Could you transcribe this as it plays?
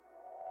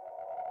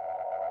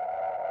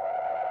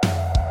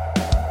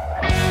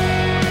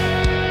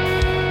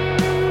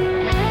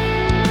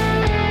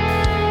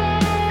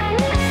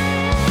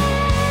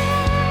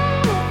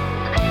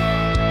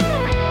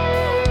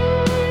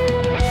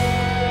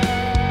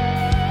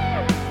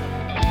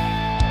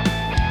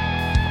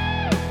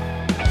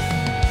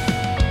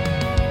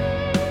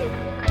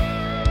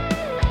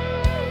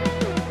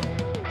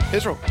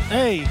Israel.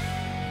 Hey.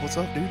 What's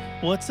up, dude?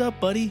 What's up,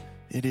 buddy?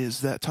 It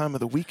is that time of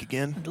the week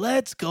again.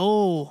 Let's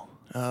go.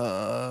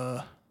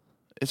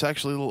 It's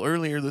actually a little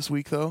earlier this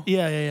week, though.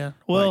 Yeah.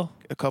 Well,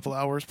 like a couple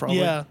hours, probably.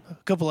 Yeah, a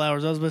couple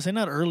hours. I was about to say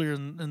not earlier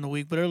in the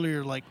week, but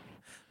earlier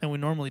than we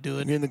normally do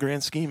it. In the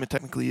grand scheme, it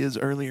technically is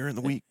earlier in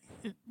the week.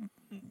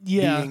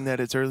 Yeah. Being that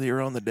it's earlier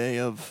on the day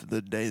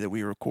that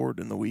we record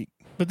in the week.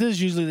 But this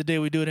is usually the day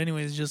we do it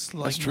anyways, just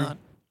like That's true.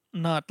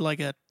 not like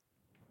at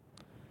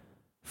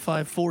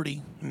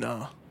 5:40.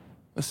 No.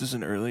 This is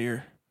an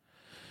earlier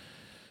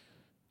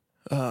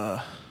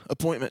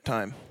appointment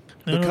time.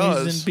 The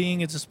because reason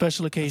being it's a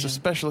special occasion. It's a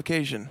special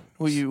occasion.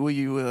 Will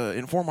you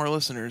inform our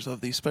listeners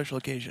of the special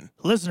occasion?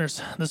 Listeners,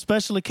 the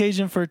special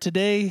occasion for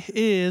today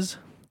is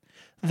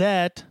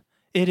that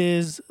it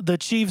is the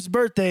Chief's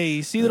birthday.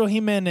 Isidro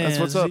Jimenez. That's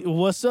what's up.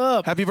 What's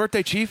up? Happy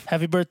birthday, Chief.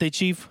 Happy birthday,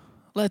 Chief.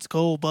 Let's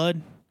go,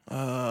 bud.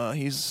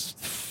 He's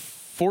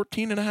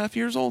 14 and a half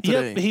years old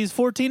today. Yep, he's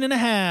 14 and a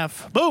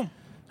half. Boom.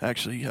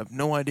 Actually, you have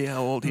no idea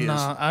how old he is.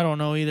 Nah, I don't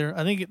know either.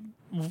 I think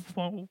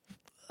well,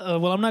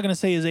 I'm not going to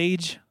say his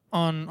age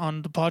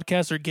on the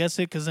podcast or guess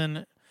it because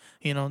then,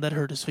 that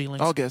hurt his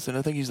feelings. I'll guess it.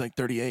 I think he's like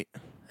 38.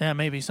 Yeah,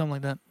 maybe something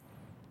like that.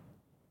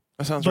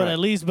 That sounds but right.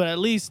 At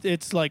least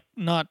it's like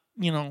not,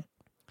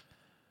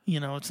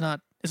 it's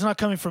not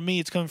coming from me.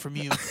 It's coming from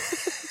you.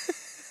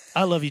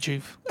 I love you,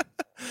 Chief.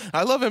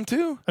 I love him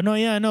too. No,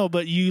 yeah, I know,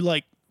 but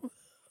you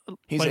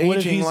He's what if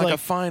aging he's like a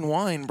fine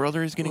wine,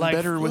 brother. He's getting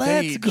better with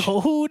let's age. Let's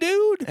go,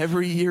 dude.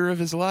 Every year of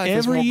his life Every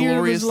is more year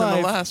glorious of his than life.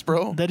 the last,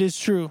 bro. That is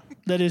true.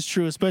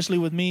 Especially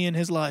with me and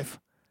his life.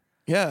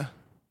 Yeah,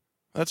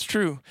 that's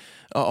true.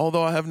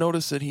 Although I have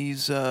noticed that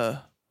he's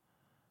got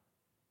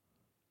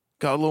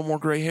a little more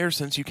gray hair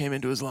since you came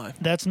into his life.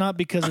 That's not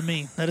because of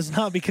me. That is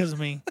not because of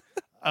me.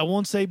 I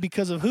won't say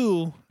because of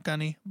who,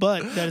 Gunny,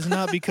 but that is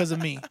not because of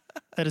me.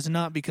 That is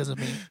not because of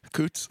me.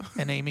 Coots.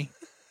 And Amy.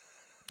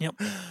 Yep.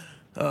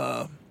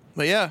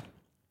 But yeah,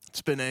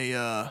 it's been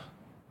a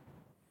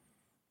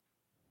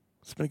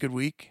good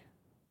week.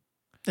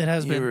 It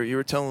has been. You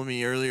were telling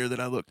me earlier that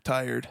I look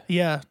tired.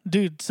 Yeah,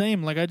 dude,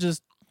 same. Like I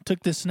just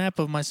took this snap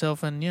of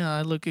myself and yeah,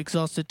 I look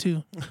exhausted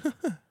too.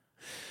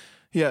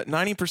 Yeah,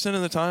 90%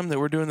 of the time that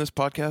we're doing this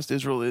podcast,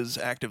 Israel is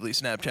actively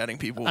Snapchatting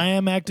people. I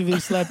am actively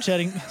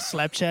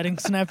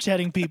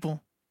Snapchatting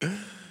people.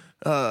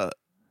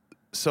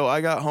 So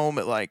I got home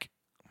at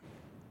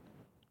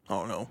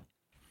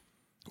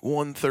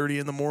 1:30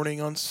 in the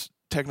morning on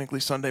technically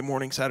Sunday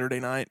morning, Saturday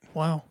night.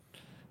 Wow.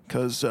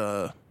 Because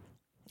I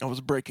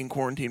was breaking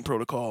quarantine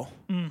protocol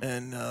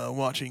and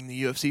watching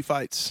the UFC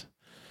fights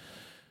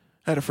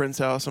at a friend's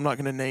house. I'm not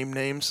going to name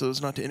names so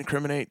as not to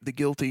incriminate the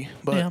guilty,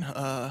 but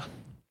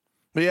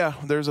yeah,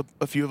 there's a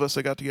few of us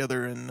that got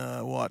together and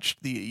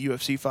watched the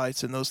UFC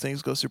fights, and those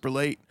things go super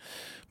late.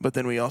 But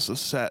then we also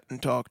sat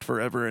and talked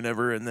forever and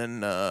ever, and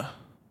then I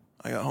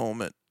got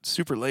home at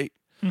super late,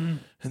 and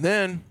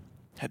then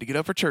had to get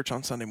up for church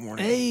on Sunday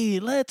morning. Hey,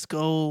 let's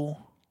go.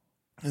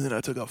 And then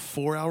I took a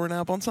 4-hour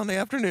nap on Sunday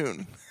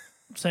afternoon.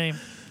 Same.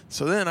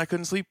 So then I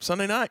couldn't sleep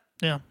Sunday night.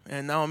 Yeah.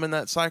 And now I'm in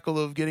that cycle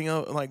of getting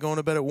up, going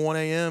to bed at 1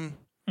 a.m.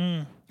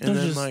 And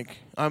then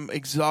I'm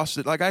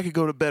exhausted. I could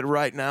go to bed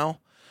right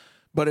now.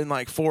 But in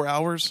 4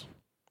 hours,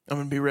 I'm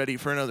going to be ready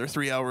for another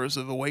 3 hours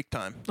of awake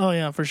time. Oh,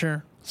 yeah, for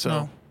sure.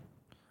 So,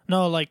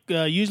 No,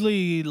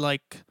 usually,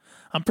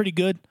 I'm pretty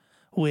good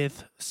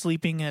with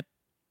sleeping at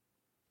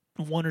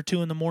 1 or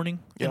 2 in the morning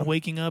and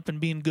waking up and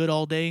being good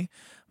all day.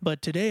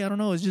 But today, I don't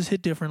know, it's just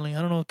hit differently.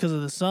 I don't know because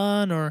of the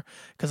sun or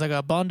because I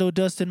got Bondo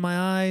dust in my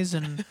eyes.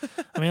 And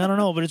I don't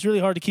know, but it's really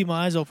hard to keep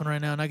my eyes open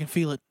right now, and I can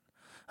feel it.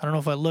 I don't know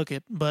if I look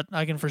it, but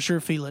I can for sure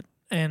feel it.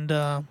 And,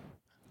 yeah,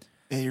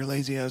 your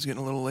lazy eye is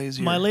getting a little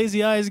lazier. my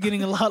lazy eye is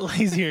getting a lot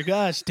lazier.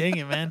 Gosh, dang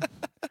it, man.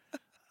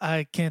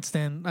 I can't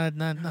stand. I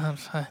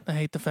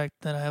hate the fact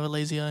that I have a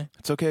lazy eye.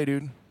 It's okay,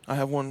 dude. I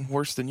have one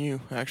worse than you,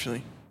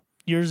 actually.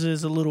 Yours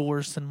is a little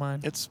worse than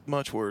mine. It's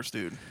much worse,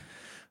 dude.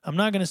 I'm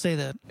not gonna say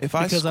that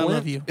because I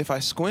love you. If I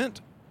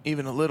squint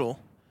even a little,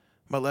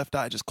 my left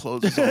eye just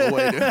closes all the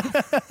way,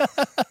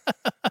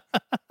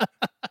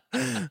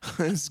 dude.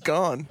 It's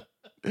gone.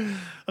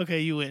 Okay,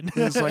 you win.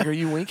 It's like, are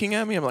you winking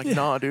at me? I'm like,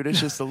 nah, dude, it's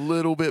just a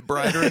little bit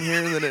brighter in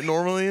here than it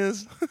normally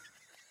is.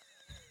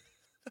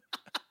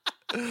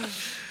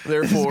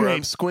 Therefore,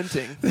 I'm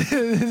squinting. This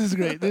is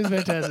great. This is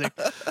fantastic.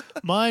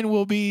 Mine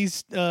will probably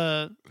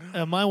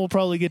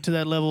get to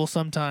that level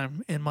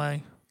sometime in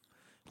my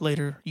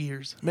later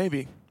years.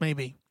 Maybe. I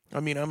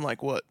mean, I'm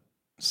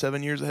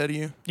 7 years ahead of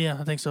you? Yeah,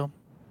 I think so.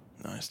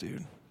 Nice,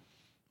 dude.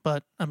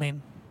 But,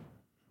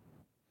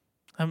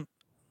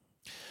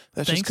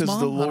 That's just because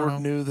the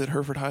Lord knew that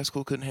Hereford High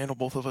School couldn't handle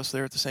both of us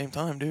there at the same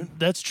time, dude.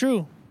 That's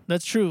true.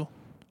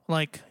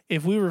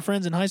 If we were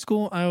friends in high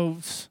school,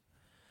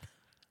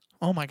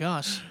 oh my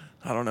gosh.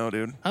 I don't know,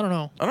 dude. I don't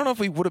know. I don't know if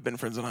we would have been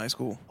friends in high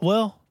school.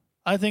 Well,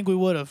 I think we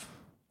would have.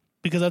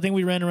 Because I think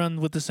we ran around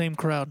with the same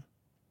crowd.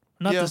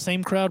 Not the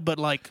same crowd, but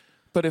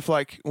But if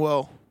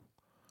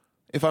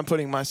if I'm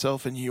putting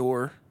myself in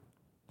your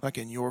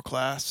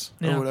class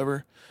or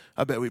whatever,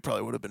 I bet we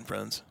probably would have been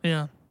friends.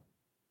 Yeah.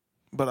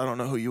 but I don't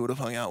know who you would have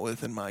hung out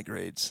with in my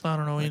grades. I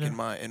don't know like either.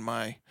 In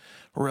my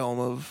realm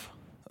of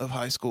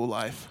high school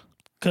life.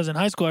 Because in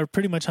high school, I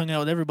pretty much hung out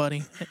with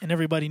everybody, and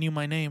everybody knew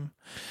my name.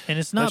 And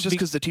it's not That's just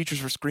because the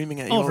teachers were screaming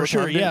at you. Oh, all for the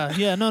sure. time,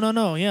 Yeah.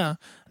 No. Yeah.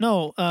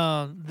 No.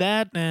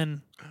 That and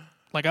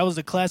like I was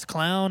the class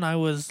clown. I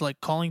was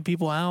like calling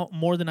people out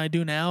more than I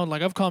do now.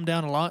 Like I've calmed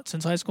down a lot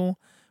since high school,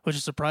 which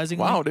is surprising.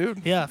 Wow,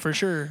 dude. Yeah, for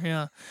sure.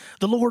 Yeah.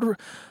 The Lord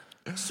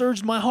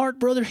surged my heart,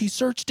 brother. He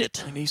searched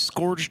it. And he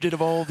scourged it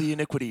of all the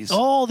iniquities.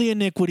 All the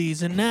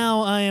iniquities. And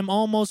now I am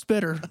almost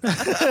better.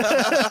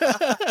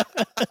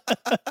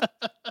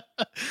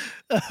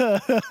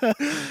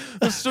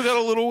 I've still got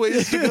a little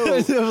ways to go.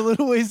 I have a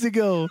little ways to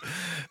go.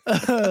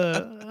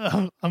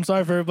 I'm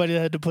sorry for everybody that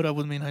had to put up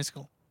with me in high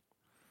school.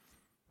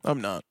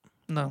 I'm not.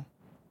 No.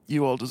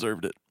 You all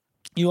deserved it.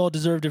 You all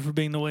deserved it for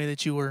being the way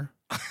that you were.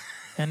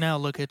 And now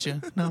look at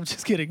you. No, I'm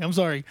just kidding. I'm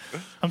sorry.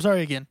 I'm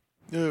sorry again.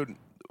 Dude,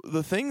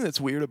 the thing that's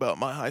weird about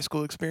my high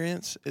school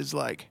experience is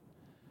like,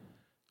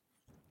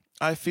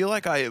 I feel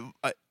like I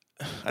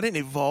didn't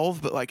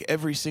evolve, but like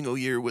every single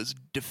year was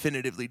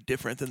definitively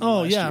different than the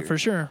last year. Oh, yeah, for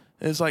sure.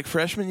 It was like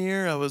freshman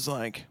year, I was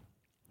like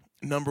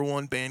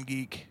 #1 band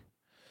geek.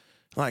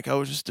 Like I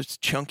was just a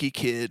chunky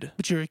kid.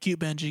 But you're a cute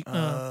band geek,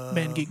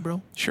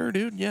 bro. Sure,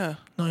 dude. Yeah.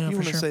 No, yeah, you for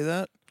want to sure. say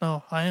that?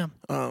 Oh, I am.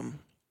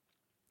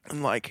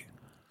 And like,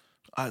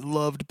 I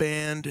loved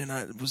band, and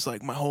it was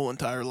like my whole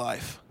entire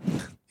life.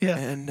 Yeah.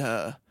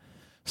 And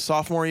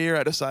sophomore year,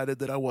 I decided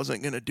that I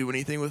wasn't going to do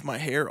anything with my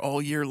hair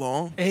all year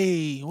long.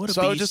 Hey, what a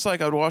So beast. I would just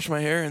like, I'd wash my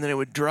hair, and then it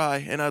would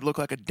dry, and I'd look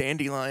like a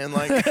dandelion,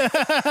 like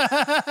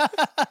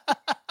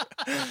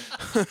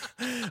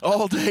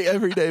all day,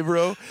 every day,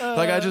 bro.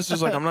 Like I just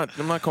was like, I'm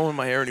not combing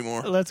my hair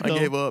anymore. Let's go. I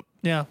gave up.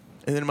 Yeah.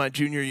 And then my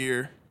junior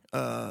year,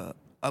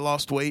 I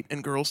lost weight,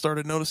 and girls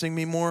started noticing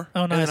me more.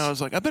 Oh, nice. And then I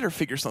was like, I better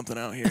figure something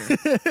out here.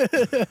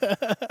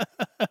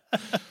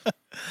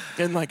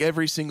 And like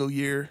every single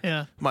year,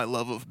 Yeah. my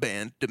love of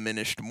band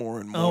diminished more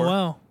and Oh, more.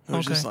 wow. It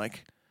was Okay. just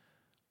like,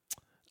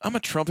 I'm a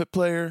trumpet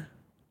player,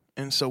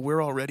 and so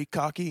we're already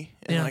cocky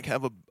and Yeah. like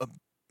have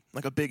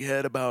a big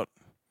head about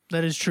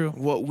That is true.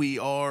 what we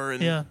are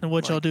and Yeah, and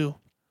what y'all do.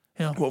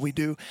 Yeah. what we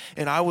do.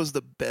 And I was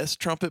the best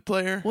trumpet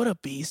player. What a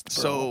beast,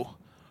 bro. So,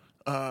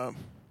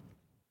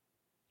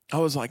 I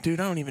was like, dude,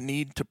 I don't even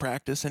need to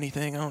practice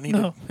anything. I don't need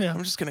No, to. yeah.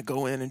 I'm just gonna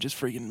go in and just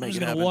freaking make I'm just it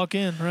going happen. to walk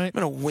in, right? I'm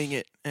gonna wing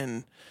it,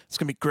 and it's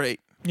gonna be great.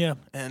 Yeah.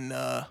 And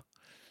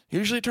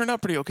usually it turned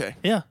out pretty okay.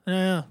 Yeah.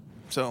 Yeah.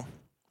 So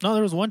No,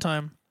 there was one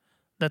time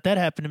that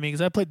happened to me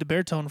because I played the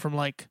baritone from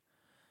like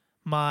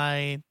from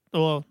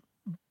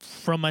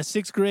my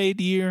 6th grade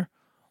year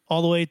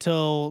all the way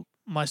till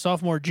my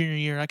sophomore, junior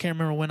year. I can't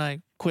remember when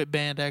I quit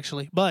band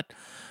actually, but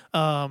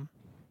yeah,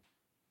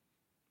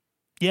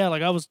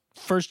 like I was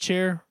first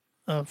chair,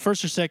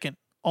 first or second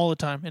all the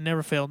time. It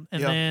never failed.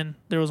 And then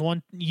there was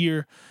one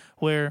year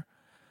where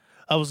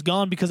I was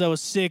gone because I was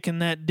sick,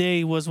 and that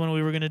day was when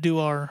we were going to do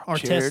our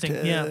chair testing.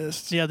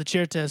 test. Yeah, the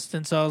chair test.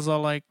 And so I was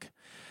all like,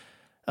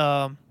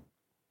 I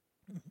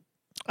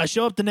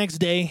show up the next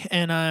day,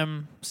 and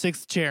I'm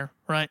 6th chair,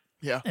 right?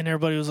 yeah. And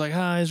everybody was like,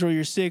 "Hi, Israel,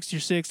 you're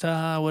 6th,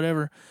 haha,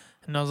 whatever."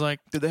 And I was like,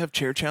 Did they have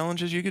chair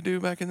challenges you could do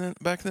back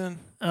then?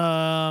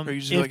 Or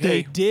you just if like,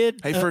 they hey, did,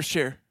 hey, first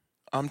chair,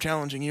 I'm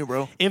challenging you,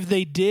 bro. if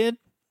they did,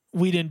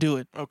 we didn't do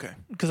it Okay.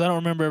 because I don't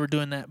remember ever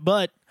doing that.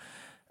 But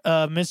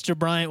Mr.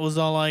 Bryant was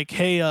all like,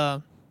 "Hey,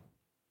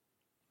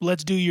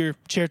 let's do your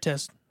chair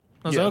test."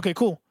 I was Yeah. like, "Okay,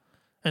 cool."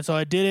 And so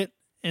I did it,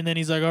 and then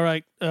he's like, "All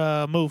right,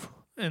 move."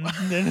 And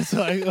then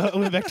so I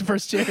went back to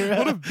first chair.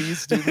 What a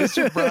beast, dude.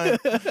 Mr. Bryant.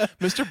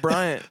 Mr.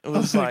 Bryant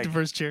was back like, to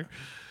first chair.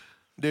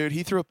 dude,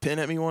 he threw a pin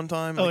at me one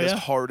time Oh, like, yeah? as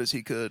hard as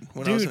he could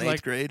when I was in Dude, 8th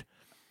like, grade.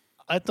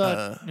 I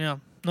thought, yeah,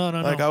 no.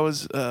 Like I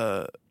was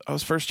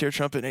first chair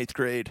trumpet in 8th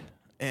grade,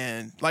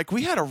 and like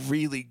we had a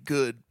really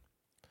good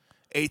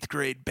 8th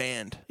grade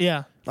band.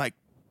 Yeah, Like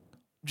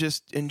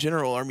just in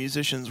general, our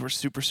musicians were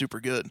super, super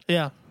good.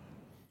 yeah,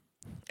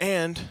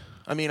 And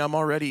I mean, I'm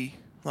already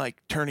like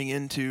turning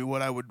into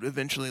what I would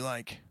eventually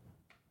like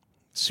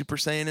Super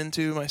Saiyan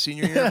into my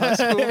senior year of high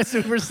school.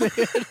 Super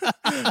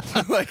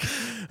Saiyan. Like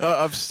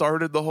I've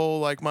started the whole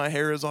like my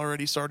hair is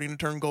already starting to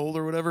turn gold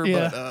or whatever.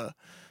 Yeah.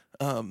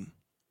 But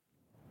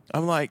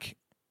I'm like,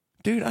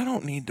 dude, I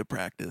don't need to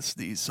practice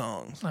these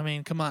songs. I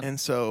mean, come on. And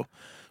so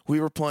we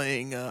were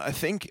playing. I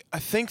think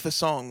the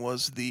song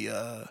was the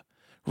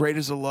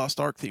Raiders of the Lost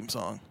Ark theme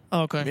song.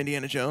 Oh, okay. Of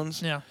Indiana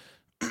Jones. Yeah.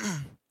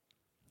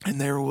 And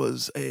there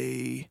was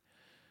an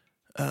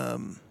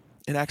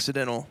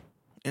accidental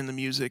in the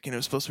music, and it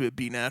was supposed to be a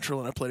B natural,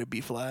 and I played a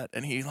B flat,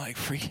 and he like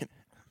freaking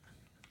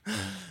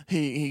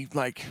he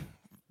like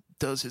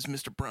does his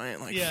Mr. Bryant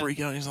like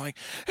freak out. He's like,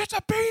 "It's a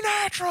B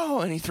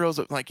natural," and he throws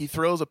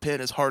a pin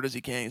as hard as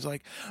he can. He's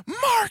like,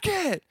 "Mark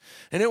it,"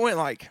 and it went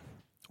like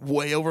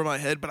way over my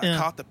head, but I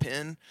caught the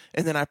pin,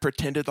 and then I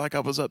pretended like I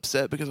was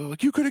upset because I was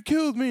like, "You could have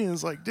killed me," and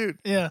it's like, dude,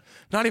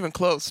 not even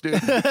close,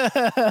 dude.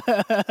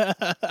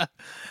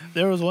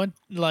 There was one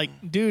like,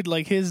 dude,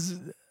 like his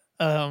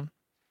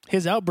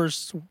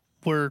outbursts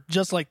were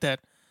just like that.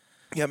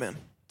 Yeah, man.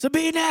 it's a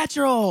B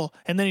natural.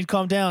 And then he'd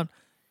calm down.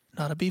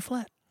 Not a B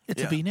flat.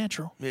 It's a B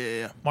natural.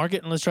 Yeah. Mark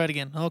it and let's try it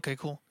again. Okay,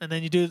 cool. And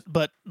then you do,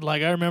 but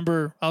like I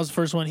remember I was the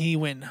first one he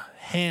went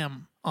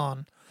ham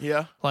on.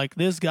 Yeah. Like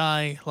this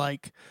guy,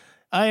 like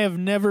I have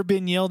never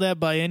been yelled at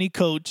by any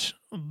coach,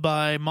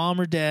 by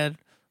mom or dad,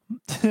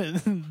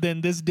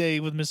 than this day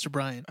with Mr.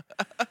 Bryan.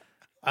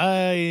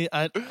 I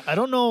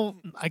don't know.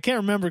 I can't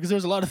remember because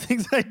there's a lot of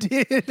things I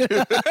did.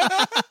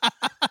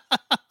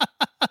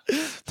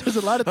 There's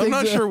a lot of things. I'm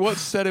not sure what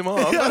set him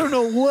off. I don't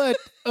know what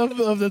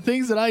of the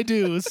things that I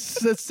do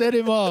set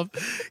him off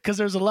because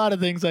there's a lot of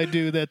things I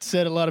do that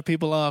set a lot of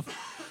people off.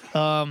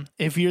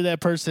 If you're that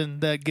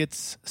person that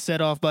gets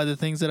set off by the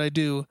things that I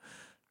do,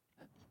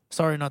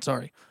 sorry, not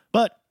sorry.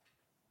 But,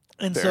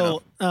 and Fair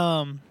so,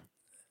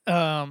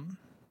 I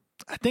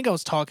think I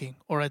was talking,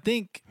 or I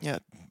think. Yeah,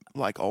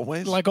 like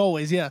always. Like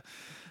always, yeah.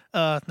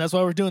 That's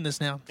why we're doing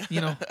this now.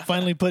 You know,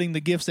 finally putting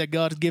the gifts that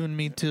God has given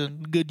me to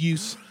good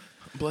use.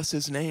 Bless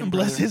his name.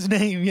 Bless his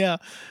name, yeah.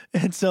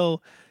 And so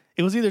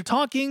it was either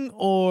talking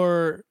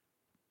or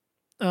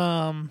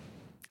I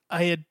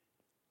had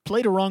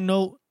played a wrong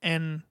note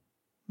and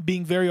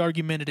being very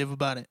argumentative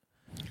about it,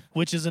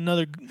 which is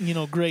another,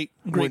 great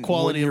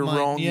quality when you're of mine.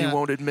 wrong, yeah. you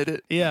won't admit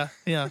it. Yeah.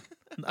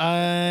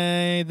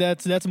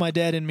 That's my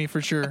dad in me for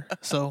sure.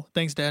 So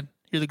thanks, Dad.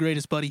 You're the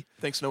greatest, buddy.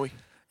 Thanks, Noe.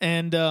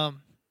 And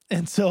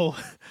so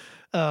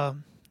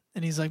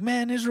and he's like,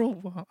 man,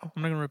 Israel, I'm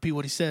not going to repeat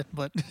what he said,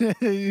 but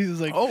he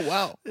was like, oh,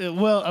 wow.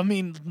 Well, I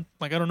mean,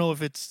 like, I don't know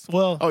if it's,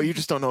 well. Oh, you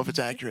just don't know if it's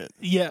accurate.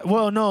 Yeah.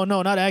 Well, no,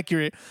 not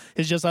accurate.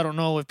 It's just, I don't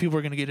know if people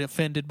are going to get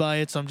offended by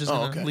it. So I'm just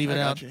going to leave it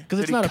out. Because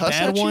it's not a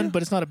bad one,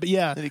 but it's not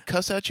yeah. Did he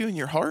cuss at you in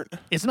your heart?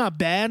 It's not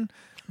bad,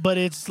 but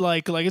it's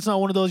like it's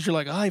not one of those you're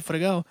like, ay,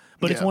 go.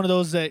 But it's one of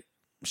those that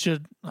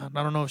I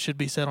don't know if it should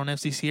be said on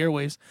FCC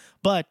airwaves,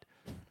 but.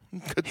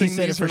 Good thing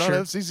these are not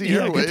FCC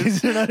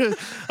airwaves.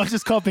 I'm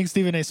just copying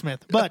Stephen A.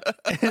 Smith. But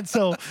and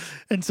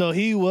so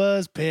he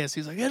was pissed.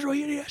 He's like, Israel,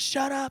 you need to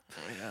shut up.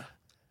 Oh, yeah.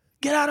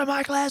 Get out of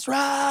my classroom.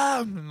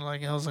 And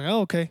I was like,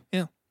 oh, okay,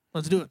 yeah,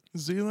 let's do it.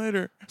 See you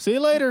later. See you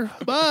later.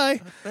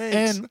 Bye.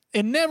 Thanks. And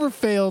it never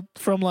failed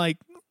from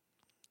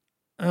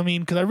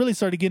because I really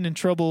started getting in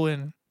trouble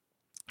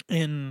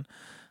in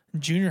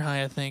junior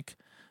high, I think.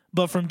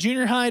 But from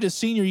junior high to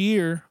senior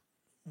year,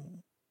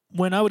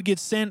 when I would get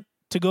sent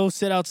to go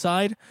sit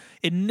outside,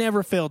 it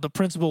never failed. The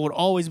principal would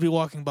always be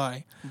walking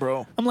by.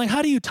 Bro. I'm like,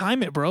 how do you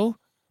time it, bro?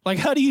 Like,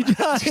 how do you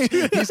time?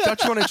 He's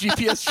got you on a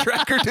GPS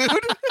tracker, dude.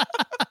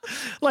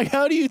 Like,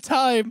 how do you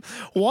time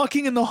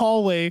walking in the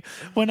hallway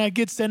when I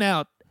get sent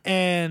out?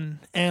 And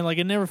like,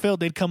 it never failed.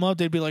 They'd come up.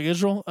 They'd be like,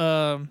 Israel,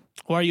 why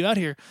are you out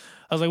here?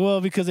 I was like,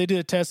 well, because they did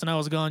a test and I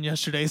was gone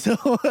yesterday. So,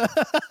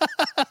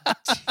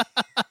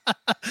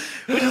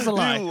 which is a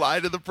lie. You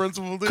lie to the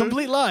principal, dude.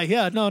 Complete lie.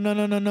 Yeah. No.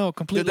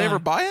 Complete lie. Did they ever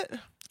buy it?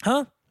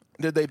 Huh?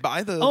 Did they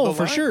buy the for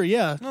lie? sure,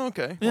 yeah. Oh,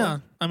 okay. Yeah.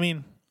 Well. I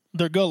mean,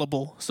 they're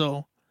gullible,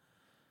 so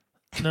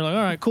they're like,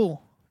 all right,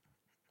 cool.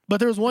 But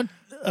there was one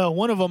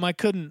of them I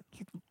couldn't,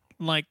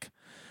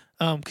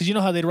 because you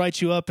know how they'd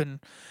write you up in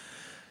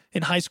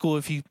high school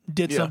if you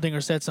did something or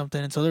said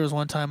something. And so there was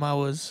one time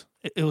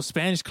it was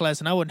Spanish class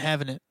and I wasn't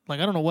having it. Like,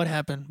 I don't know what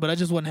happened, but I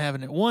just wasn't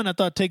having it. One, I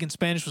thought taking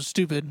Spanish was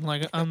stupid.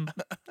 Like,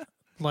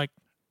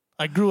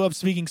 I grew up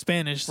speaking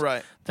Spanish.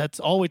 Right. That's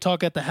all we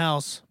talk at the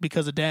house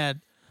because of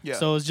Dad. Yeah.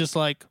 So it's just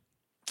like,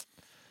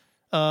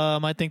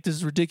 I think this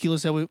is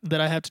ridiculous that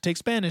I have to take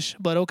Spanish,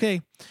 but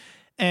okay.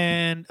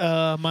 And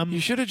you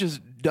should have just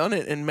done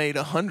it and made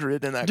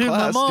 100 in that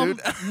class, my mom,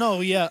 dude.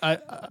 No, yeah,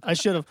 I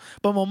should have.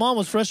 But my mom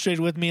was frustrated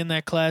with me in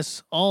that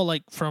class, all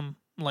from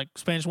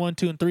Spanish 1,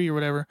 2, and 3 or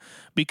whatever,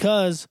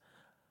 because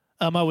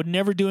I would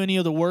never do any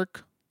of the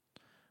work,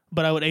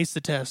 but I would ace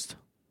the test.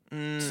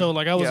 So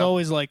I was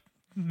always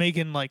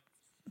making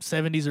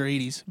 70s or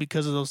 80s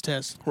because of those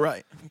tests.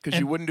 Right. Because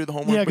you wouldn't do the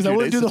homework. Yeah, because I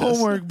wouldn't do the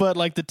homework, but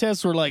the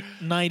tests were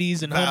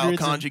 90s and 100s. Vowel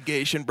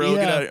conjugation, bro.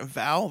 Yeah. Get out.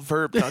 Vowel,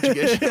 verb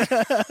conjugation.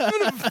 I'm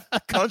going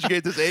to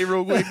conjugate this A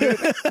real quick, dude.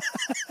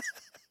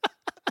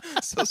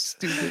 So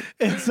stupid.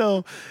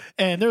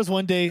 And there was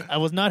one day I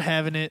was not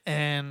having it,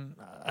 and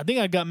I think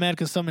I got mad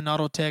because something in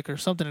auto tech or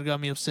something had got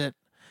me upset.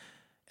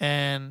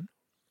 And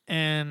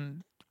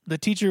the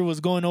teacher was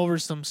going over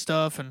some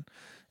stuff,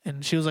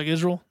 and she was like,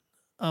 Israel,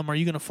 are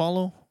you going to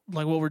follow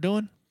what we're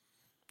doing?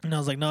 And I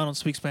was like, no, I don't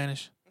speak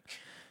Spanish.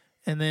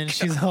 And then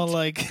she's all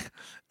like,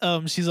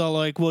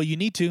 well, you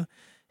need to.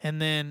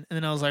 And then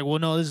I was like, well,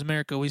 no, this is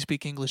America. We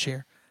speak English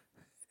here.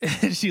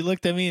 And she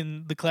looked at me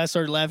and the class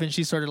started laughing.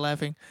 She started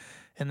laughing.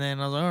 And then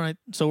I was like, all right,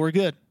 so we're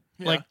good.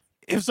 Yeah.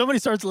 If somebody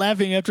starts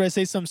laughing after I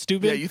say something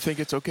stupid. Yeah, you think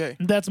it's okay.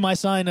 That's my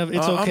sign of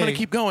it's okay. I'm going to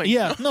keep going.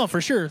 Yeah, no, for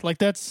sure.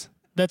 That's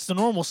the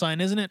normal sign,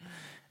 isn't it?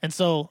 And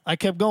so I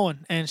kept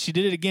going, and she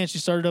did it again. She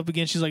started up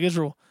again. She's like,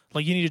 Israel,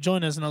 you need to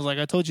join us. And I was like,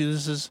 I told you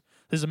this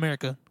is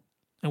America,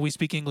 and we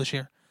speak English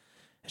here.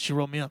 And she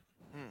wrote me up.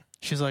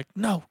 She's like,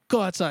 no,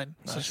 go outside.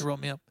 Nice. So she wrote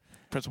me up.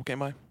 Principal came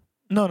by?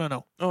 No.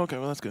 Oh, okay.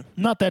 Well, that's good.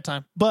 Not that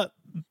time. But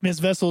Miss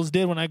Vessels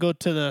did when I go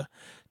to the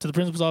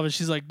principal's office.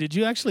 She's like, did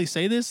you actually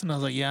say this? And I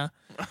was like, yeah.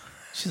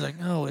 She's like,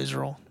 "No,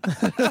 Israel."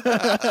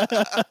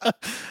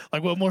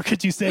 Like, what more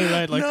could you say,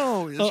 right? Like,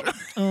 no, Israel.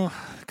 Oh,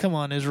 come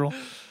on, Israel.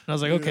 And I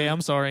was like, okay,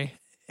 I'm sorry.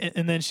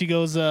 And then she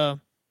goes,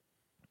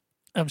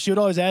 she would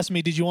always ask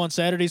me, did you want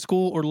Saturday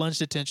school or lunch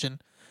detention?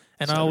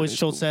 And I always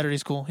chose Saturday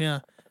school,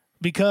 yeah.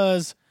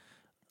 Because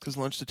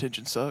lunch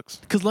detention sucks.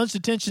 Because lunch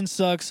detention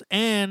sucks,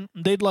 and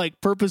they'd like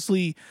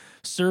purposely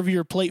serve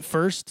your plate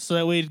first, so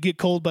that way it'd get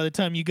cold by the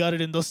time you got it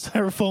in those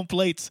styrofoam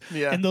plates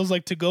and those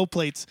like to-go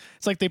plates.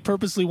 It's like they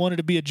purposely wanted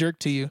to be a jerk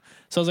to you.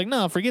 So I was like,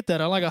 no, forget that.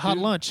 I like a hot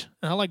lunch,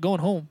 and I like going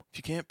home. If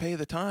you can't pay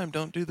the time,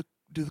 don't do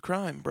the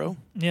crime, bro.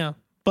 Yeah,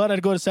 but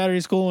I'd go to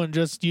Saturday school and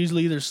just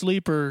usually either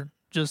sleep or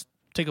just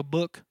take a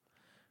book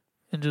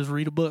and just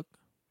read a book.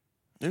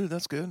 Dude,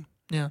 that's good.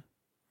 Yeah.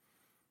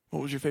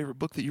 What was your favorite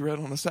book that you read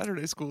on a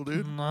Saturday school,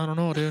 dude? I don't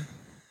know, dude.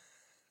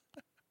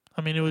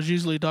 I mean, it was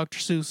usually Dr.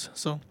 Seuss,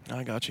 so.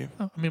 I got you.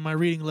 I mean, my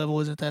reading level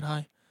isn't that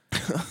high.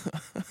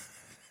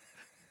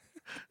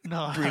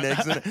 No. Green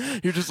eggs in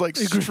it. You're just like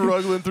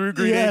struggling through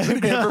green eggs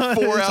in it for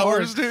 4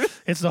 hours, dude.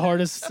 It's the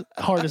hardest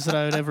that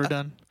I've ever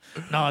done.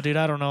 No, dude,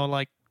 I don't know.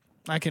 Like,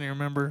 I can't even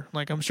remember.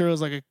 Like, I'm sure it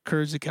was like a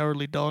Courage the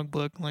Cowardly Dog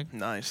book. Like,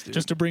 nice, dude.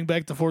 Just to bring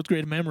back the 4th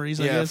grade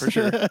memories, I guess. Yeah, for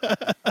sure.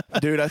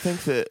 Dude, I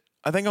think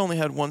I only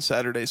had one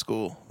Saturday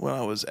school when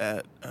I was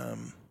at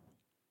the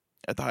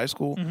high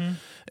school, and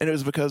it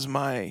was because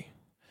I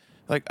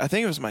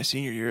think it was my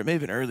senior year. It may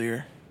have been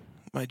earlier,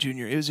 my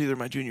junior. It was either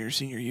my junior or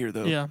senior year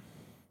though. Yeah,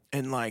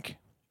 and like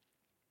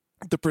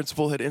the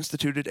principal had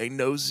instituted a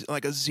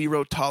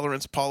zero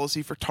tolerance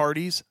policy for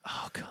tardies.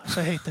 Oh gosh,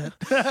 I hate that.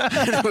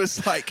 And it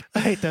was like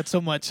I hate that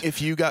so much.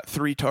 If you got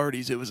 3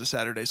 tardies, it was a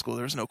Saturday school.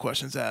 There was no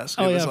questions asked.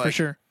 Oh it was yeah, for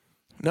sure.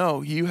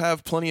 No, you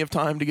have plenty of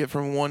time to get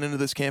from one end of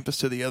this campus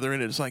to the other,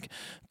 and it's like,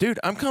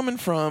 dude, I'm coming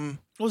from.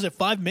 What was it,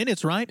 5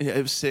 minutes, right? Yeah,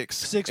 it was 6.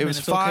 6 it minutes.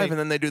 It was 5, okay. And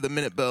then they do the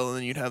minute bell, and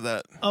then you'd have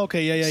that.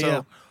 Okay,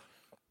 yeah.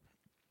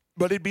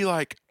 But it'd be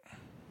like,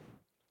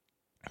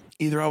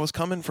 either I was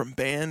coming from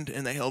band,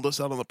 and they held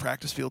us out on the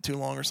practice field too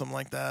long, or something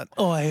like that.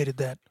 Oh, I hated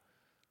that.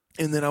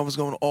 And then I was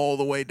going all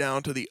the way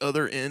down to the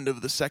other end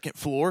of the second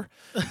floor.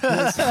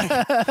 How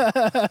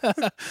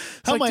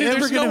am I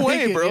ever going to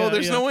make it, bro? Yeah,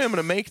 there's no way I'm going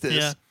to make this.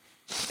 Yeah.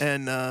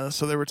 And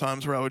so there were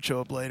times where I would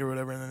show up late or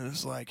whatever, and then it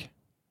was like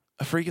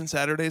a freaking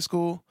Saturday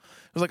school.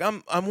 It was like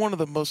I'm one of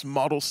the most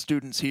model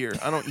students here.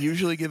 I don't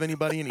usually give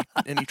anybody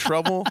any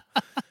trouble.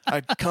 I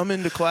come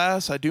into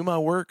class, I do my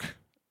work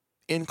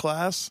in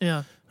class.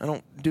 Yeah. I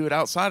don't do it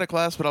outside of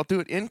class, but I'll do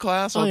it in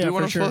class. I'll do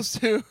what I'm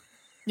supposed to.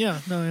 Yeah,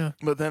 no, yeah.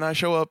 But then I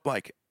show up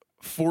like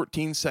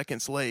 14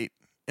 seconds late,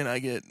 and I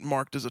get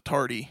marked as a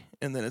tardy,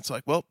 and then it's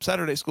like, well,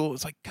 Saturday school.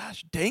 It's like,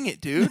 gosh, dang it,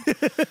 dude.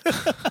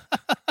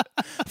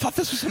 I thought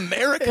this was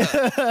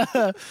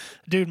America.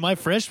 Dude, my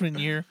freshman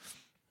year,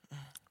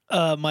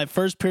 my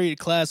first period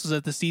class was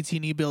at the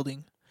CT&E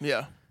building.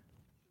 Yeah.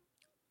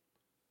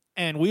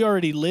 And we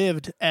already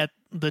lived at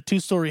the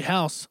 2-story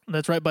house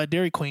that's right by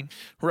Dairy Queen.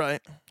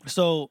 Right.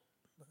 So,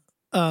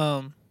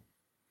 for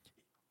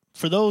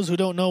those who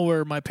don't know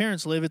where my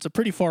parents live, it's a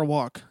pretty far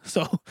walk.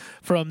 So,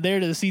 from there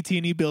to the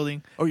CT&E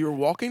building. Oh, you were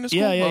walking to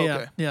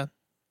school? Yeah.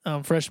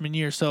 Freshman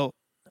year. So,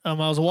 I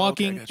was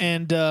walking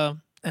and I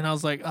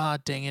was like,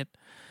 dang it.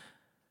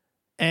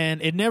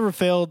 And it never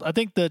failed. I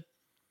think the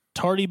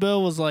tardy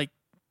bell was like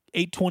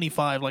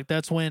 8:25. Like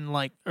that's when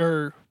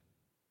 8:20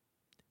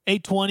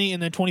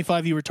 and then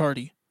 25 you were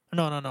tardy.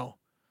 No.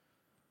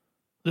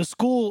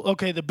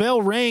 The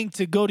bell rang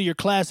to go to your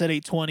class at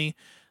 8:20.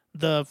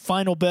 The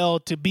final bell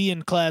to be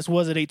in class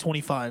was at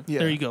 8:25. Yeah,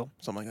 there you go.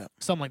 Something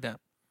like that.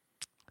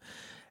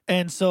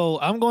 And so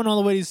I'm going all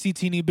the way to the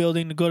CT&E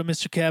building to go to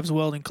Mr. Cab's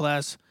welding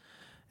class.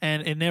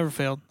 And it never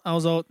failed. I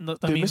was all. Dude,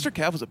 Mr.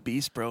 Cav was a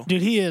beast, bro.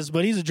 Dude, he is,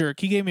 but he's a jerk.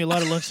 He gave me a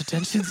lot of lunch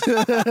detentions.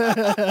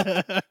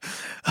 I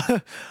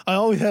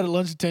always had a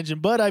lunch detention,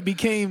 but I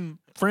became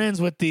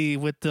friends with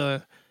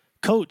the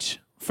coach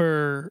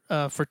for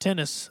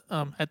tennis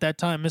at that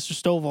time, Mr.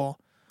 Stovall.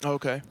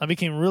 Okay. I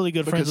became really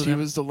good friends with him. Because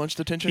he was the lunch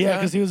detention guy? Yeah,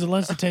 because he was the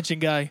lunch detention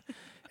guy.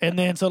 And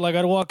then so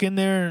I'd walk in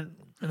there,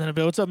 and then I'd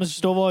be, what's up, Mr.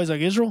 Stovall? He's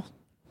like, Israel,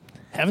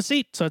 have a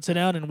seat. So I'd sit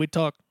down and we'd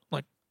talk.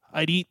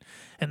 I'd eat,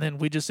 and then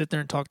we'd just sit there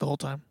and talk the whole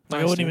time.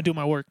 I wouldn't even do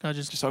my work. I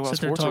just talk about sit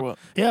there and sports talk. Or what?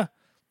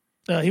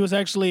 Yeah, he was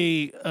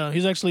actually a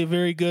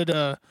very good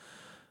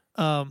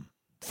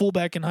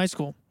fullback in high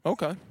school.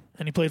 Okay.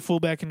 And he played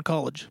fullback in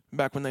college.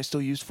 Back when they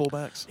still used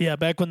fullbacks. Yeah,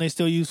 back when they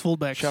still used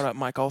fullbacks. Shout out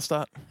Mike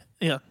Allstott.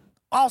 Yeah,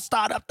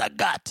 Allstott up the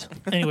gut.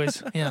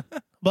 Anyways, yeah,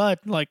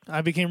 but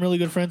I became really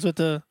good friends with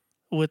the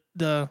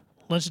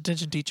lunch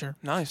detention teacher.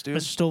 Nice, dude.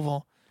 Mr.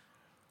 Stovall.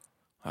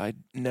 I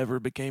never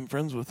became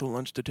friends with the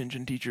lunch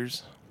detention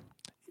teachers.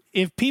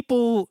 If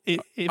our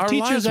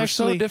teachers lives are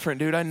actually so different,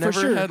 dude. I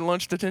never had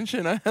lunch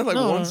detention. I had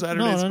one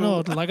Saturday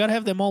school. No. I'd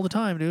have them all the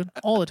time, dude.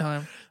 All the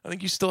time. I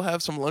think you still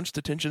have some lunch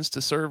detentions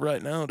to serve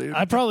right now, dude.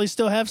 I probably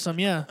still have some,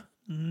 yeah.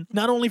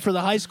 Not only for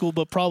the high school,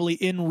 but probably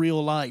in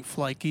real life.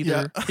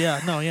 Yeah.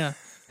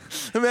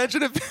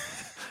 Imagine if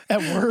at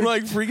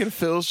work, freaking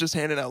Phil's just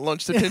handing out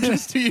lunch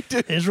detentions to you,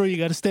 dude. Israel, you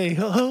got to stay.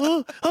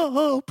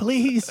 Oh,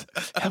 please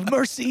have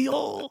mercy.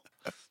 Oh,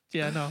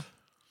 yeah, no.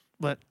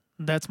 But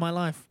that's my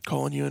life.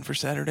 Calling you in for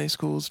Saturday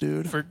schools,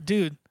 dude.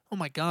 Oh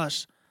my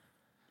gosh.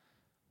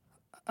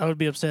 I would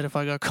be upset if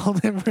I got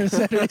called in for a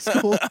Saturday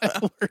school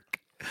at work.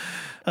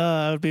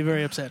 I would be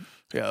very upset.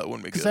 Yeah, it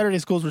wouldn't be good. Saturday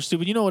schools were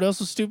stupid. You know what else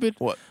was stupid?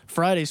 What?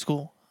 Friday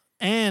school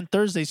and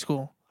Thursday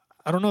school.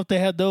 I don't know if they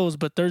had those,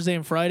 but Thursday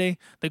and Friday,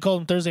 they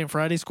called them Thursday and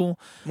Friday school.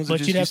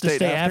 But you'd have to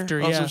stay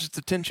after. Oh, yeah. so it's just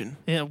detention.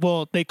 Yeah,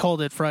 well, they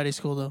called it Friday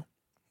school, though.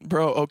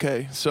 Bro,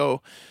 okay.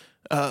 So,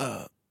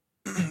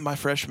 my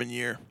freshman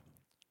year,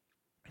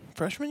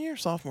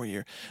 sophomore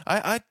year,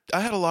 I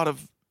had a lot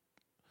of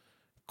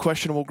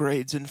questionable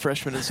grades in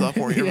freshman and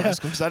sophomore year of high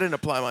school because I didn't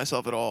apply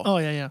myself at all. Oh,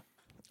 yeah.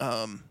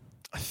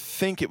 I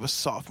think it was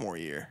sophomore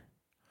year.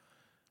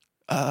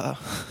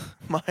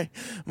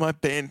 My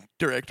band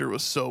director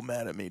was so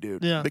mad at me,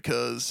 dude. Yeah.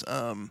 Because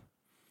I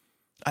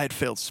had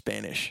failed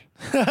Spanish.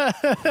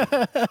 That's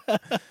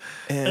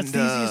the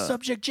easiest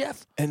subject,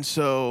 Jeff. And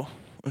so,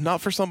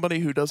 not for somebody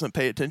who doesn't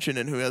pay attention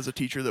and who has a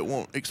teacher that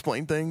won't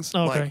explain things.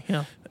 Okay,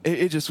 yeah.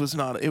 It just was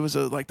not. It was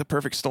like the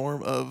perfect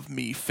storm of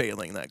me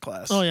failing that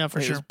class. Oh yeah, for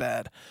sure. It was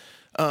bad.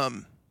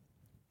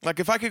 Like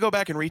if I could go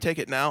back and retake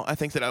it now, I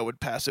think that I would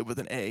pass it with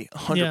an A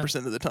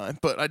 100% of the time.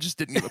 But I just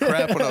didn't give a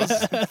crap when I was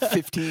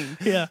 15.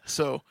 Yeah.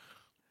 So,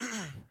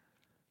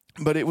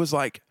 but it was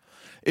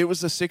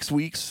the 6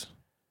 weeks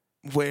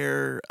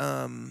where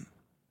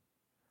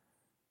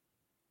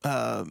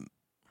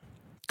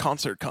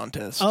concert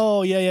contest.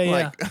 Oh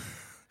yeah.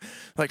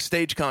 Like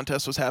stage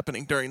contest was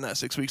happening during that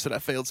 6 weeks that I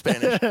failed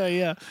Spanish.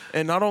 Yeah.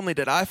 And not only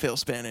did I fail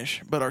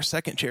Spanish, but our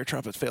second chair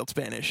trumpet failed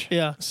Spanish.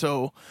 Yeah.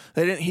 So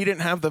he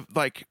didn't have the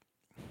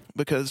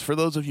because for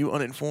those of you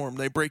uninformed,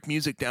 they break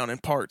music down in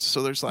parts.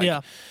 So there's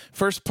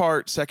first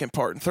part, second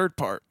part, and third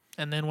part.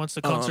 And then once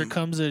the concert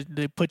comes,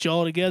 they put you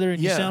all together and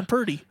you sound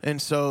pretty.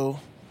 And so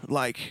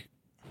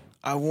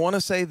I want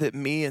to say that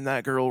me and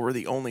that girl were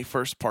the only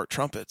first part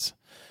trumpets.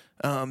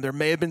 There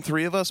may have been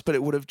three of us, but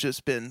it would have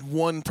just been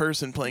one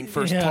person playing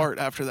first part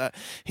after that.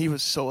 He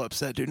was so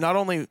upset, dude. Not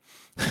only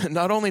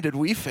did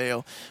we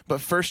fail, but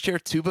first chair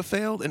tuba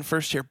failed and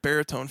first chair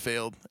baritone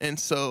failed. And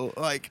so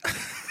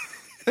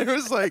it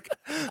was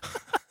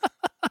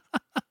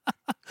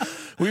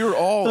we were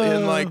all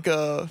in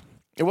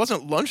it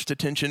wasn't lunch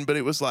detention, but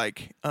it was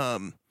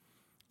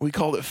we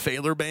called it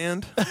Failure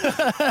Band.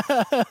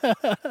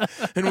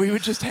 And we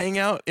would just hang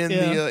out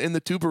in the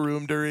tuba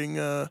room during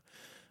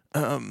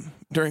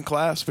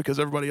class because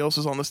everybody else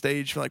was on the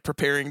stage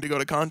preparing to go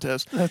to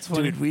contest. That's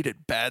funny. Dude, we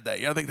did bad that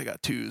year. I think they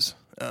got 2s.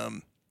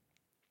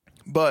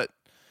 But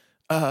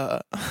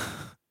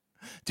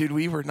dude,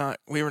 we were not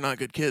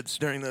good kids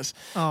during this.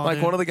 Oh,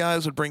 one of the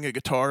guys would bring a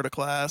guitar to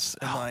class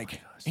and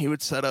he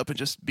would set up and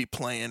just be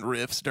playing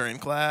riffs during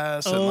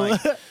class. And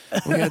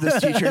we had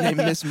this teacher named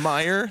Miss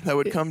Meyer that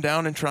would come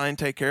down and try and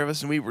take care of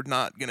us, and we were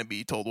not going to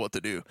be told what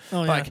to do.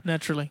 Oh yeah,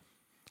 naturally.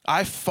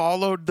 I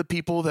followed the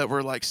people that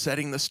were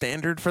setting the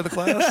standard for the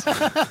class.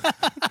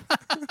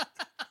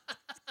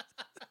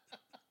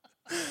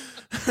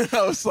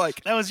 I was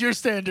like, that was your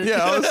standard.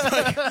 Yeah,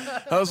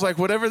 I was like,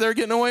 whatever they're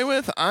getting away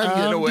with, I'm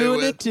getting away with. I'm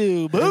doing it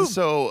too. Boom. And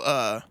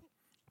so,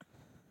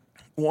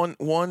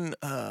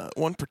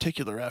 one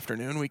particular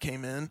afternoon, we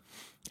came in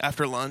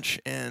after lunch,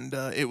 and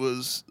it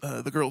was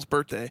the girl's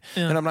birthday.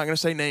 Yeah. And I'm not going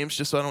to say names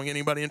just so I don't get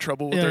anybody in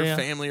trouble with their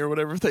family or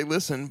whatever if they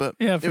listen. But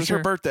it was her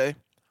birthday.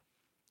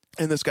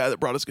 And this guy that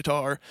brought his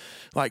guitar,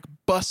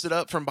 busted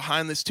up from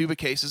behind this tuba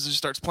cases and just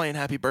starts playing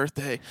Happy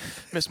Birthday.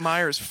 Miss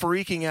Meyer is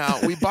freaking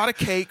out. We bought a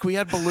cake. We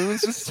had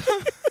balloons and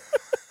stuff.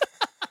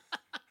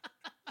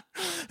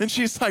 And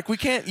she's like,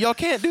 y'all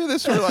can't do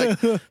this. We're like,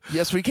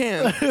 yes, we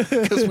can.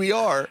 Because we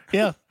are.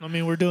 Yeah. I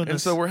mean, we're doing this.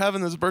 And so we're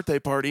having this birthday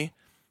party.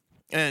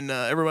 And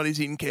everybody's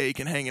eating cake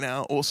and hanging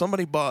out. Well,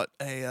 somebody bought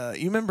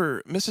you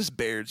remember Mrs.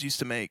 Baird's used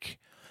to make,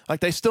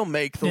 they still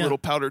make the little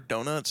powdered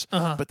donuts,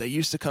 but they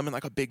used to come in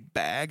a big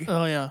bag.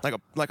 Oh yeah,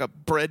 like a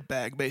bread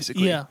bag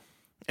basically. Yeah.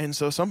 And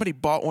so somebody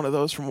bought one of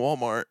those from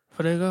Walmart.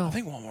 Where'd it go? I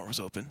think Walmart was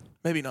open,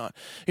 maybe not.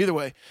 Either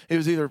way, it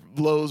was either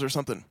Lowe's or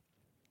something.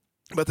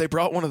 But they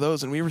brought one of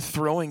those, and we were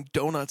throwing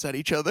donuts at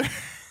each other.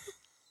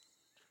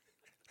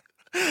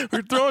 We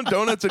were throwing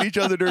donuts at each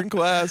other during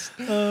class,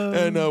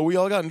 and we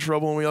all got in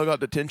trouble, and we all got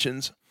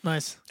detentions.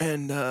 Nice.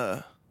 And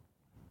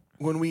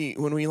when we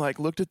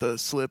looked at the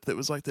slip that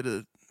was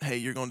hey,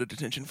 you're going to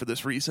detention for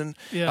this reason.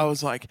 Yeah. I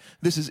was like,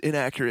 this is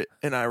inaccurate,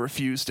 and I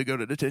refuse to go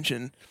to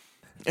detention.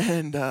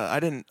 And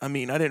I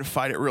didn't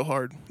fight it real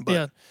hard,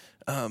 but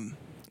and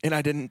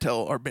I didn't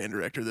tell our band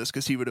director this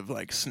because he would have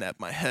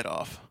snapped my head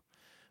off.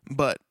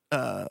 But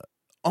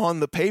on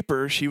the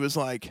paper, she was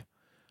like,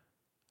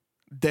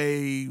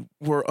 they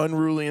were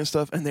unruly and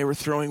stuff, and they were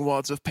throwing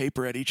wads of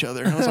paper at each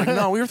other. And I was like,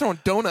 no, we were throwing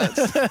donuts.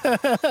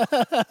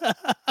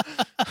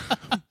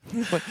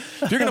 But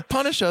if you're going to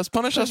punish us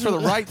for the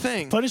right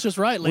thing. Punish us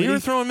right, lady. We were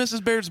throwing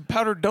Mrs. Baird's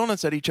powdered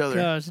donuts at each other.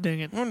 Gosh, dang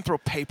it. We wouldn't throw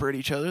paper at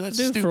each other. That's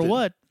dude, stupid. For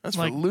what? That's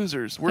for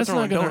losers. We're that's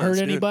throwing not going to hurt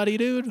dude. anybody,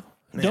 dude.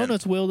 Man.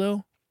 Donuts will,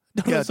 though.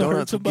 Donuts will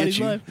hurt somebody's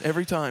will get life. You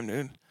every time,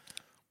 dude.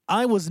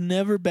 I was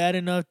never bad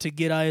enough to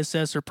get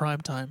ISS or prime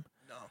time.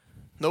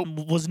 Nope.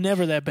 Was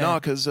never that bad. No,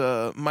 because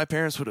my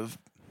parents would have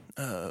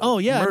no.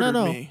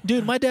 me.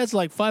 Dude, my dad's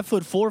like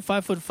 5'4",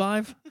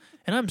 5'5",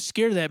 and I'm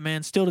scared of that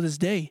man still to this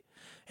day.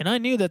 And I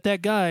knew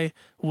that guy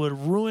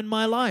would ruin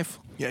my life.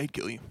 Yeah, he'd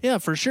kill you. Yeah,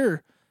 for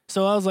sure.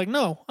 So I was like,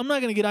 no, I'm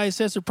not going to get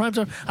ISS or prime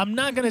time. I'm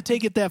not going to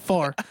take it that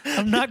far.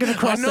 I'm not going to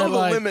cross that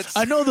line.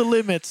 I know the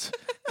limits.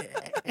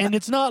 And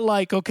it's not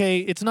like,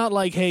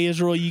 hey,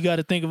 Israel, you got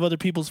to think of other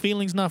people's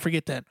feelings. No,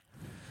 forget that.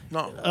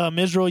 No.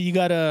 Israel, you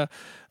got to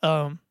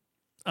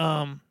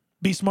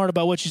be smart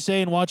about what you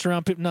say and watch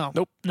around people. No.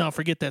 Nope. No,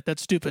 forget that.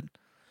 That's stupid.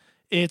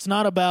 It's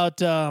not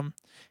about,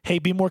 hey,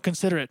 be more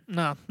considerate.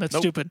 No, that's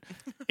stupid.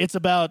 It's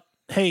about,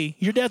 hey,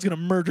 your dad's going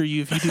to murder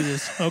you if you do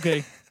this.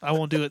 Okay, I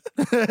won't do it.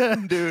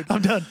 Dude.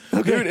 I'm done.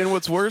 Okay. Dude, and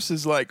what's worse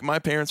is, like, my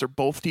parents are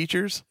both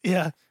teachers.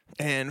 Yeah.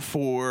 And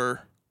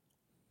for,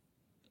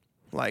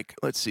 like,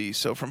 let's see.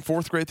 So from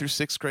 4th grade through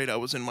 6th grade, I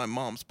was in my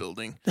mom's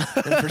building. And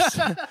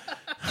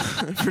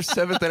for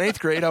 7th and 8th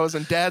grade, I was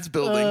in dad's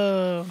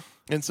building.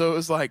 And so it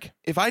was like,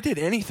 if I did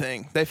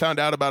anything, they found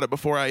out about it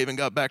before I even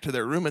got back to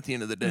their room at the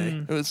end of the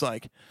day. It was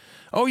like,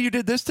 oh, you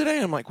did this today?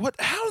 And I'm like, what?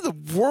 How in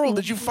the world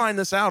did you find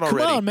this out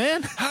already? Come on,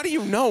 man. How do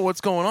you know what's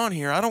going on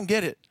here? I don't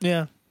get it.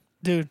 Yeah.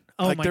 Dude.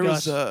 Oh, like, my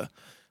gosh. gosh.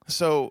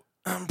 So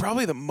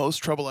probably the most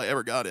trouble I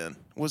ever got in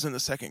was in the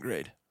 2nd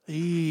grade.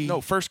 No,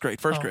 1st grade.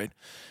 1st grade.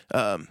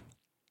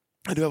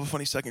 I do have a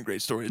funny 2nd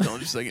grade story to tell in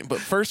just a second. But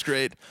 1st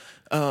grade,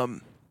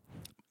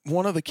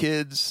 one of the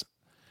kids,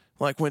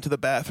 like, went to the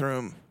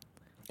bathroom,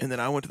 and then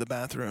I went to the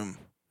bathroom,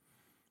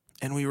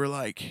 and we were,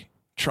 like,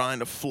 trying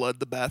to flood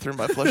the bathroom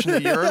by flushing the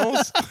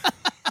urinals.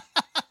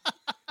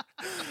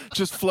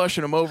 Just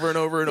flushing them over and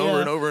over and over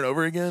and over and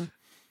over again.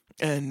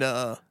 And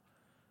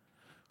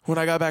when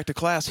I got back to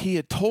class, he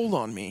had told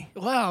on me.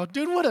 Wow,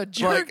 dude, what a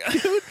jerk,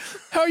 dude.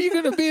 How are you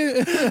going to be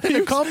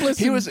an accomplice?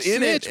 He was in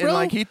snitch, it, bro? and,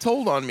 like, he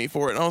told on me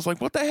for it. And I was like,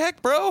 what the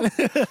heck, bro?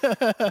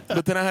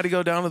 But then I had to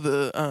go down to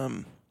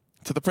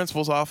the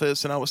principal's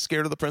office, and I was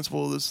scared of the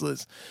principal.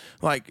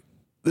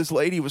 This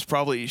lady was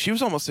she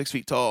was almost 6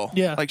 feet tall.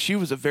 Yeah. Like, she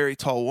was a very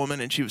tall woman,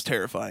 and she was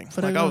terrifying.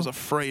 But I was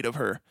afraid of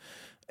her.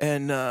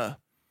 And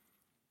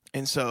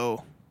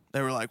so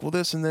they were like, well,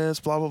 this and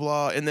this, blah, blah,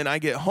 blah. And then I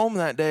get home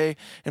that day,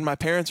 and my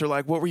parents are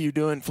like, what were you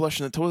doing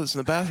flushing the toilets in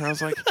the bathroom? I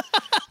was like,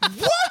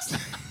 what?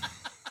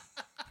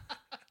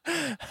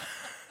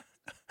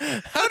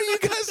 How do you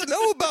guys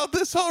know about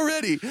this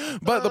already?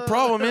 But the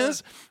problem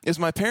is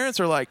my parents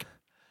are like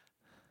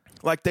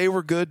they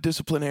were good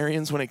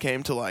disciplinarians when it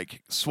came to,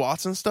 like,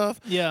 SWATs and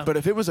stuff. Yeah. But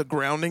if it was a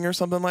grounding or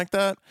something like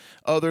that,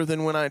 other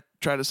than when I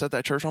tried to set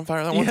that church on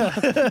fire that one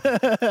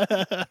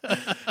time,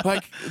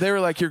 like, they were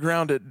like, you're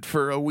grounded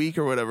for a week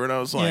or whatever. And I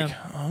was like,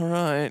 all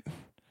right.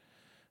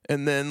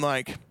 And then,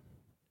 like,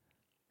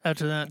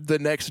 after that, the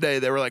next day,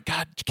 they were like,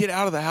 God, get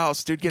out of the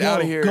house, dude. Get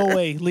out of here. Go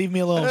away. Leave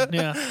me alone.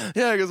 Yeah.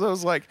 Yeah, because I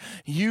was like,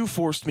 you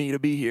forced me to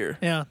be here.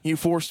 Yeah. You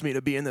forced me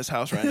to be in this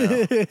house right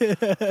now.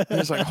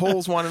 There's, like,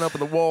 holes winding up in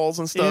the walls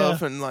and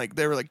stuff. Yeah. And, like,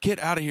 they were like, get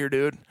out of here,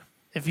 dude.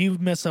 If you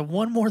mess up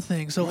one more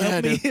thing, so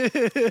help me.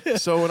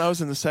 So when I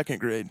was in the 2nd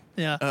grade,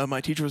 my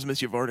teacher was Miss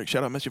Yavarnik.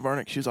 Shout out Miss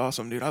Yavarnik. She's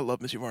awesome, dude. I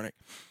love Miss Yavarnik.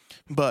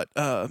 But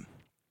I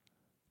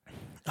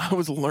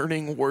was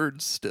learning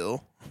words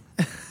still.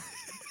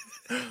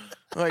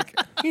 Like,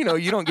 you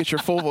don't get your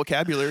full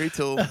vocabulary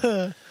till,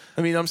 I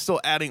mean, I'm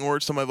still adding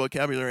words to my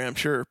vocabulary, I'm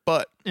sure.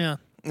 But in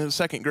the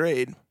 2nd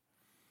grade,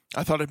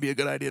 I thought it'd be a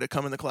good idea to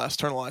come in the class,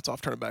 turn the lights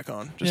off, turn it back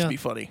on, just to be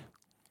funny.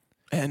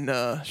 And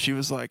she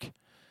was like,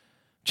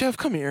 Jeff,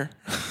 come here.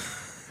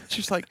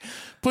 She's like,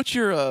 put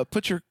your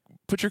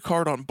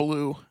card on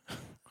blue.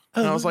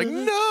 And I was like,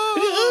 no.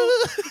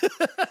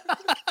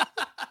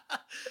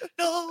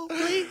 No,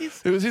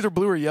 please. It was either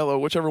blue or yellow,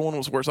 whichever one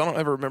was worse. I don't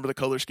ever remember the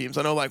color schemes.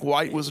 I know, like,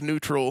 white was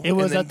neutral. It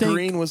was, and then I think,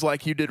 green was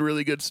like you did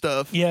really good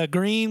stuff. Yeah,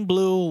 green,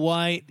 blue,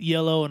 white,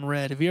 yellow, and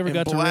red. Have you ever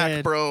got black, to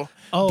red? Bro.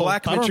 Oh,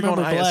 black meant you're going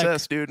to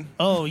ISS, dude.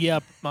 Oh, yeah.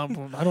 I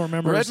don't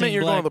remember. Red meant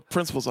you're going to the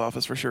principal's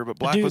office for sure, but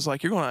black was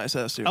like, you're going to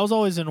ISS, dude. I was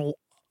always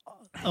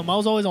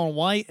on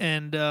white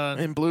and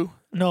blue?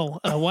 No,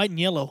 white and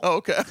yellow. Oh,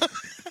 okay.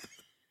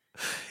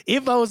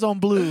 If I was on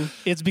blue,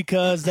 it's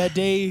because that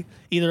day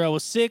either I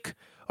was sick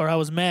or I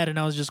was mad and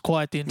I was just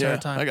quiet the entire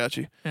time. I got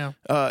you. Yeah.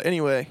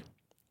 Anyway,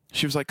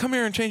 she was like, come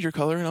here and change your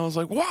color. And I was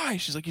like, why?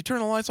 She's like, you turn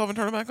the lights off and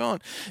turn it back on.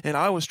 And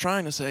I was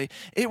trying to say,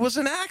 it was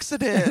an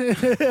accident.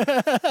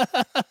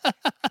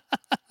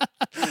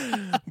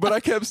 But I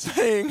kept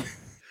saying,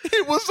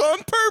 it was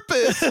on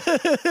purpose.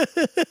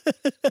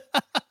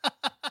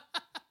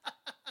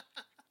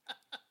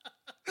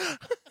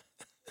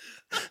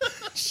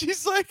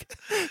 She's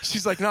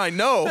like, no, I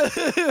know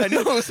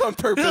it was on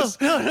purpose.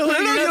 No, you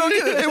don't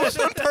get it. It was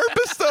on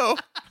purpose, though.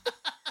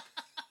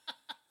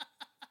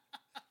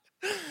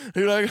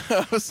 Dude,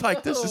 I was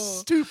like, this is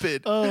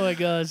stupid. Oh my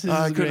gosh,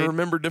 I couldn't great.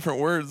 remember different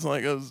words.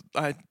 Like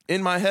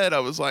in my head, I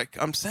was like,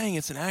 I'm saying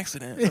it's an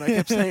accident, but I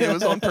kept saying it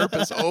was on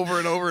purpose over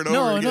and over and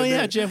over again. No,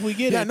 yeah, Jeff, we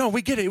get it. Yeah, no,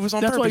 we get it. It was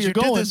on That's purpose. why you're you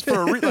going. did this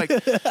for a like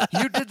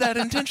you did that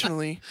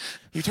intentionally.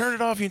 You turn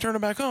it off, you turn it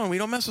back on. We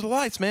don't mess with the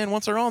lights, man.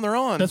 Once they're on, they're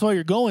on. That's why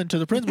you're going to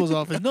the principal's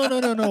office.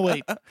 No,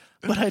 wait.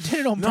 But I did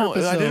it on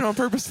purpose. No, I did it on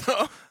purpose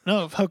though.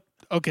 No,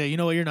 okay, you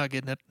know what? You're not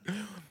getting it.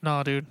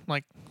 No, dude.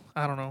 Like,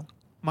 I don't know.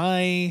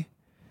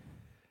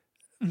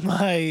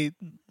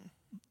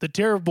 The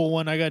terrible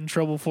one I got in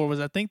trouble for was,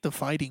 I think, the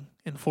fighting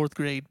in 4th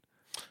grade.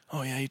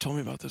 Oh yeah, you told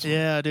me about this one.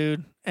 Yeah,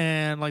 dude.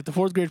 And like the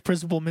 4th grade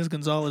principal, Ms.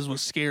 Gonzalez,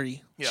 was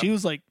scary. Yeah. She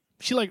was like,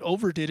 she like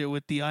overdid it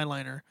with the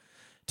eyeliner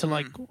to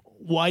like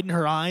widen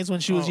her eyes when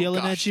she was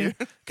yelling at you.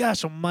 Dude.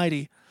 Gosh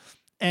almighty.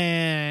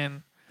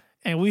 And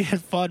we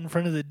had fought in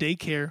front of the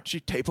daycare.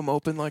 She'd tape them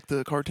open like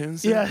the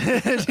cartoons. Yeah,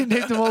 she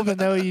taped them open.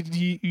 That way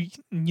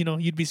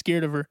you'd be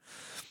scared of her.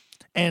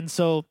 And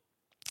so,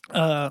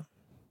 the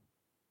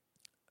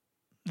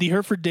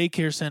Hereford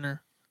Daycare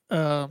Center.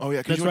 Oh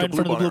yeah, that's right in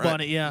front of the Blue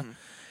Bonnet. Yeah. Mm-hmm.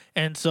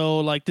 And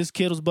so like this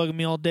kid was bugging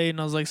me all day, and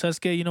I was like,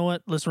 Sasuke, you know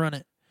what? Let's run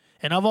it.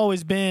 And I've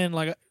always been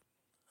like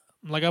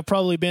I've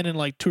probably been in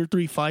like 2 or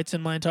 3 fights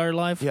in my entire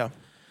life. Yeah.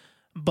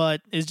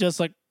 But it's just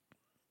like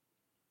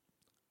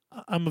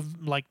I'm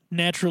like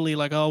naturally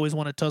like I always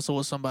want to tussle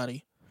with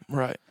somebody.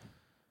 Right.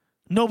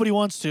 Nobody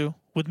wants to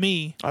with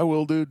me. I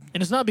will, dude.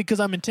 And it's not because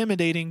I'm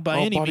intimidating by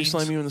any body means.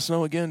 slam you in the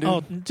snow again, dude.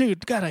 Oh,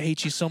 dude, God, I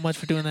hate you so much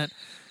for doing that.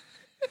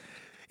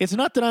 It's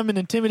not that I'm an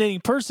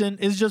intimidating person.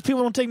 It's just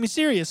people don't take me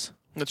serious.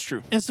 That's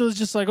true. And so it's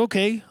just like,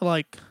 okay,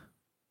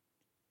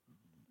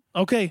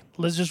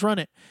 let's just run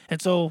it.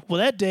 And so, well,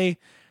 that day,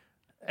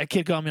 that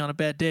kid got me on a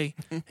bad day,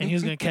 and he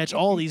was going to catch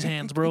all these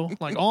hands, bro.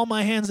 Like, all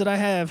my hands that I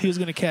have, he was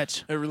going to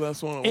catch. Every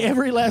last one of them.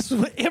 Every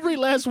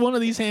last one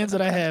of these hands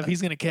that I have,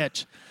 he's going to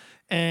catch.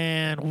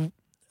 And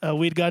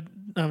we'd got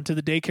to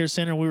the daycare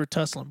center, and we were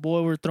tussling.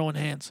 Boy, we were throwing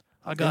hands.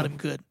 I got him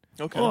good.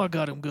 Okay. Oh, I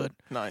got him good.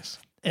 Nice.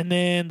 And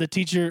then the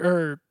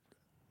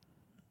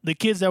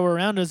kids that were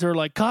around us, they were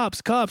like,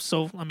 cops.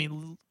 So, I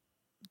mean,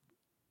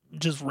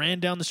 just ran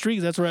down the street.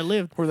 That's where I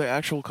lived. Were they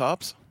actual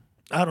cops?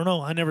 I don't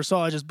know. I never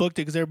saw. I just booked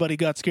it because everybody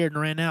got scared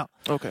and ran out.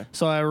 Okay.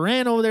 So I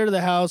ran over there to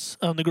the house.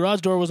 The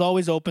garage door was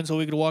always open so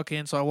we could walk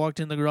in. So I walked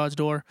in the garage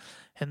door,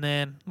 and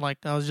then like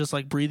I was just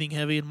like breathing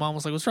heavy, and Mom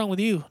was like, "What's wrong with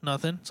you?"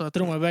 Nothing. So I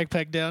threw my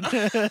backpack down.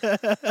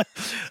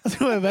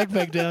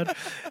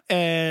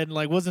 And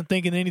like wasn't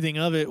thinking anything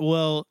of it.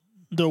 Well,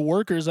 the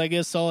workers, I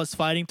guess, saw us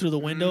fighting through the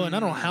window, and I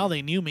don't know how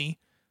they knew me.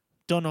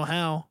 Don't know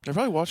how. They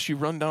probably watched you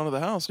run down to the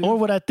house, dude. Or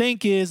what I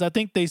think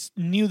they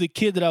knew the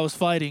kid that I was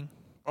fighting.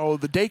 Oh,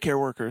 the daycare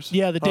workers.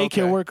 Yeah, the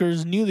daycare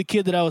workers knew the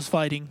kid that I was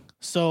fighting.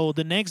 So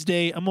the next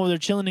day, I'm over there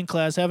chilling in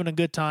class, having a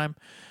good time.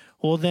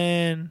 Well,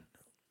 then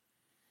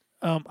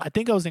I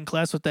think I was in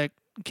class with that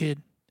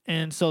kid.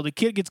 And so the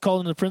kid gets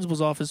called into the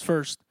principal's office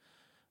first.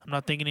 I'm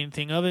not thinking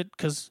anything of it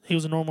because he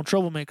was a normal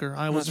troublemaker.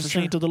 I was a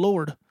saint of the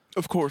Lord.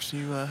 Of course,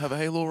 you have a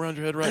halo around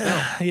your head right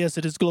now. Yes,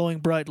 it is glowing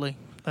brightly.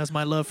 That's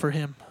my love for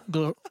him.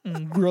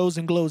 Grows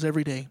and glows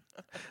every day.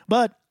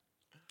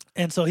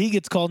 And so he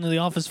gets called into the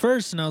office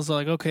first, and I was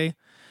like, okay.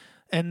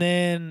 And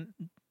then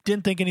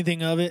didn't think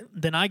anything of it.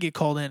 Then I get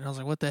called in, and I was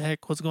like, what the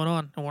heck? What's going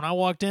on? And when I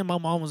walked in, my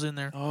mom was in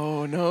there.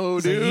 Oh, no,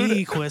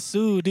 dude. Like,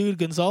 dude,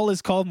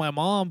 Gonzalez called my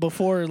mom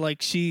before, I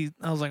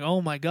was like,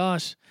 oh, my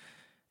gosh.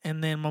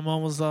 And then my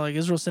mom was like,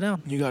 Israel, sit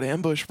down. You got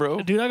ambushed,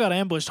 bro. Dude, I got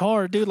ambushed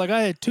hard, dude. Like,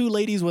 I had 2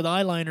 ladies with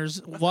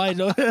eyeliners wide,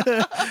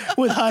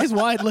 with eyes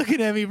wide looking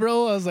at me,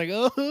 bro. I was like,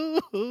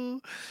 oh.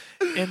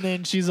 And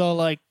then she's all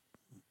like,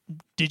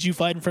 did you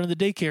fight in front of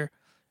the daycare?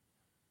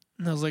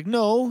 And I was like,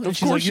 no. And of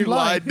she's course like, you're you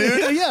lied, lying.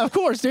 dude. Yeah, of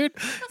course, dude.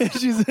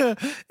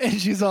 And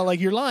she's all like,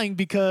 you're lying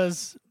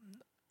because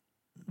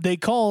they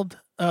called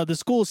the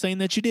school saying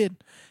that you did.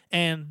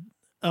 And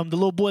the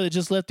little boy that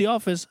just left the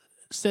office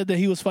said that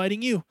he was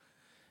fighting you.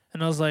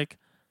 And I was like,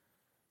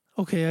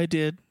 okay, I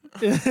did.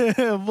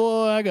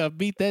 Boy, I got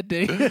beat that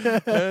day.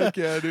 Heck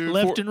yeah, dude.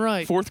 Left and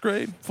right. 4th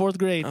grade? 4th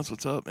grade. That's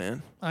what's up,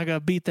 man. I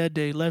got beat that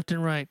day, left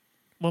and right.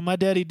 Well, my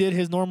daddy did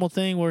his normal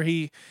thing where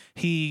he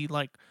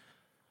like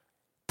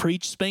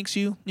preach spanks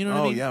you. You know what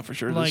I mean? Oh, yeah, for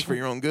sure. Like, this is for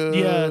your own good.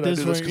 Yeah, I do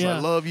this because I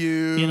love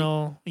you. You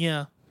know,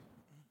 yeah.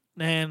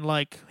 And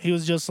like he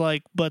was just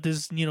like, but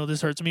this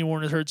hurts me more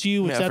than it hurts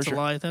you, which that's a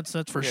lie. That's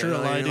for sure a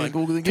lie, dude. Like,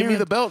 well, then give me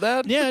the belt,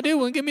 Dad. Yeah, dude.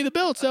 Well, give me the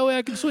belt so that way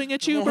I can swing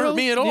at you, Won't bro. hurt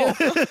me at all. Yeah.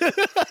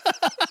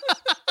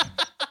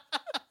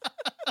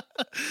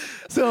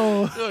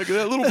 So look,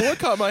 that little boy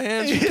caught my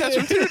hands. You can catch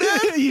him too,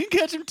 Dad. You can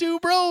catch him too,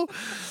 bro.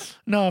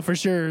 No, for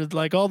sure.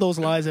 Like all those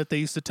lies that they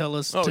used to tell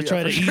us to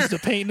try to ease the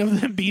pain of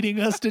them beating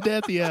us to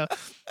death. Yeah.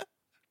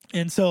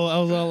 And so I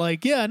was all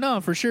like, yeah, no,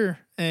 for sure.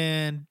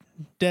 And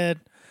Dad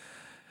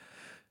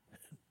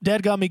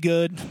got me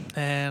good,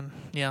 and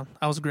yeah,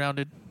 I was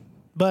grounded.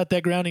 But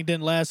that grounding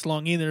didn't last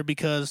long either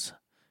because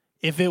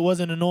if it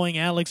wasn't annoying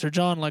Alex or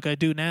John like I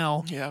do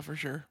now, yeah, for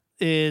sure,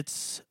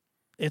 it's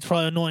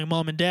probably annoying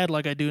Mom and Dad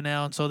like I do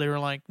now. And so they were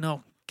like,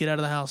 no, get out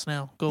of the house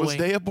now. Go Was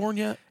away. Daya born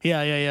yet?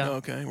 Yeah.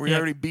 Okay. Were you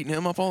already beating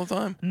him up all the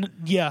time?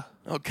 Yeah.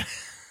 Okay.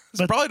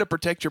 It's probably to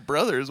protect your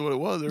brother is what it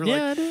was. They were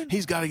like, dude.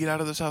 he's got to get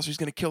out of this house. He's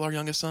going to kill our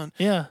youngest son.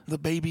 Yeah. The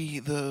baby,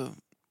 the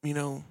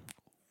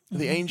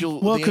angel.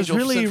 Well, because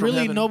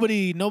really,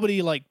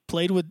 nobody like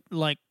played with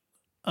like,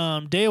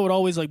 Daya would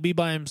always like be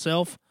by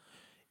himself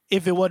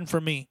if it wasn't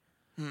for me.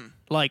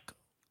 Like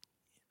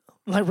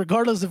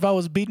regardless if I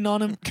was beating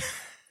on him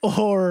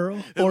or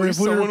if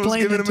we were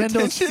playing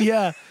Nintendo.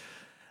 Yeah.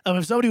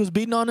 If somebody was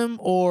beating on him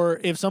or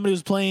if somebody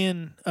was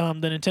playing the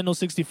Nintendo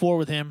 64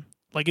 with him,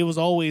 like it was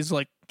always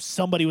like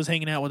somebody was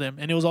hanging out with him,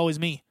 and it was always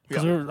me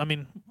because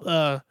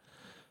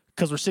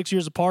we're 6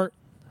 years apart,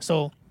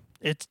 so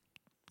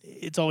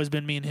it's always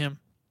been me and him.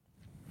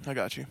 I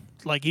got you.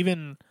 Like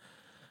even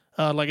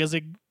like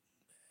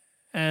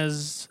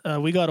as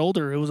we got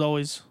older, it was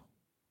always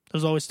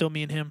still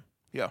me and him.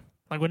 Yeah.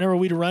 Like whenever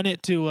we'd run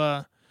it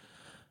to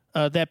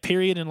that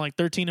period in like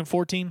 13 and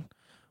 14,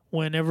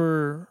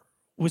 whenever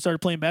we started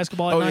playing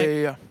basketball at night.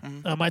 Yeah.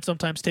 Mm-hmm. I might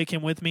sometimes take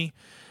him with me.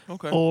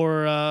 Okay.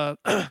 Or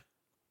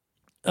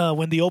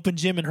when the open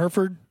gym in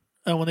Hereford,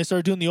 when they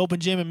started doing the open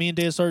gym and me and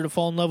Dave started to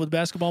fall in love with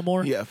basketball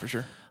more. Yeah, for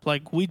sure.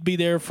 Like we'd be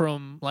there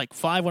from like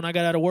 5 when I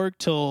got out of work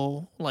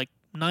till like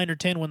 9 or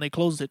 10 when they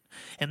closed it.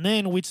 And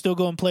then we'd still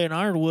go and play at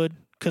Ironwood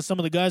because some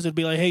of the guys would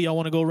be like, hey, y'all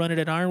want to go run it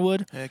at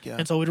Ironwood? Heck yeah.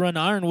 And so we'd run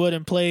to Ironwood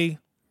and play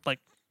like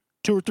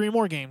 2 or 3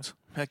 more games.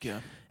 Heck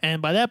yeah.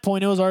 And by that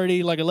point, it was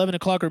already like 11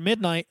 o'clock or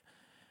midnight.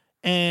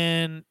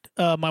 And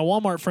my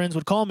Walmart friends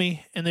would call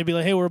me, and they'd be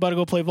like, hey, we're about to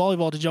go play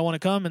volleyball. Did y'all want to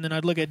come? And then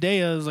I'd look at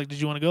Daya. I was like,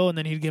 did you want to go? And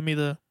then he'd give me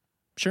the,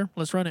 sure,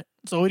 let's run it.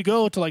 So we'd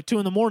go to like 2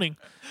 in the morning.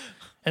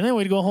 And then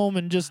we'd go home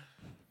and just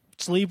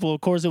sleep. Well,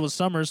 of course, it was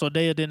summer, so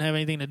Daya didn't have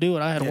anything to do.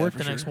 And I had to work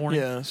the next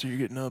morning. Yeah, so you're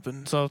getting up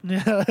and going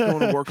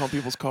to work on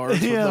people's cars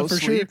with no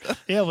sleep. Sure.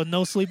 Yeah, with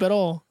no sleep at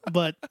all.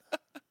 But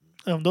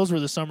those were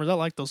the summers. I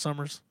liked those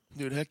summers.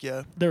 Dude, heck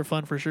yeah. They were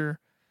fun for sure.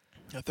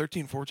 Yeah,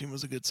 13, 14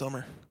 was a good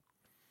summer.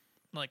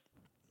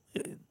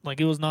 Like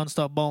it was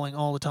nonstop bawling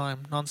all the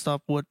time.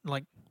 Nonstop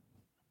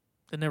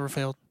it never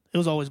failed. It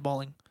was always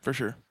bawling. For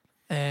sure.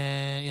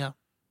 And yeah.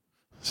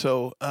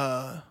 So,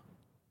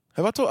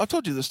 I've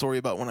told you the story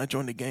about when I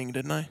joined a gang,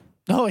 didn't I?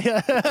 Oh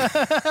yeah.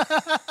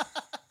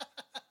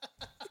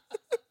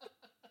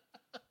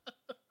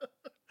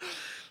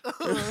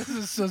 This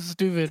is so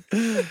stupid.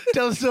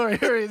 Tell the story.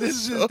 Hurry.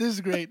 This is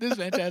great. This is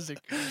fantastic.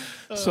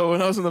 So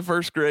when I was in the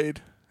first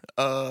grade,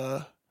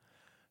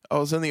 I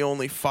was in the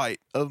only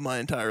fight of my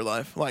entire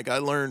life. Like, I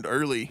learned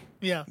early,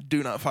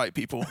 do not fight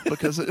people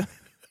because it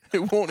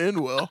won't end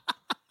well.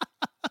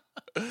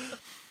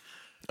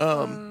 I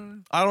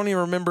don't even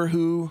remember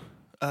who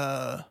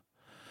the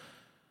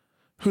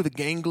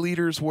gang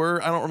leaders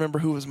were. I don't remember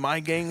who was my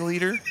gang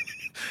leader.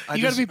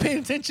 You got to be paying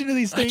attention to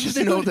these things. I just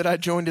know that I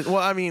joined it. Well,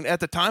 I mean, at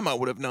the time I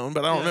would have known,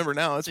 but I don't remember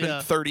now. It's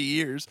been 30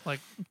 years. Like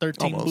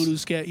 13 Voodoo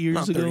Scat years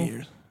Not ago. 30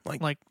 years.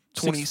 Like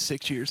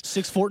 26 years.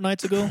 6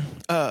 fortnights ago.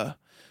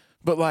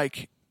 But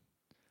like,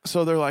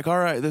 so they're like, all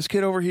right, this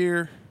kid over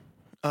here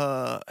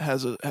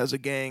has a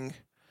gang,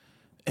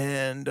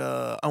 and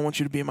I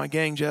want you to be in my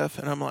gang, Jeff.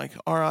 And I'm like,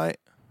 all right,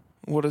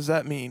 what does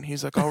that mean?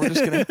 He's like, oh, we're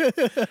just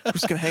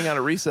gonna hang out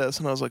at recess.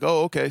 And I was like,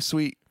 oh, okay,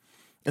 sweet.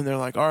 And they're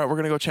like, all right, we're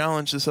gonna go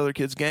challenge this other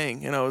kid's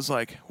gang. And I was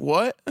like,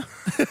 what?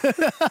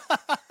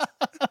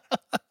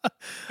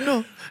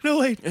 No,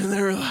 wait. And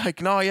they were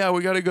like, no, yeah,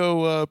 we got to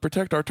go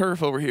protect our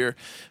turf over here.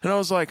 And I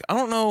was like, I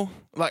don't know.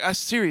 Like, I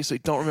seriously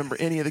don't remember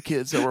any of the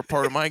kids that were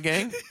part of my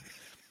gang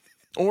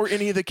or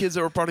any of the kids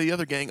that were part of the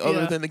other gang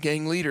other than the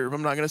gang leader.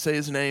 I'm not going to say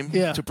his name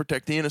to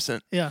protect the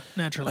innocent. Yeah,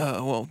 naturally.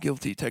 Well,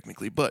 guilty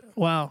technically, but.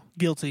 Wow,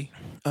 guilty.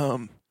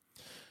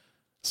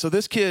 So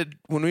this kid,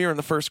 when we were in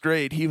the first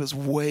grade, he was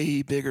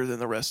way bigger than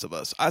the rest of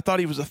us. I thought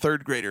he was a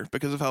third grader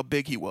because of how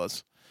big he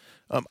was.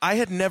 I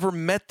had never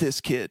met this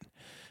kid.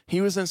 He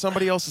was in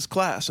somebody else's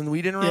class, and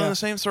we didn't run in the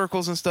same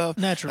circles and stuff.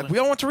 Naturally. Like, we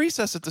all went to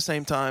recess at the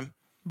same time.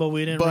 But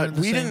we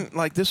didn't didn't,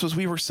 like,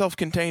 we were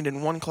self-contained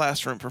in one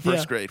classroom for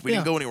first grade. We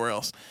didn't go anywhere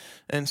else.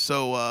 And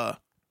so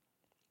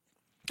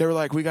they were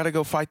like, we got to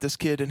go fight this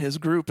kid in his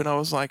group. And I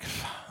was like,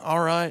 all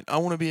right, I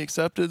want to be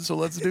accepted, so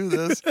let's do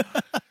this.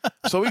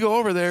 So we go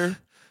over there,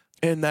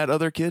 and that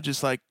other kid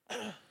just, like,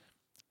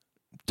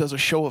 does a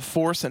show of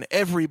force, and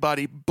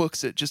everybody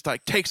books it, just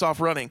like takes off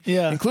running,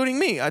 including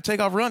me. I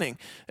take off running,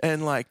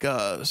 and like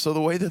so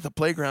the way that the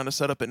playground is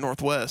set up at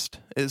Northwest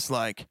is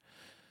like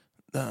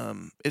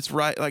it's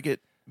right, like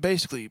it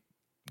basically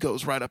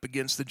goes right up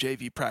against the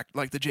JV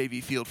like the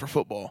JV field for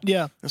football.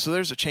 Yeah, and so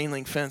there's a chain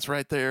link fence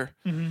right there,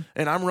 and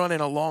I'm running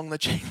along the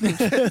chain link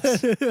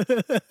fence,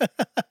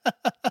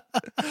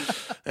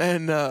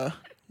 and I'm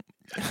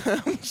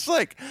just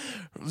like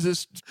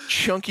this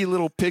chunky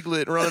little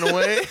piglet running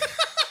away.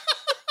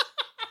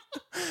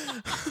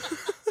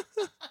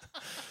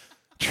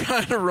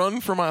 Trying to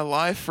run for my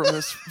life from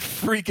this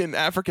freaking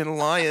African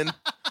lion,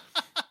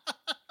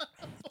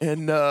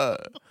 and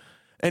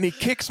he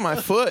kicks my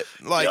foot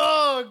like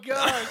oh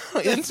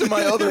god into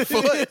my other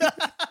foot.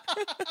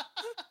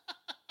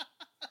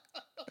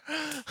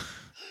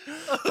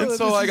 And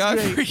so like I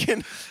great.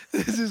 freaking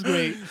This is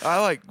great. I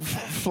like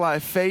fly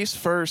face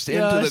first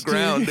into Gosh, the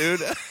ground,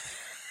 dude.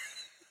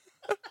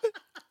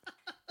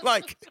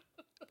 like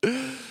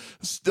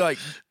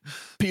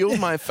peeled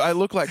my. I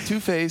look like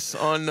Two-Face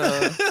on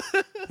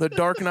The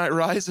Dark Knight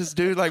Rises,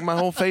 dude. Like my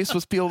whole face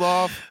was peeled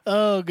off.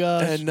 Oh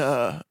gosh. And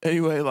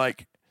anyway,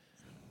 like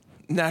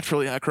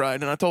naturally I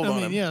cried, and I told on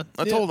him. Yeah,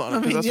 I told on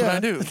him because that's what I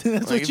do.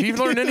 Like if you've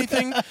learned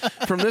anything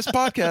from this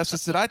podcast,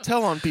 it's that I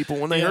tell on people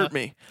when they hurt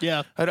me.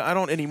 Yeah. I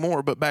don't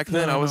anymore, but back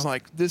then I was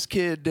like, this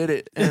kid did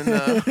it, and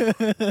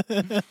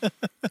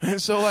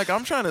and so like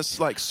I'm trying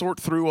to like sort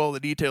through all the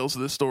details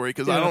of this story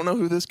because I don't know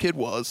who this kid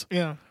was.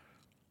 Yeah.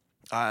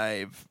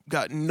 I've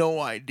got no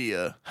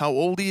idea how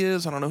old he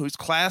is. I don't know whose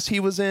class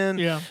he was in.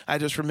 Yeah. I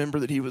just remember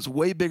that he was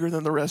way bigger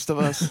than the rest of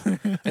us.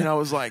 And I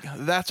was like,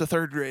 that's a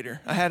third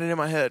grader. I had it in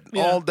my head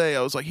all day.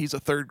 I was like, he's a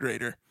third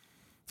grader.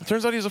 It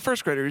turns out he's a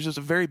first grader. He's just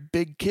a very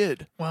big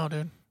kid. Wow,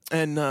 dude.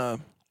 And my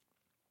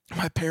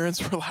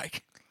parents were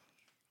like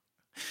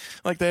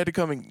they had to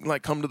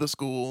come to the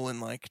school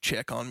and like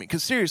check on me.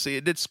 Because seriously,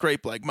 it did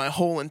scrape like my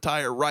whole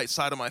entire right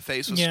side of my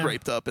face was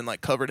scraped up and like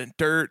covered in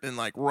dirt and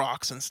like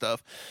rocks and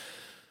stuff.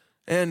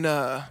 And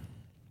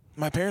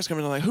my parents come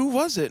in and like, who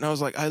was it? And I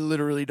was like, I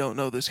literally don't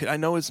know this kid. I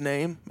know his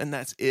name, and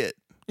that's it.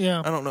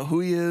 Yeah. I don't know who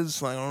he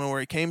is. Like, I don't know where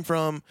he came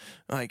from.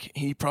 Like,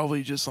 he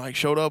probably just like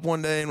showed up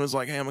one day and was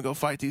like, hey, I'm gonna go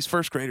fight these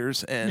first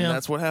graders. And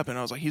that's what happened.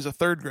 I was like, he's a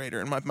third grader.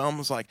 And my mom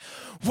was like,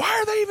 why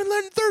are they even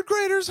letting third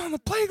graders on the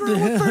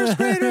playground with first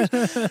graders?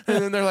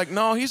 And then they're like,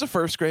 no, he's a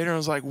first grader. And I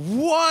was like,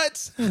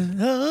 what?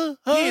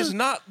 He is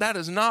not. That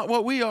is not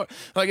what we are.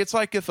 Like, it's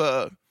like if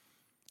a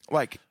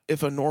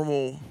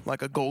normal,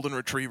 like a golden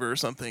retriever or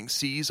something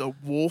sees a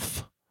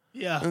wolf.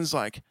 Yeah. And it's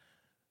like,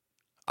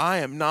 I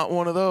am not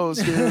one of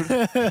those, dude.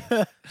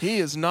 He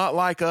is not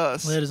like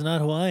us. That is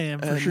not who I am,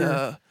 for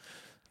sure.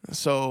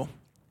 So,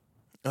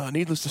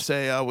 needless to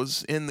say, I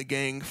was in the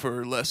gang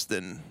for less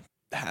than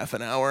half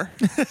an hour.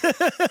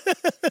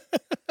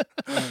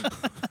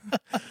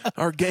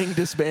 Our gang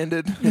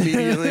disbanded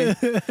immediately.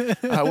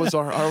 I was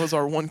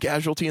our one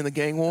casualty in the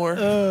gang war.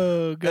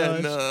 Oh,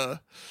 gosh. And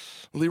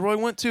Leroy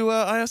went to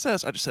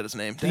ISS. I just said his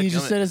name. You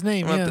just said his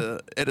name, I'm going to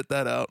have to edit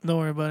that out. Don't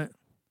worry about it.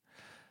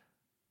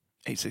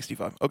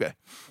 865. Okay.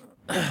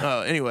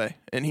 Anyway,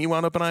 and he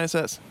wound up in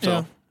ISS. So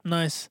yeah,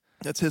 nice.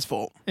 That's his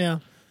fault. Yeah.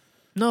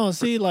 No,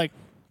 see, like...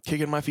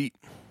 Kicking my feet.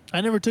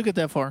 I never took it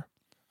that far.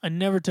 I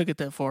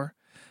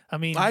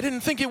mean... I didn't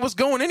think it was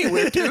going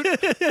anywhere, dude.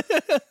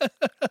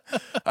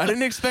 I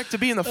didn't expect to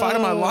be in the fight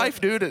of my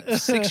life, dude,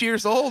 at 6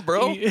 years old,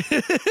 bro.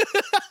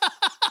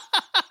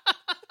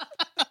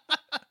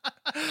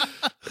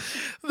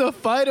 The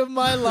fight of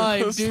my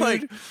life,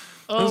 dude.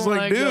 I was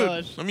like, dude,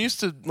 gosh. I'm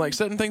used to like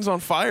setting things on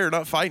fire,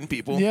 not fighting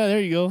people. Yeah,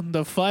 there you go.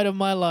 The fight of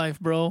my life,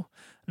 bro.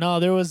 No,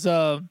 there was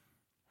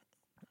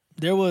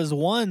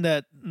one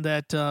that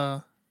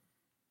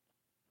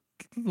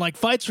like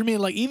fights for me,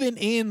 like even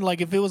in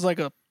like if it was like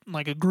a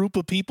group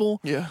of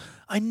people. Yeah.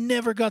 I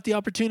never got the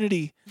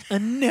opportunity. I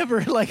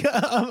never like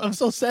I'm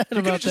so sad you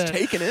about just that.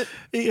 Taking it.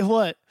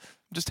 What?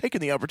 Just taking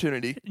the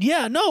opportunity.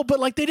 Yeah, no, but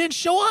like they didn't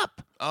show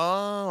up.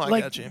 Oh, I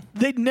got you.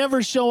 They'd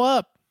never show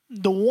up.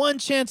 The one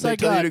chance I got.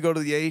 They tell you to go to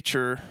the H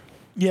or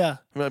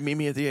meet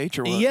me at the H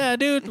or what? Yeah,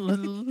 dude.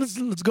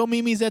 Let's go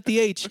meet me's at the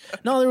H.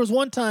 No, there was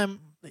one time.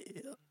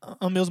 It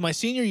was my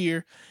senior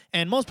year,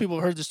 and most people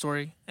have heard the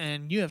story,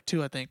 and you have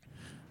too, I think.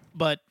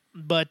 But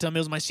it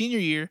was my senior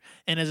year,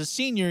 and as a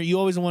senior, you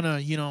always want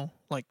to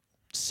like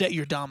set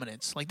your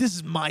dominance. Like this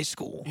is my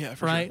school, right?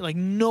 Sure. Like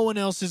no one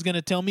else is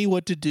gonna tell me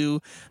what to do.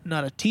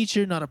 Not a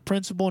teacher, not a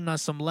principal, not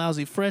some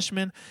lousy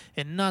freshman,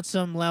 and not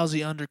some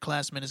lousy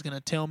underclassman is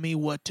gonna tell me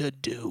what to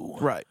do.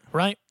 Right.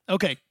 Right.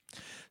 Okay.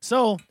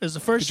 So it was the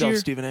first year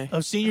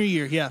of senior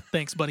year. Yeah,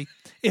 thanks, buddy.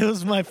 It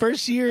was my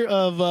first year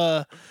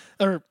of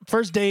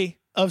first day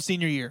of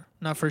senior year,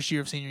 not first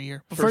year of senior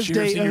year. But first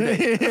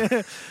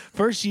day,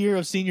 first year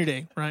of senior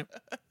day. Right.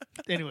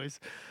 Anyways,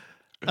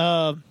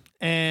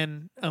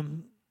 and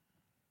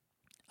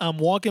I'm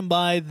walking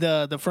by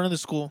the front of the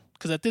school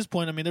because at this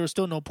point, I mean, there was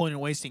still no point in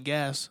wasting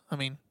gas. I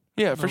mean,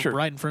 for sure,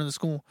 right in front of the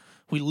school.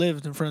 We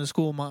lived in front of the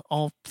school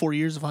all 4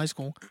 years of high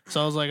school,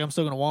 so I was like, I'm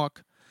still gonna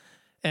walk.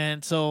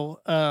 And so,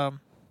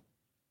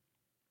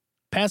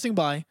 passing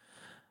by,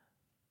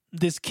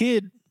 this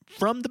kid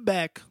from the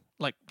back,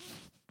 like,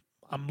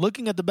 I'm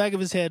looking at the back of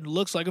his head,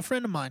 looks like a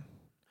friend of mine.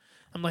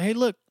 I'm like, hey,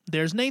 look,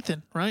 there's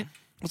Nathan, right?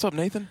 What's up,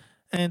 Nathan?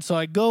 And so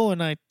I go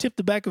and I tip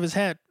the back of his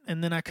hat,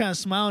 and then I kind of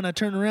smile and I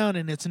turn around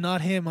and it's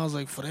not him. I was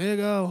like,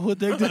 Frega, what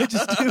the heck did I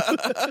just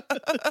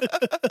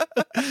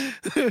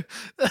do?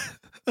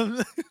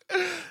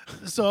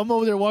 So I'm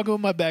over there walking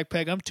with my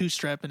backpack. I'm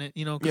two-strapping it,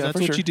 because that's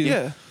what you do.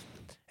 Yeah.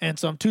 And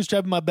so I'm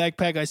two-strapping my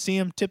backpack. I see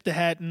him tip the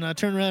hat, and I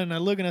turn around and I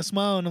look and I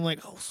smile, and I'm like,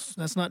 oh,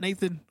 that's not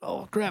Nathan.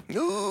 Oh, crap.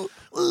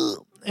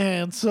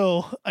 And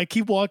so I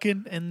keep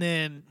walking, and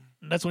then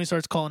that's when he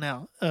starts calling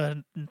out.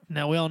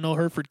 Now, we all know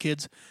Hereford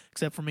kids,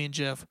 except for me and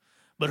Jeff.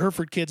 But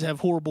Hereford kids have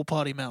horrible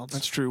potty mouths.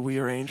 That's true. We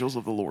are angels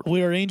of the Lord.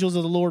 We are angels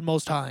of the Lord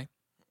Most High.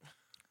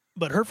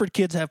 but Hereford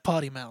kids have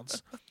potty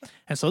mouths.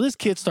 And so this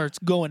kid starts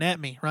going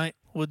at me, right,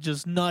 with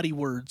just naughty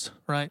words,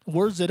 right?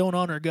 Words that don't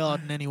honor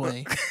God in any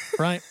way,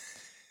 right?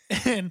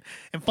 And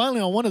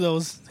finally on one of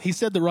those, he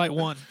said the right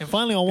one. And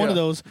finally on one of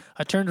those,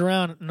 I turned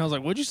around and I was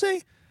like, what'd you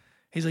say?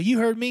 He's like, you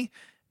heard me.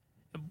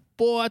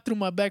 Boy, I threw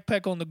my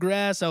backpack on the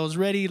grass. I was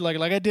ready. Like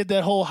I did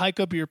that whole hike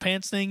up your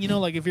pants thing,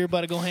 like if you're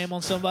about to go ham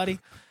on somebody.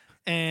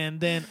 And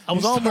then I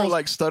was almost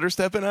like stutter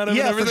stepping at him and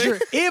everything.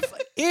 For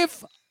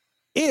sure.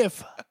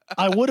 If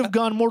I would have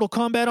gone Mortal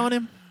Kombat on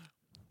him,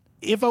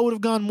 if I would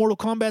have gone Mortal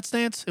Kombat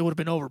stance, it would have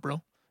been over,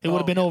 bro. It would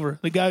have been over.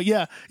 The guy,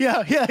 yeah. It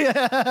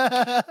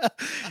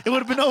would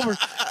have been over.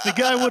 The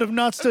guy would have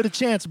not stood a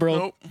chance, bro.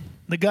 Nope.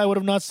 The guy would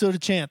have not stood a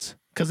chance.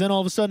 Because then all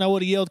of a sudden I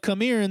would have yelled,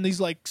 come here, and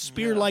these like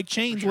spear-like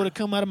chains would have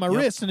come out of my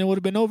wrist, and it would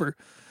have been over.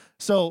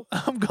 So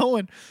I'm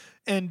going,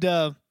 and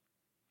I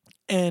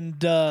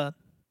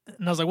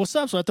was like, what's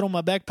up? So I throw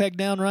my backpack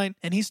down, right?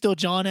 And he's still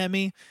jawing at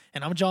me,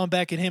 and I'm jawing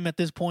back at him at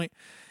this point.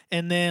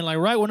 And then, like,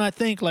 right when I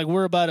think, like,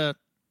 we're about to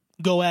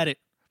go at it,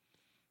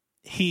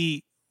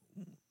 he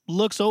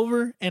looks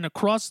over, and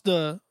across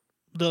the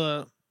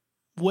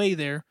way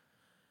there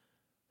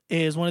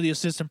is one of the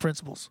assistant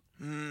principals.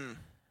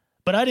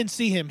 But I didn't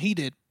see him. He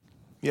did.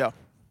 Yeah.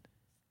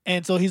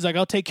 And so he's like,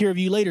 I'll take care of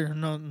you later.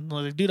 And I'm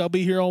like, dude, I'll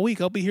be here all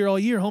week. I'll be here all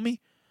year, homie.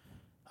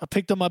 I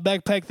picked up my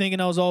backpack thinking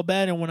I was all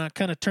bad, and when I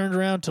kind of turned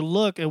around to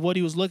look at what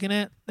he was looking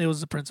at, it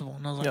was the principal.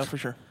 And I was like, yeah, for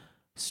sure.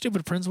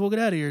 Stupid principal, get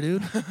out of here,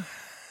 dude.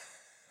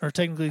 Or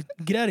technically,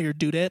 get out of here,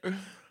 dudette. I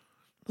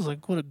was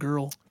like, what a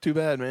girl. Too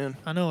bad, man.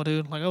 I know,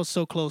 dude. Like, I was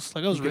so close.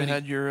 Like, I was ready.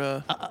 Had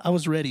your, I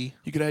was ready.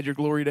 You could have had your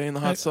glory day in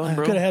the hot sun,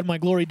 bro. I could have had my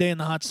glory day in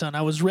the hot sun.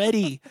 I was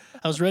ready.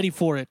 I was ready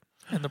for it.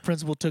 And the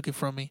principal took it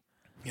from me.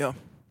 Yeah.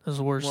 It was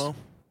the worst. Well,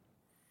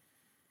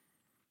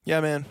 yeah,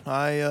 man.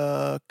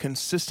 I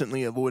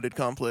consistently avoided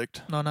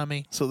conflict. No, not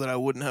me. So that I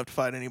wouldn't have to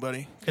fight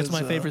anybody. It's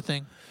my favorite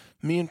thing.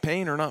 Me and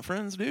pain are not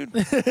friends, dude.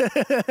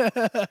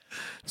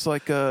 It's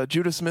like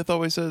Judah Smith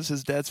always says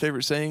his dad's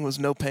favorite saying was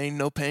no pain,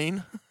 no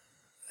pain.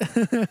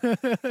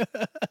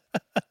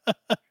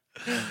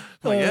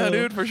 Yeah,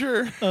 dude, for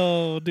sure.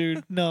 Oh,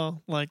 dude.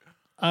 No, like,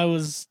 I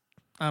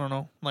don't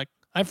know. Like,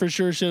 I for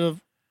sure should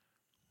have,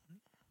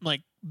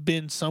 like,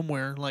 been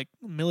somewhere, like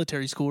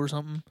military school or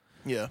something.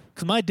 Yeah.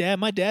 Because my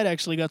dad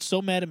actually got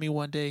so mad at me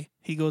one day.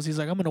 He's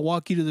like, I'm going to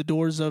walk you to the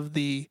doors of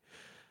the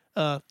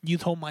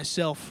youth home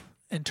myself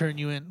and turn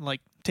you in, like,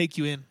 take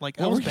you in. Like,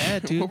 that was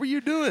bad, dude. What were you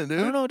doing, dude?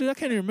 I don't know, dude. I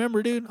can't even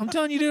remember, dude. I'm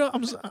telling you, dude,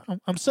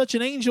 I'm such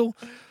an angel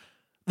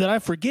that I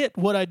forget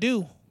what I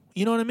do.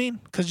 You know what I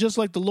mean? Because just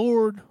like the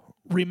Lord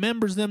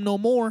remembers them no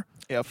more.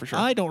 Yeah, for sure.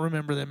 I don't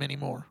remember them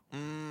anymore.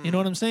 You know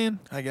what I'm saying?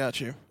 I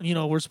got you.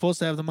 We're supposed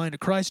to have the mind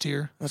of Christ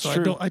here. That's so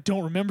true. I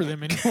don't remember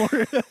them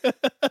anymore.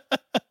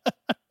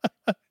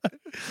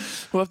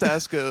 We'll have to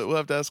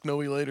ask Noe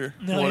later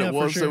what it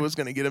was that was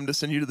going to get him to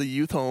send you to the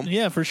youth home.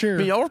 Yeah, for sure. I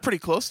mean, y'all were pretty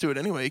close to it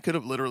anyway. He could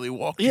have literally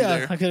walked you there.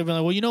 Yeah, I could have been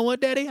like, well, you know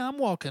what, Daddy? I'm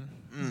walking.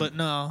 But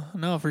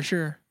no, for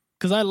sure.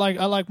 Because I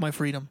like my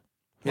freedom.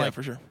 Yeah, like,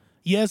 for sure.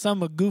 Yes,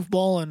 I'm a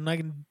goofball and I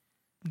can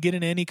get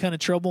into any kind of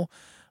trouble.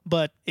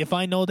 But if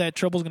I know that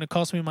trouble's going to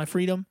cost me my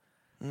freedom,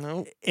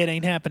 nope. It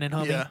ain't happening,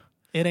 homie. Yeah.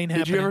 It ain't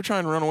happening. Did you ever try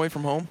and run away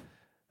from home?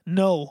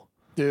 No.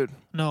 Dude.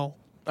 No.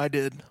 I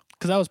did.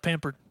 Because I was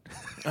pampered.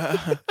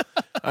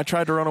 I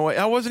tried to run away.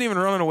 I wasn't even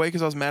running away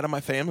because I was mad at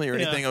my family or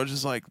anything. I was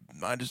just like,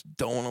 I just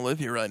don't want to live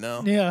here right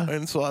now. Yeah.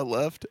 And so I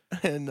left.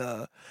 And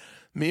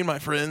me and my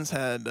friends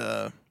had,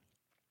 it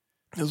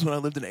was when I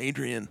lived in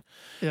Adrian.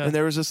 Yeah. And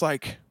there was this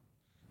like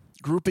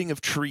grouping of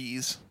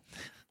trees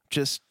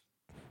just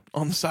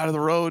on the side of the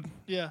road.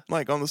 Yeah.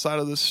 Like on the side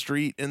of the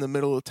street in the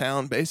middle of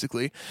town,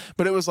 basically.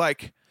 But it was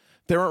like,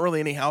 there weren't really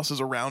any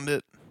houses around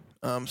it.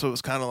 So it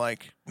was kind of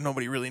like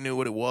nobody really knew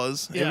what it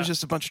was. Yeah. It was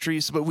just a bunch of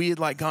trees. But we had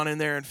like gone in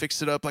there and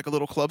fixed it up like a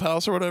little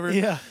clubhouse or whatever.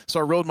 Yeah. So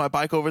I rode my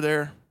bike over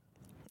there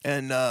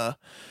and I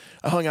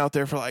hung out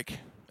there for like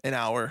an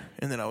hour.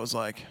 And then I was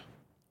like,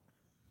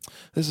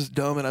 this is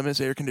dumb and I miss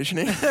air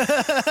conditioning. So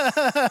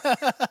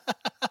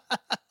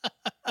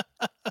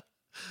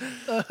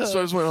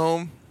I just went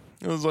home.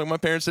 It was like my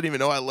parents didn't even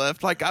know I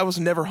left. Like I was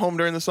never home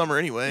during the summer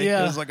anyway.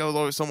 Yeah. It was like I was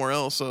always somewhere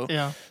else. So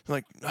yeah.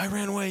 Like I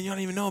ran away and you don't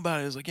even know about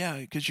it. It was like, yeah,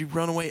 because you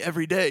run away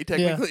every day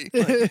technically.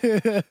 Yeah.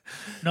 Like,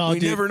 no,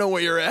 you never know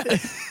where you're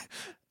at.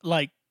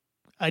 Like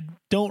I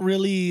don't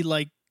really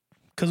like,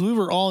 because we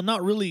were all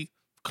not really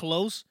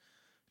close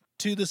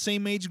to the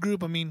same age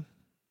group. I mean,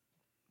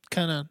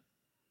 kind of,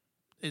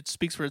 it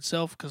speaks for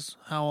itself because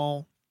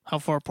how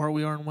far apart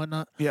we are and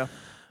whatnot. Yeah.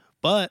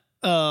 But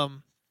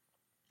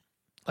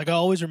like I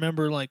always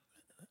remember like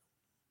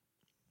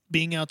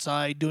being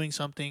outside doing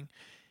something.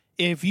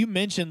 If you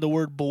mention the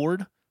word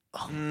bored,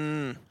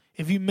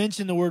 if you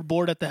mention the word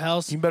bored at the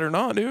house, you better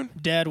not,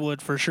 dude. Dad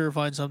would for sure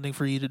find something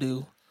for you to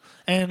do.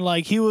 And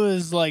like he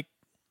was like,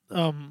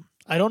 I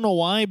don't know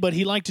why, but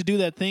he liked to do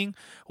that thing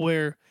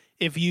where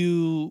if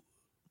you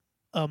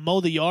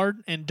mow the yard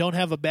and don't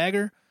have a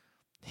bagger,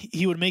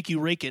 he would make you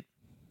rake it.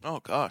 Oh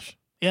gosh.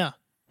 Yeah.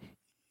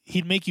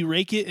 He'd make you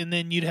rake it, and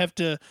then you'd have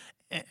to.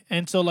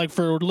 And so, like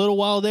for a little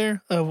while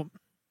there,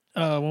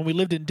 when we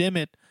lived in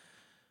Dimmitt,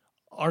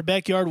 our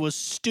backyard was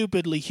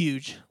stupidly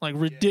huge, like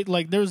ridiculous.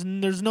 Like there's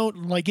no,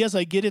 like, yes,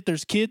 I get it.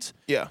 There's kids.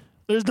 Yeah.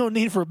 There's no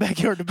need for a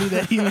backyard to be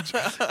that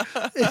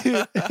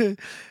huge.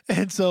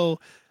 And so,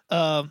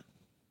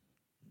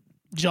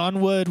 John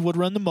would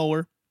run the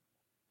mower,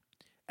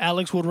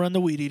 Alex would run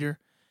the weed eater,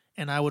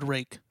 and I would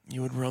rake.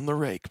 You would run the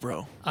rake,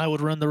 bro. I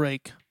would run the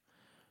rake.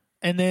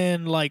 And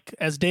then, like,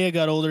 as Dea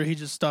got older, he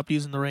just stopped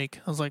using the rake.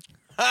 I was like,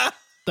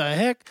 the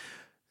heck?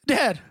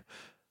 Dad,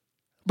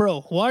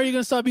 bro, why are you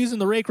going to stop using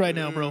the rake right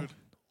now, bro?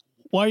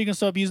 Why are you going to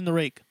stop using the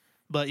rake?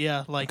 But,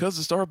 yeah, like... Because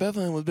the Star of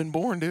Bethlehem had been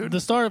born, dude. The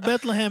Star of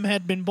Bethlehem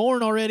had been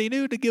born already,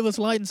 dude, to give us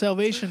light and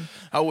salvation.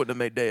 I wouldn't have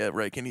made Dea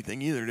rake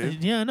anything either,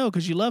 dude. Yeah, I know,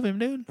 because you love him,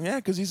 dude. Yeah,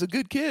 because he's a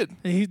good kid.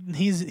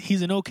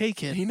 He's an okay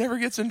kid. He never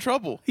gets in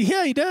trouble.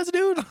 Yeah, he does,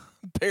 dude.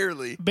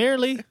 Barely.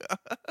 Barely.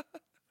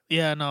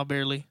 Yeah, no,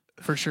 barely.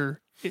 For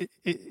sure.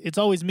 It's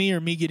always me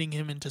or me getting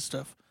him into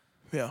stuff.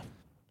 Yeah.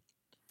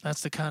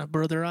 That's the kind of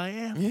brother I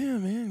am. Yeah,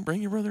 man.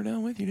 Bring your brother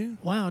down with you,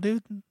 dude. Wow,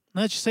 dude.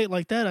 Now that you say it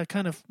like that, I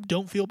kind of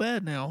don't feel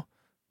bad now.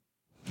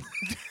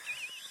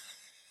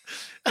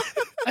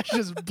 I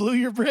just blew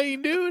your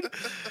brain, dude.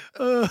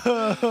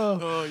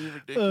 Oh, you're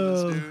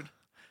ridiculous, dude.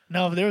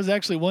 No, there was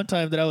actually one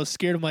time that I was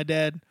scared of my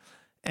dad,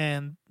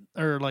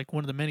 or like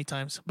one of the many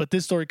times. But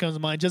this story comes to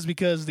mind just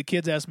because the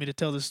kids asked me to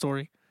tell this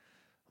story.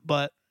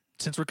 But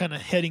since we're kind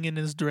of heading in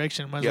this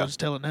direction, might as well just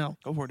tell it now.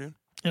 Go for it, dude.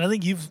 And I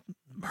think you've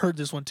heard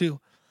this one too.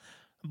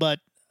 But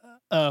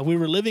we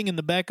were living in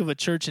the back of a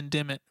church in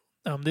Dimmitt.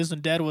 This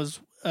when Dad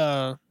was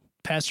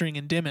pastoring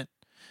in Dimmitt.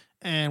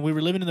 And we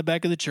were living in the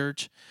back of the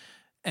church.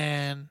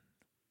 And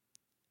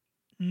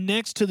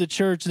next to the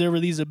church, there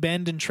were these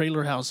abandoned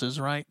trailer houses,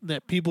 right?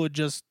 That people would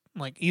just,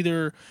 like,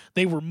 either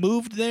they were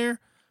moved there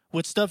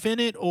with stuff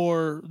in it,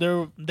 or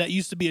that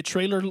used to be a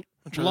trailer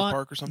lot.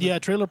 Park or something? Yeah,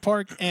 trailer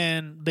park,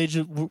 and they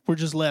were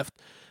just left.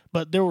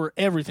 But there were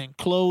everything,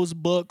 clothes,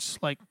 books,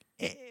 like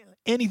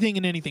anything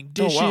and anything,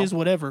 dishes,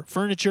 whatever,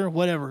 furniture,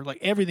 whatever, like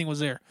everything was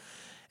there.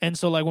 And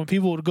so, like, when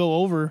people would go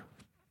over,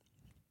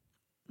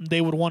 they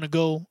would want to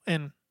go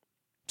and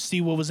see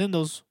what was in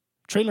those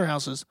trailer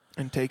houses.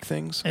 And take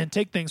things.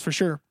 For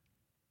sure.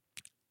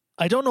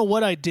 I don't know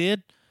what I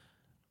did,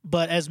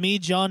 but as me,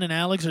 John, and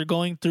Alex are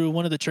going through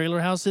one of the trailer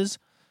houses,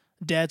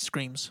 Dad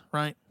screams,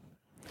 right?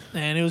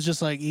 And it was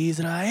just like,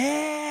 Israel!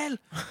 And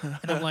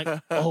I'm like,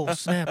 oh,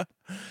 snap.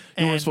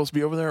 You weren't supposed to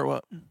be over there or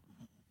what?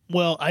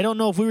 Well, I don't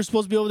know if we were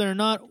supposed to be over there or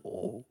not,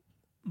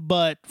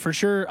 but for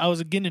sure I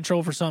was getting in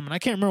trouble for something. I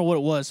can't remember what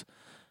it was.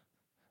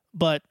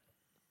 But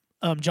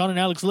John and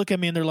Alex look at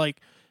me and they're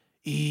like,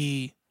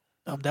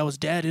 that was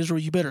Dad, Israel,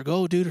 you better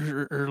go, dude,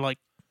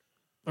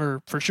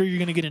 or for sure you're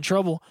going to get in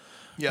trouble.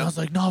 Yeah. And I was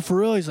like, no, for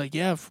real? He's like,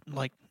 yeah,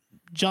 like,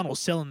 John was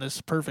selling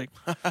this perfect.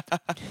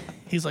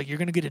 He's like, you're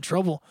going to get in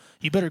trouble.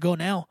 You better go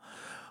now.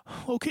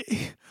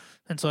 Okay.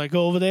 And so I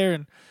go over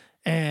there,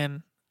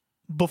 and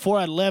before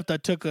I left, I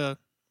took a,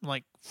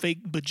 like,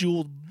 fake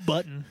bejeweled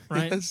button,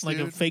 right? Yes, like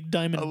dude. a fake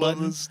diamond button. I love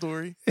this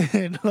story.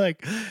 and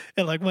like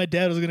my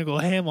dad was going to go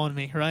ham on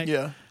me, right?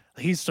 Yeah.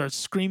 He starts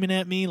screaming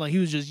at me, like he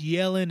was just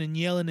yelling and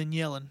yelling and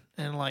yelling.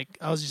 And like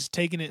I was just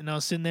taking it, and I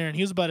was sitting there, and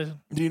he was about to...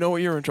 Do you know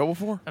what you were in trouble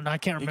for? And I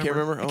can't remember. You can't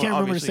remember? I can't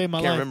remember to save my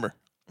life. Can't remember.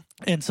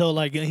 And so,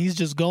 like, he's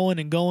just going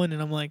and going,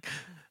 and I'm like,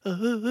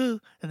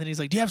 and then he's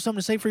like, do you have something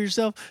to say for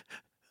yourself?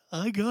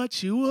 I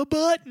got you a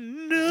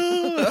button.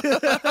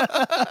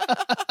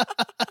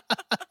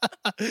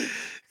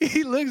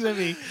 He looks at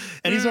me,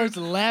 and he starts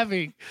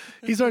laughing.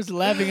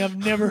 I've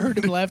never heard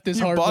him laugh this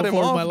hard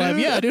before in my life.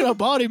 Dude. Yeah, dude, I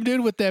bought him,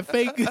 dude, with that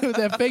fake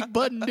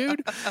button,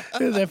 dude.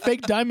 That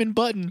fake diamond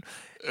button.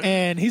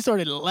 And he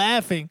started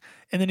laughing.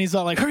 And then he's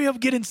all like, hurry up,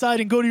 get inside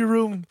and go to your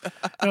room. And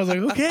I was like,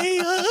 okay,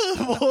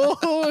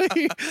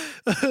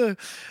 boy.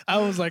 I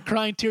was like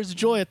crying tears of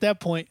joy at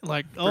that point.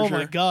 Like, oh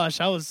my gosh.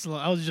 I was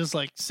just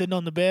like sitting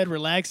on the bed,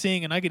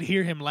 relaxing, and I could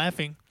hear him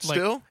laughing. Like,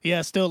 still?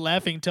 Yeah, still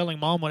laughing, telling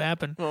Mom what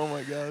happened. Oh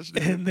my gosh.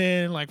 Dude. And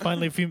then like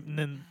finally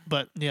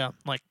but yeah,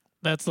 like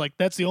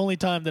that's the only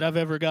time that I've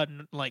ever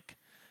gotten like,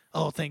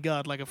 oh, thank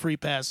God, like a free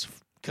pass,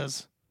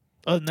 because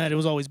other than that, it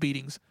was always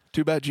beatings.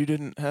 Too bad you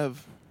didn't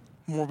have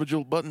more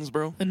bejeweled buttons,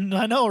 bro. And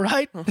I know,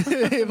 right?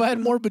 If I had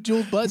more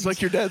bejeweled buttons. It's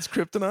like your dad's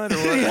kryptonite or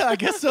what? Yeah, I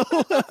guess so.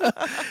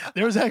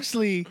 There was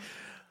actually,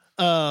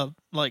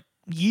 like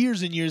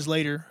years and years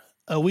later,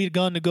 we had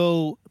gone to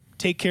go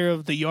take care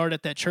of the yard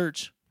at that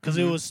church because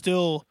it was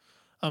still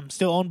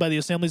owned by the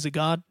Assemblies of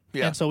God.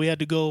 Yeah. And so we had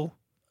to go,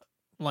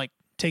 like,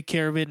 take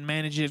care of it and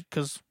manage it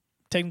because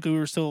technically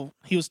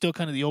he was still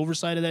kind of the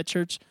oversight of that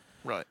church.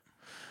 Right.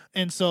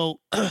 And so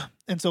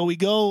we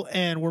go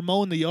and we're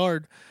mowing the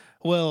yard.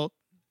 Well,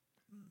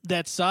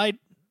 that side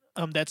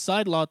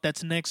lot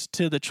that's next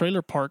to the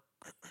trailer park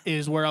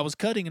is where I was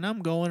cutting, and I'm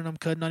going and I'm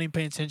cutting, not even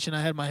paying attention.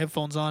 I had my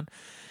headphones on,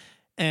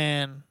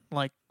 and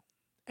like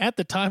at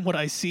the time, what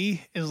I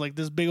see is like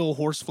this big old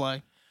horsefly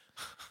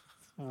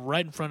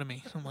right in front of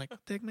me. I'm like, what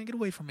the heck, man, get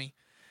away from me.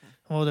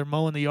 Well, they're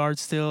mowing the yard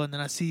still, and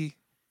then I see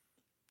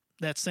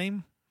that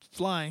same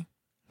fly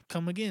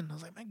come again. I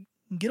was like, man,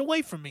 get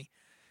away from me.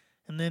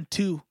 And then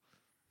 2,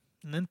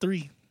 and then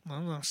 3,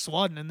 I'm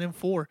swatting, and then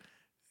 4.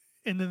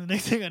 And then the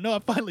next thing I know, I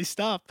finally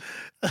stopped.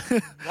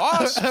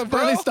 Wasps, I bro.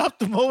 finally stopped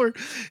the mower,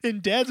 and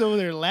Dad's over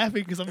there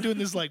laughing because I'm doing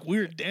this like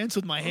weird dance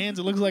with my hands.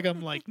 It looks like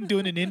I'm like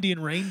doing an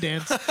Indian rain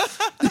dance.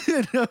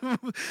 And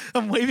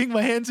I'm waving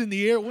my hands in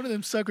the air. One of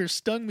them suckers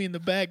stung me in the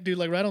back, dude,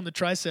 like right on the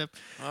tricep.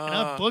 And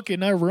I book it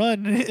and I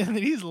run, and then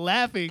he's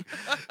laughing.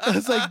 I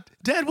was like,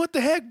 Dad, what the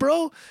heck,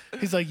 bro?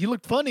 He's like, you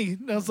look funny.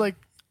 And I was like,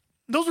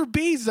 those were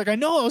bees. He's like, I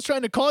know. I was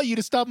trying to call you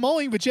to stop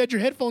mowing, but you had your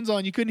headphones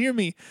on. You couldn't hear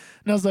me.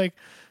 And I was like,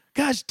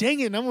 gosh dang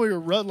it. And I'm over here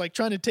like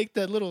trying to take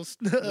that little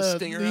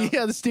stinger out.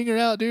 Yeah, the stinger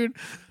out, dude.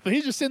 But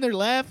he's just sitting there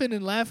laughing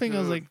and laughing. Dude.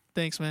 I was like,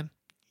 thanks, man.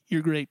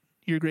 You're great.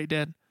 You're a great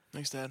dad.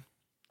 Thanks, Dad.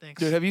 Thanks.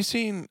 Dude, have you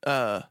seen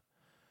those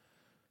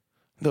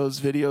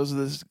videos of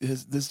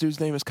this dude's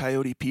name is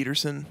Coyote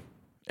Peterson,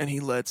 and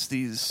he lets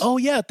these Oh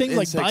yeah, things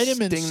like insects bite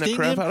him and sting the sting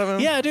crap him. out of him?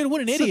 Yeah, dude,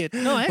 what an idiot.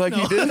 No, heck like no.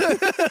 he did.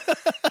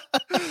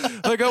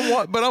 Like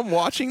I'm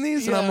watching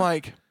these and I'm Yeah.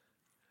 like,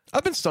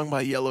 I've been stung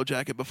by a yellow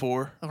jacket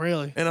before, Oh,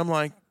 really? and I'm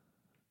like,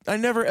 I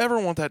never ever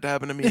want that to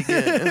happen to me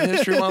again in the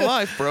history of my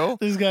life, bro.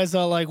 This guy's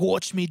all like,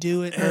 watch me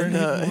do it. Or,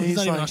 And, he's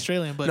not even like-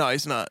 Australian, but No,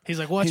 he's not. he's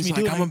like, watch He's me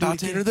like, do it. I'm about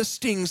to enter the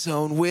sting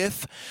zone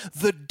with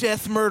the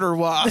death murder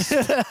wasp.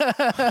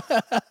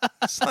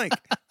 It's like,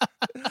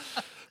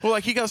 well,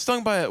 like he got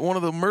stung by one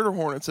of the murder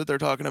hornets that they're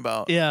talking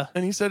about. Yeah.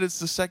 And he said it's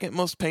the second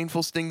most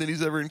painful sting that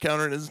he's ever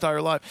encountered in his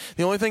entire life.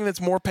 The only thing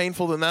that's more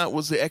painful than that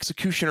was the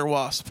executioner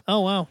wasp.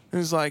 Oh, wow.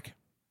 And he's like,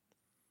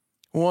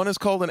 one is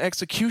called an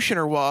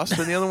executioner wasp,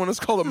 and the other one is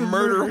called a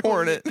murder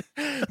hornet.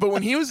 But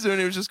when he was doing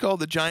it, it was just called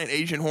the giant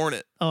Asian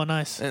hornet. Oh,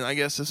 nice. And I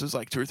guess this was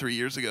like 2 or 3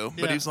 years ago.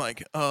 But Yeah. he's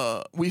like,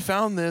 we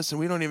found this, and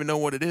we don't even know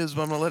what it is,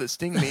 but I'm going to let it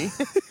sting me.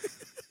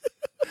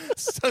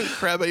 So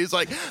crabby. He's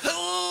like,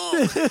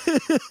 oh.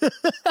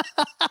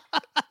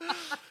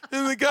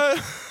 And the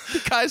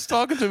guy's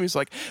talking to him. He's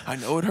like, I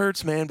know it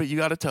hurts, man, but you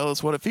got to tell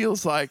us what it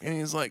feels like. And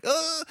he's like,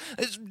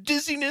 it's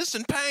dizziness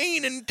and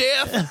pain and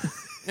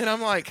death. And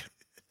I'm like,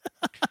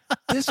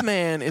 this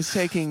man is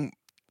taking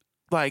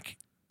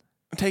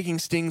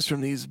stings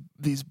from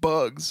these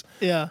bugs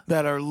Yeah.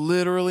 that are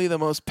literally the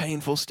most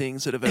painful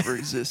stings that have ever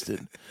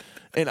existed.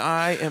 And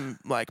I am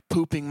like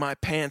pooping my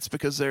pants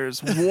because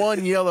there's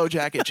one yellow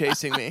jacket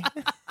chasing me.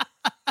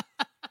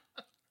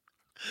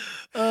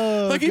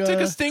 Oh, Like he took a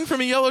God. sting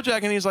from a yellow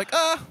jacket and he's like,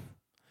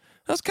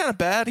 that's kind of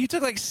bad. He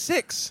took like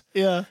 6.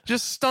 Yeah.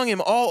 Just stung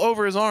him all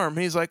over his arm.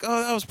 He's like,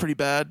 oh, that was pretty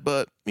bad,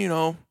 but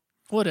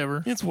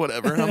Whatever. it's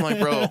whatever. And I'm like,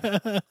 bro,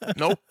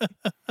 nope.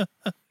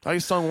 I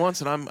get stung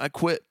once and I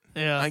quit.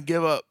 Yeah. I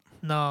give up.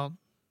 No.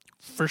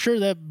 For sure,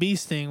 that bee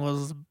sting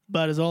was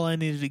about as all I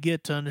needed to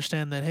get to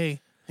understand that,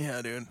 hey,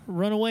 Yeah, dude.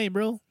 run away,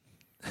 bro.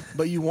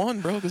 But you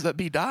won, bro, because that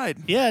bee died.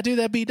 Yeah, dude,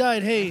 that bee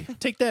died. Hey,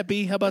 take that,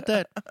 bee. How about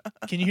that?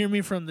 Can you hear me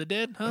from the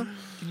dead, huh?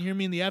 Can you hear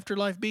me in the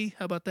afterlife, bee?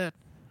 How about that?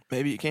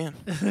 Maybe you can.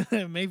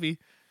 Maybe.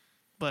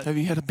 But Have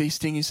you had a bee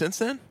sting you since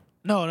then?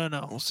 no.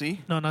 We'll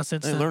see. No, not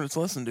since They then. learned its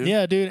lesson, dude.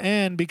 Yeah, dude,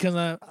 and because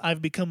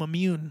I've become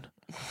immune.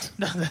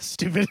 No, that's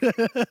stupid.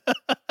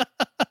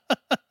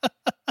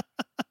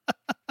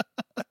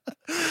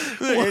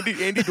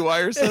 Andy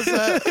Dwyer says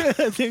that.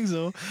 I think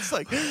so. It's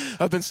like,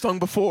 I've been stung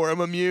before.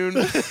 I'm immune.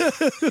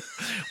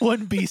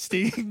 One bee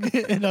sting,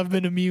 and I've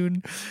been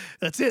immune.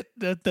 That's it.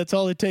 That's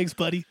all it takes,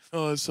 buddy.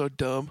 Oh, it's so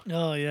dumb.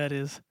 Oh, yeah, it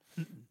is.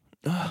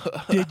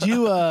 Did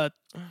you,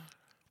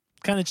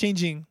 kind of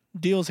changing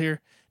deals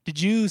here,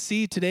 did you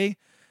see today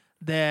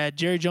that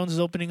Jerry Jones is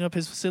opening up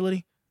his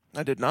facility?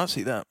 I did not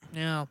see that.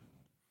 Yeah.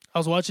 I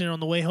was watching it on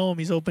the way home.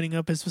 He's opening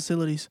up his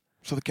facilities.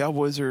 So the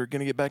Cowboys are going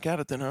to get back at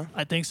it then, huh?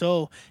 I think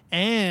so.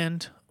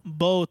 And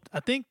both, I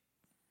think,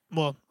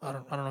 well, I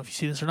don't know if you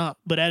see this or not,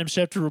 but Adam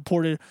Schefter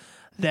reported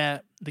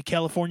that the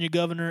California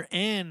governor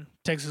and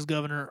Texas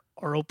governor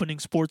are opening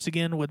sports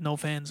again with no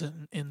fans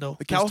in the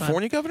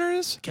California governor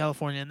is?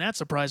 California, and that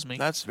surprised me.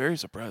 That's very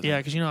surprising. Yeah,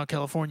 because you know how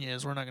California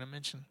is. We're not going to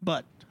mention,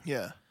 but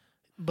Yeah.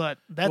 that's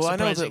Well, I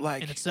know surprising that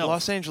like in itself.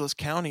 Los Angeles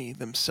County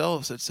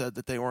themselves had said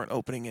that they weren't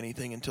opening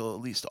anything until at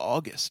least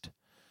August.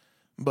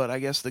 But I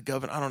guess the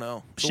governor, I don't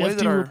know.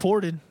 Schefter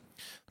reported.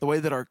 The way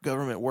that our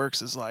government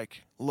works is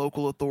like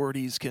local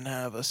authorities can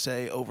have a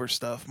say over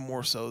stuff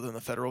more so than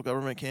the federal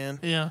government can.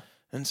 Yeah.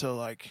 And so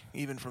like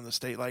even from the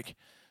state, like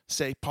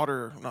say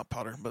not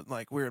Potter, but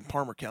like we're in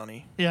Palmer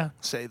County. Yeah.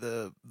 Say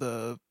the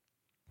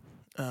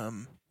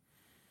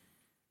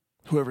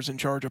whoever's in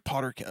charge of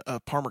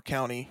Palmer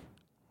County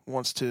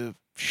wants to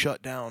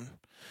shut down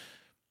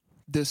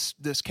this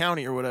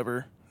county or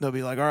whatever. They'll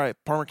be like, all right,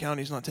 Palmer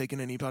County's not taking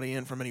anybody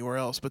in from anywhere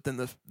else. But then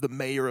the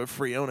mayor of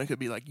Freona could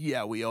be like,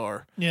 yeah, we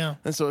are. Yeah.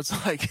 And so it's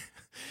like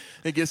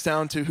it gets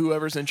down to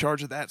whoever's in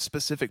charge of that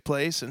specific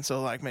place. And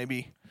so like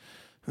maybe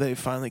they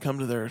finally come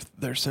to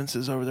their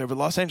senses over there. But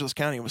Los Angeles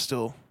County was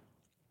still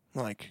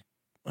like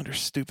under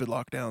stupid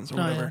lockdowns or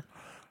whatever.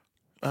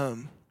 Yeah.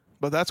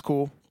 But that's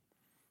cool.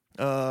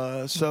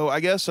 So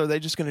I guess, are they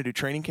just going to do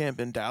training camp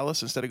in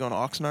Dallas instead of going to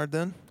Oxnard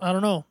then? I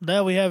don't know.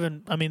 That we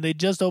haven't. I mean, they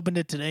just opened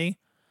it today.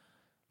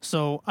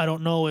 So I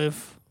don't know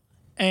if,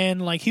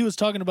 and like he was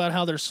talking about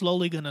how they're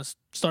slowly going to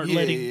start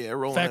letting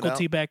rolling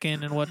faculty back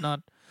in and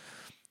whatnot.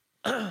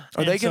 Are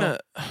they gonna?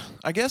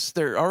 I guess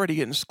they're already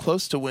getting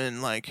close to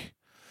when like,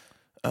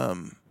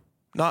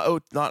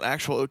 not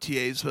actual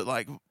OTAs, but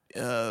like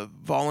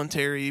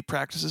voluntary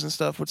practices and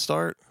stuff would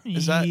start.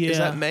 Is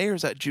that May or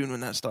is that June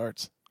when that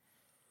starts?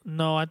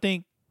 No, I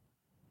think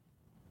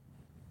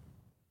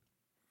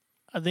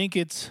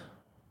it's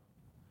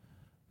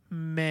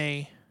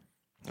May.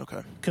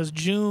 Okay. Because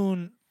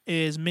June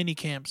is mini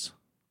camps.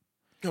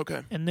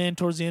 Okay. And then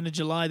towards the end of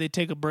July, they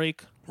take a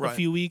break a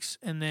few weeks,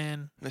 and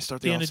then they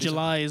start the end of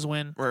July is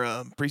when... Or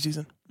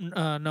preseason?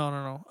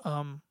 No.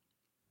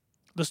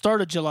 The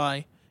start of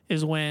July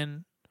is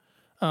when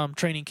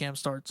training camp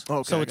starts.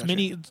 Okay, so it's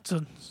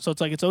so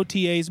it's like it's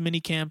OTAs, mini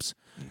camps.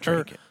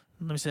 Let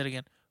me say it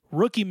again.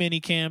 Rookie mini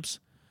camps,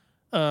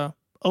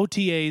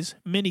 OTAs,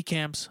 mini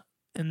camps,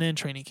 and then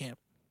training camp.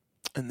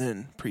 And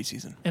then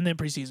preseason.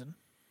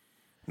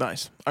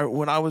 Nice.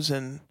 When I was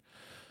in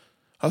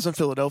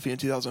Philadelphia in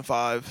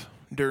 2005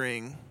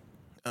 during,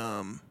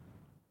 I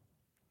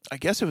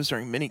guess it was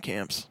during mini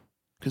camps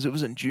because it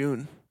was in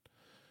June,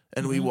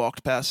 and we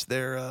walked past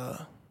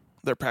their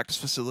practice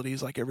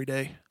facilities like every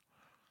day.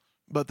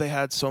 But they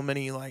had so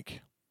many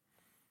like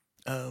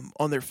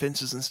on their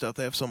fences and stuff.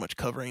 They have so much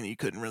covering that you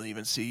couldn't really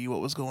even see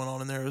what was going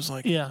on in there. It was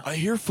like, I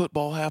hear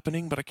football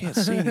happening, but I can't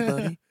see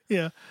anybody.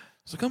 Yeah.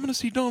 It's like, I'm going to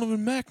see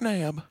Donovan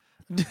McNabb.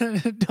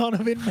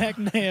 Donovan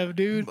McNabb,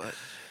 dude. But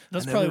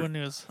that's probably what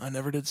it was. I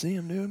never did see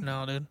him, dude.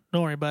 No, dude.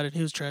 Don't worry about it.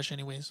 He was trash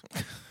anyways.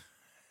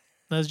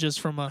 That's just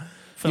from a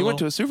fellow. He went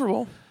to a Super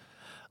Bowl.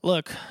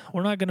 Look,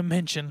 we're not going to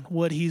mention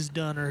what he's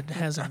done or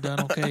hasn't done,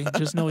 okay?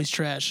 Just know he's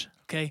trash,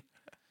 okay?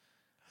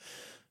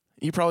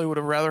 You probably would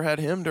have rather had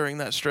him during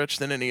that stretch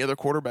than any other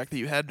quarterback that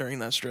you had during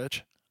that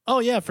stretch. Oh,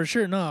 yeah, for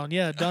sure. No,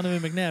 yeah,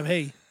 Donovan McNabb,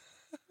 hey.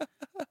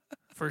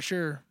 For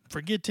sure.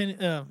 Forget Vinny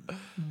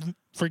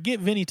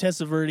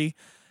Testaverde,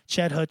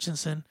 Chad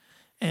Hutchinson,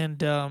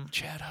 and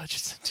Chad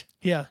Hutchinson.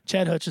 Yeah,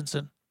 Chad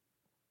Hutchinson.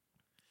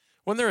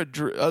 Wasn't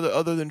there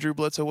other than Drew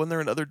Bledsoe? Wasn't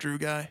there another Drew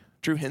guy?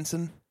 Drew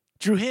Henson.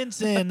 Drew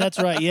Henson. That's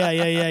right.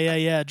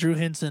 Yeah. Drew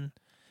Henson.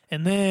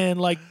 And then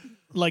like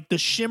the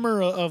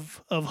shimmer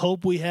of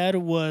hope we had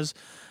was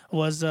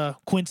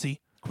Quincy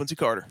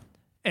Carter,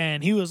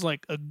 and he was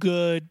like a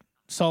good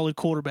solid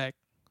quarterback.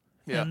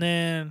 Yeah. And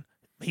then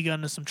he got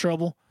into some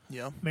trouble.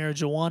 Yeah.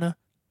 Marijuana.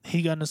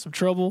 He got into some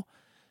trouble.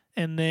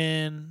 And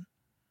then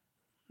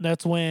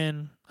that's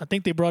when I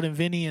think they brought in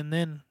Vinny and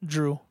then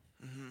Drew.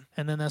 Mm-hmm.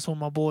 And then that's when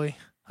my boy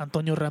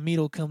Antonio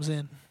Ramiro comes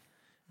in.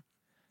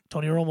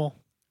 Tony Romo,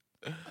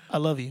 I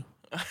love you.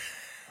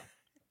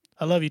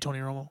 I love you, Tony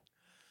Romo.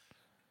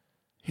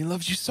 He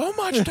loves you so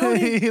much,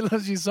 Tony. He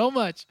loves you so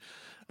much.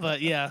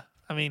 But yeah,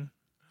 I mean,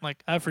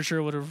 like I for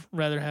sure would have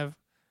rather have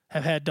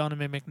had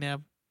Donovan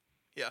McNabb.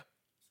 Yeah.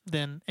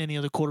 Than any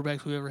other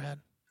quarterbacks we ever had.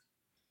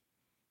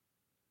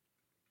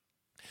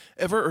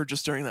 Ever or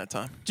just during that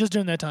time? Just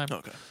during that time.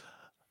 Okay.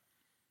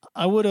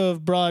 I would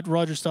have brought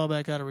Roger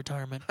Staubach out of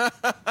retirement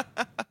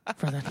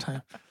for that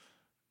time.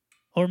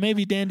 Or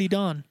maybe Dandy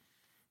Don.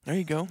 There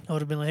you go. I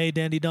would have been like, hey,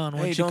 Dandy Don, why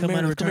don't you Don come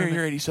out of retirement? Come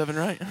here, you're 87,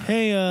 right?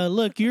 Hey,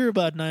 look, you're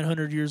about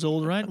 900 years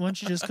old, right? Why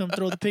don't you just come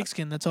throw the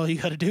pigskin? That's all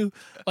you got to do.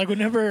 Like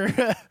whenever,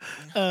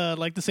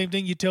 like the same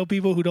thing you tell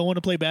people who don't want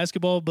to play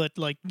basketball, but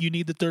like you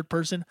need the third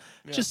person,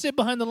 just sit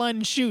behind the line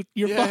and shoot.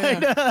 You're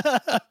fine.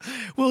 Yeah.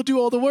 We'll do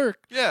all the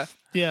work. Yeah.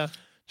 Yeah.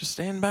 Just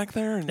stand back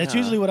there. And that's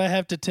usually what I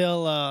have to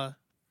tell a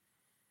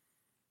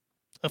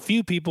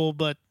few people,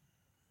 but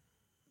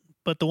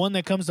the one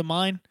that comes to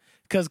mind,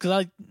 because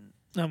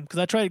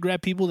I try to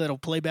grab people that'll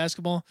play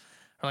basketball,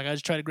 or like I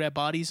just try to grab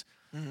bodies.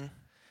 Mm-hmm.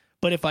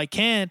 But if I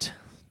can't,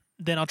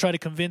 then I'll try to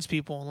convince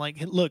people. Like,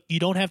 look, you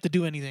don't have to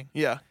do anything.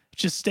 Yeah.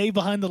 Just stay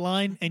behind the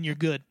line and you're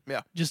good.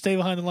 Yeah. Just stay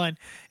behind the line.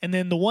 And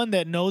then the one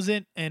that knows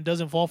it and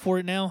doesn't fall for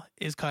it now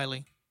is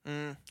Kylie.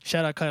 Mm.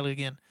 Shout out Kylie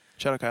again.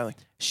 Shout out Kylie.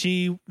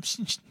 She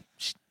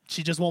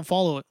just won't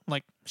follow it.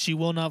 Like, she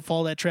will not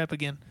fall that trap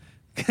again.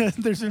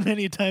 There's been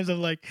many times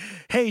I'm like,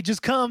 hey,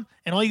 just come,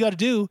 and all you got to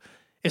do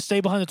is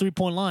stay behind the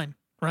 3-point line,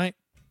 right?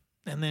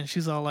 And then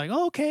she's all like,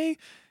 oh, okay.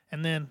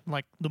 And then,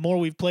 like, the more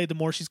we've played, the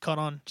more she's caught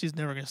on. She's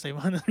never going to stay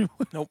behind the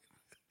 3-point. Nope.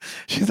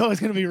 She's always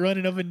going to be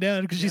running up and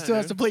down because she still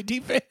has to play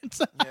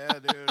defense. Yeah,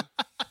 dude.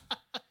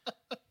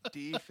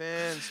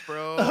 Defense,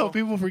 bro. Oh,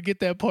 people forget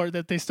that part,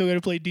 that they still got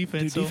to play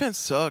defense. Dude, defense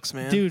sucks,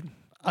 man. Dude,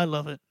 I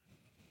love it.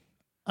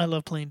 I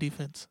love playing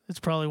defense. It's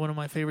probably one of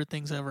my favorite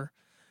things ever.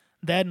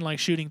 That and, like,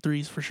 shooting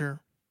threes for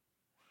sure.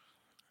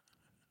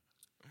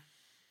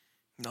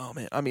 No,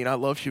 man. I mean, I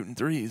love shooting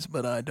threes,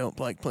 but I don't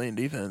like playing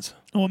defense.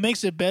 What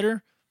makes it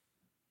better,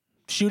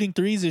 shooting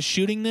threes, is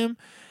shooting them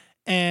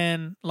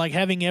and, like,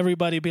 having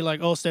everybody be like,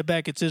 oh, step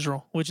back, it's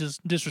Israel, which is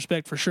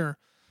disrespect for sure.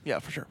 Yeah,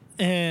 for sure.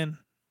 And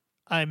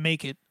I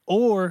make it.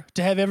 Or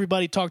to have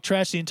everybody talk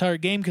trash the entire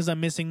game because I'm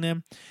missing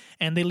them,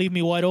 and they leave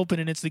me wide open,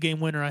 and it's the game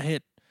winner I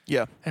hit.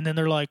 Yeah. And then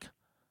they're like,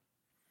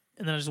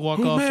 and then I just walk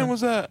Whose off. Man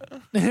was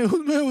that?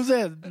 Whose man was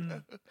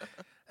that?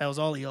 That was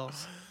all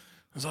y'all's.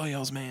 It was all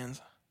y'all's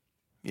mans.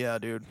 Yeah,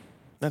 dude.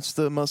 That's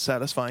the most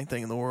satisfying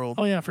thing in the world.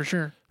 Oh, yeah, for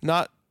sure.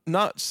 Not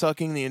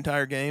sucking the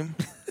entire game,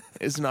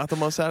 is not the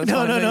most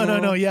satisfying.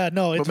 No. Yeah,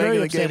 no, it's but very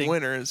making upsetting. the game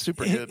winner is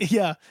super good.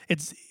 Yeah,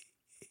 it's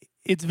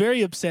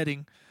very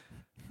upsetting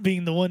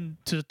being the one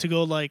to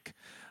go like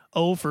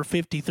 0 for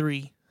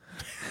 53.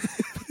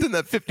 Then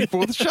that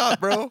 54th shot,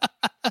 bro.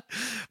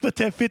 But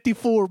that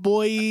 54,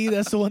 boy,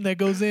 that's the one that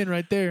goes in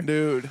right there.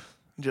 Dude,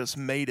 just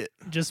made it.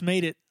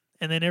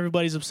 And then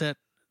everybody's upset.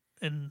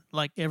 And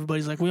like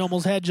everybody's like, we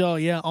almost had y'all.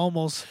 Yeah,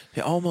 almost.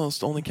 Yeah,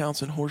 almost only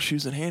counts in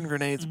horseshoes and hand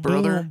grenades,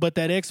 brother. Boom, but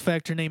that X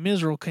Factor named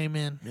Israel came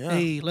in. Yeah.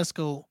 Hey, let's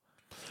go.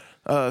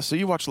 So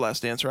you watched The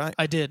Last Dance, right?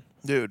 I did.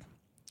 Dude,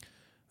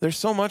 there's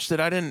so much that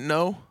I didn't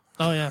know.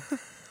 Oh, yeah.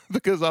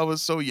 Because I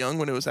was so young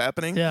when it was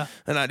happening. Yeah.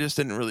 And I just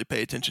didn't really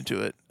pay attention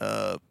to it.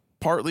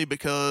 Partly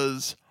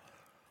because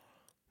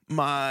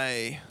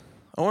I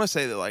want to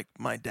say that like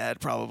my dad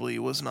probably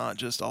was not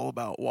just all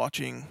about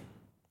watching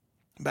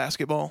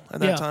basketball at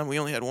that time. We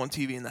only had one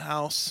TV in the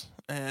house.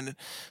 And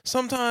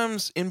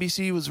sometimes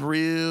NBC was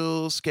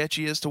real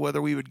sketchy as to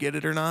whether we would get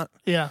it or not.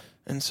 Yeah.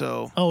 And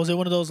so... Oh, was it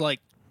one of those like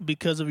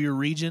because of your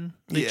region?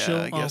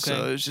 Yeah, I guess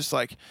so. It was just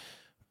like...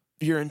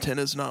 Your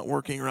antenna's not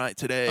working right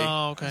today.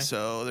 Oh, okay.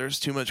 So there's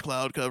too much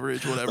cloud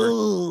coverage, whatever.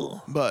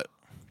 Ugh. But,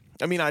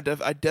 I mean, I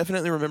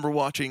definitely remember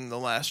watching the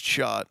last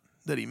shot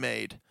that he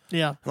made.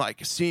 Yeah.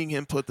 Like, seeing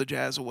him put the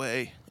Jazz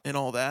away and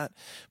all that.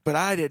 But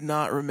I did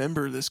not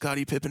remember that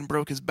Scottie Pippen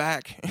broke his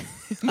back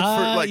in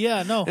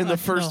the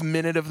first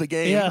minute of the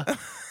game. Yeah.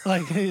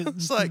 Like,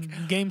 it's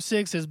like Game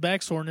 6, his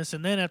back soreness.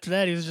 And then after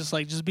that, he was just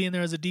like, just being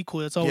there as a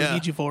decoy. That's all we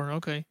need you for.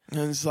 Okay.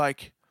 And it's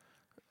like...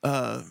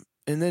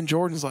 and then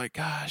Jordan's like,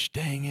 gosh,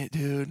 dang it,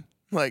 dude.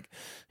 Like,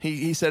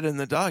 he said in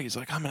the dog, he's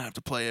like, I'm going to have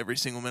to play every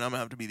single minute. I'm going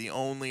to have to be the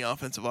only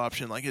offensive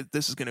option. Like,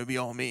 this is going to be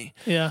all me.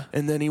 Yeah.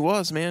 And then he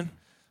was, man.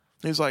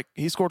 He was like,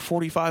 he scored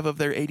 45 of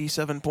their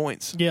 87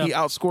 points. Yeah. He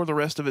outscored the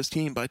rest of his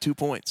team by 2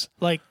 points.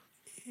 Like,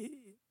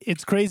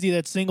 it's crazy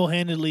that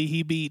single-handedly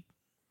he beat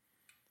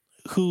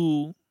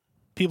who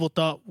people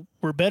thought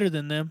were better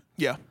than them.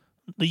 Yeah.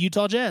 The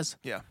Utah Jazz.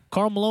 Yeah.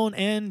 Karl Malone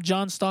and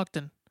John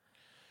Stockton.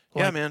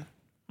 Like, yeah, man.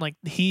 Like,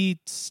 he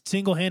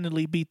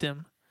single-handedly beat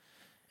them.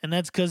 And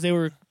that's because they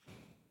were,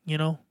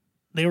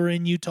 they were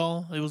in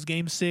Utah. It was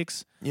Game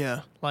 6.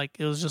 Yeah. Like,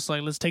 it was just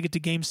like, let's take it to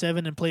Game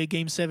 7 and play a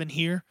Game 7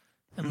 here,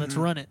 and let's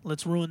run it.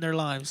 Let's ruin their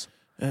lives.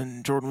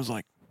 And Jordan was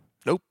like,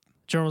 nope.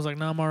 Jordan was like,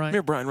 no, I'm all right. Come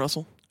here, Brian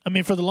Russell. I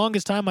mean, for the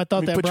longest time, I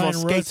thought that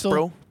Brian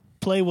Russell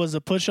play was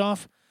a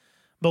push-off.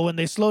 But when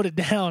they slowed it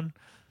down,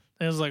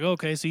 it was like,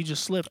 okay, so he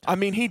just slipped. I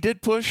mean, he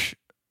did push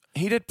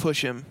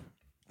him.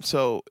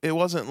 So it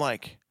wasn't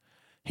like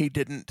he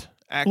didn't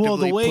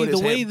actively put his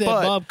hand. The way that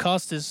Bob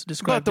Costas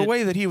described it. But the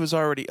way that he was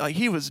already, like,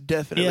 he was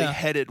definitely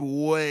headed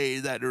way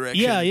that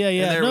direction. Yeah.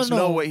 And there was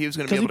no way he was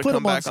going to be able to come back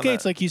on that. Because he put him on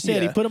skates, like you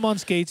said. He put him on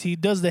skates. He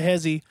does the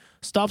hezzy,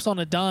 stops on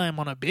a dime,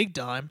 on a big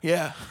dime.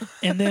 Yeah.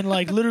 And then,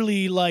 like,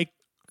 literally, like,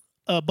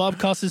 Bob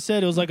Costas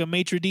said, it was like a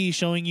maitre d'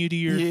 showing you to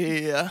your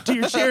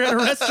chair at a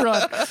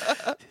restaurant.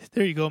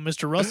 There you go,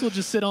 Mr. Russell.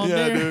 Just sit on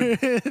there.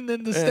 And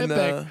then the step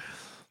back.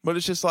 But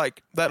it's just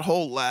like that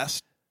whole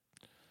last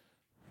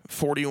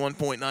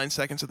 41.9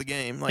 seconds of the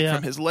game, like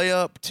from his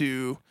layup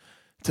to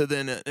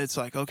then it's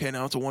like, okay,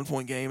 now it's a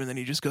 1-point game, and then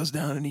he just goes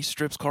down and he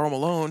strips Karl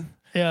Malone.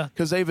 Yeah.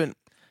 Because they've been,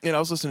 I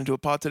was listening to a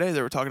pod today,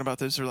 they were talking about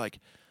this. They're like,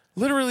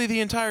 literally the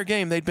entire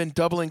game, they'd been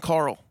doubling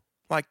Karl.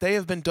 Like, they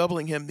have been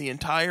doubling him the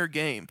entire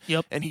game.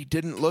 Yep. And he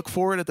didn't look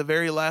for it at the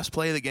very last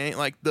play of the game,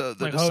 like the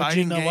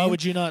deciding game. Why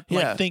would you not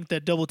think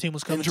that double team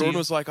was coming and Jordan to you?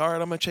 was like, all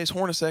right, I'm going to chase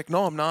Hornacek.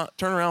 No, I'm not.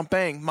 Turn around,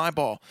 bang, my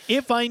ball.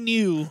 If I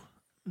knew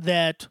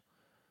that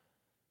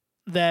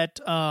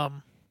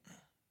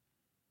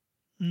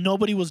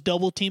nobody was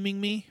double teaming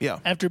me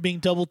after being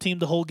double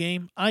teamed the whole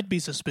game, I'd be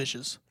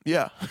suspicious.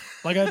 Yeah.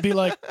 Like, I'd be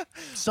like,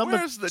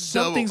 something's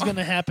going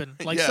to happen.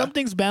 Like,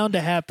 something's bound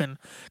to happen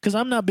because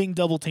I'm not being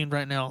double teamed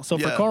right now. So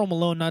for Karl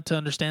Malone not to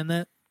understand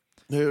that.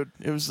 Dude,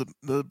 it was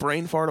the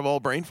brain fart of all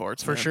brain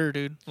farts. For sure,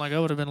 dude. Like, I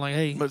would have been like,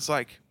 hey. But it's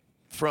like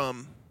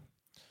from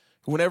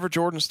whenever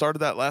Jordan started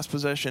that last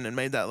possession and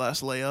made that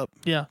last layup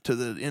to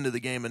the end of the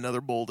game,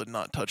 another Bull did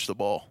not touch the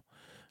ball.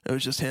 It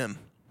was just him.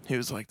 He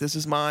was like, this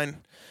is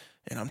mine,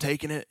 and I'm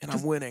taking it, and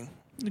I'm winning.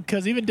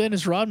 Because even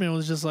Dennis Rodman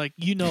was just like,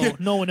 no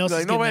one else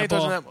is getting that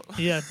ball.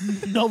 Yeah,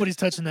 nobody's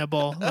touching that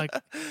ball. Like,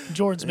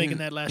 Jordan's making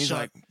that last shot.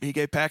 Like, he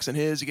gave Paxson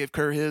his, he gave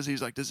Kerr his.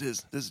 He's like, this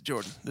is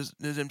Jordan. This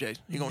is MJ.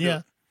 You gonna do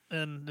it?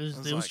 And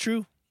it was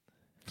true.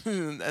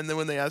 And then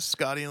when they asked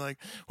Scotty, like,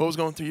 what was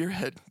going through your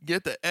head?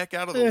 Get the heck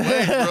out of the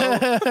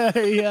way,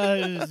 bro.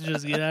 Yeah,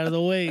 just get out of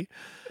the way,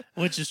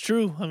 which is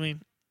true. I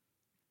mean,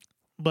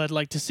 but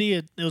like to see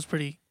it, it was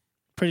pretty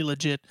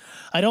legit.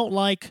 I don't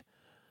like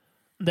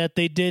that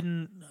they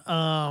didn't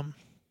kind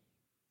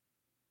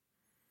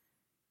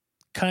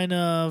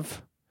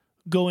of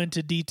go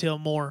into detail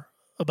more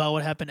about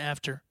what happened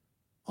after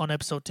on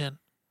episode 10.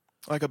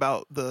 Like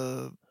about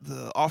the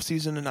off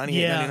season in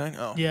 98, 99?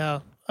 Oh. Yeah.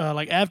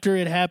 Like after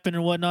it happened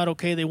and whatnot,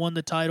 okay, they won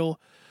the title.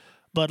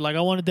 But like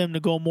I wanted them to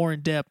go more in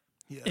depth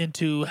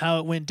into how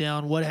it went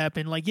down, what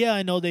happened. Like,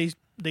 I know they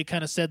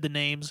kind of said the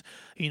names.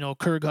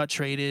 Kerr got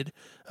traded.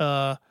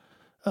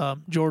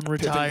 Jordan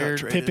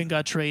retired. Pippen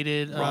got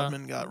traded.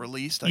 Rodman got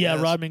released. I guess.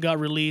 Rodman got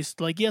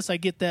released. Like, yes, I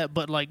get that,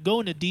 but like, go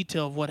into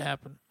detail of what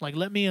happened. Like,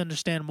 let me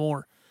understand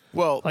more.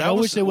 Well, like, I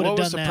wish they would have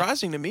done that. What was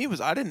surprising to me was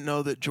I didn't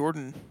know that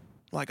Jordan.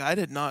 Like, I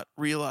did not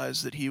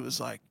realize that he was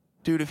like,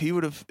 dude.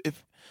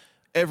 If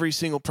every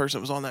single person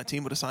that was on that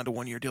team would have signed a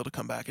 1-year deal to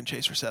come back and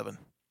chase for 7,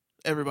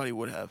 everybody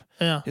would have.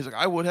 Yeah. He's like,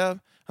 I would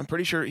have. I'm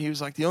pretty sure he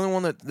was like the only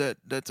one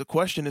that's a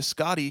question is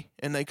Scotty,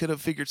 and they could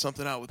have figured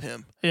something out with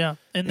him. Yeah,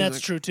 and that's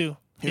true too.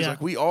 He was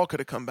like, we all could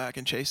have come back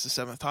and chased the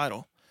 7th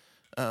title,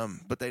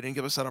 but they didn't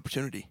give us that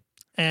opportunity.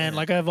 And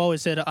like I've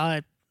always said,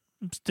 I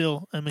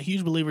still am a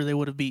huge believer they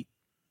would have beat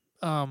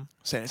San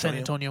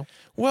Antonio.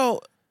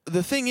 Well,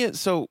 the thing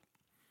is, so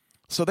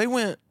they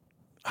went,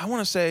 I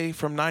want to say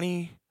from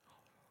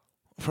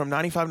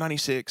 95,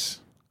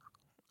 96,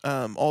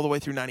 all the way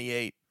through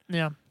 98.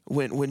 Yeah.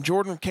 When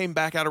Jordan came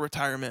back out of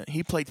retirement,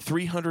 he played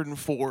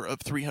 304 of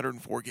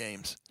 304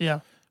 games.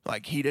 Yeah.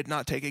 Like, he did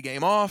not take a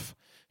game off.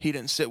 He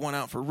didn't sit one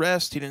out for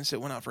rest. He didn't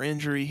sit one out for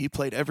injury. He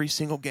played every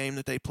single game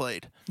that they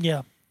played.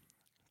 Yeah.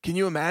 Can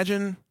you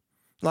imagine,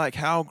 like,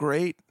 how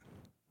great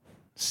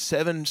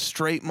 7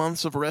 straight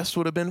months of rest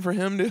would have been for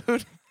him,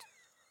 dude?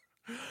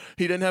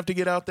 He didn't have to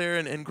get out there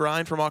and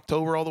grind from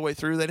October all the way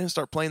through. They didn't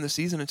start playing the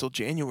season until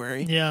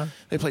January. Yeah.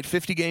 They played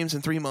 50 games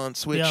in 3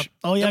 months, which, yeah.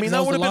 Oh, yeah, I mean,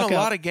 that would have been lockout.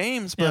 a lot of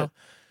games,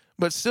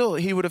 but still,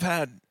 he would have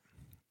had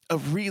a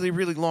really,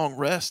 really long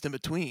rest in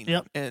between.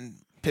 Yep. And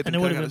Pippen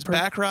could have got his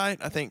back right,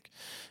 I think.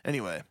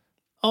 Anyway.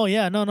 Oh,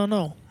 yeah. No.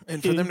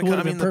 And for them to come,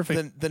 I mean,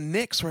 the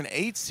Knicks were an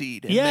 8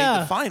 seed and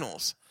made the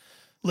finals.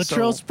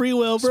 Latrell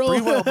Sprewell, bro.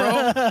 Sprewell,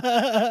 bro.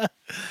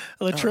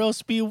 Latrell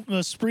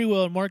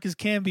Sprewell and Marcus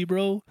Camby,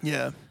 bro.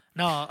 Yeah.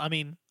 No, I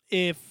mean,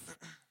 if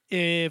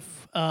they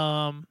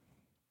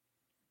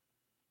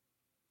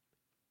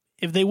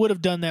would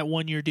have done that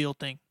 1-year deal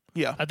thing,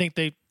 I think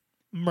they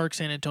murk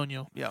San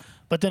Antonio. Yeah.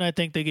 But then I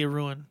think they get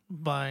ruined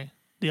by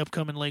the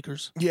upcoming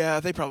Lakers. Yeah,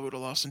 they probably would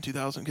have lost in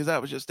 2000 because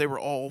that was just, they were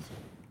all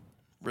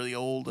really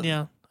old. And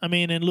yeah. I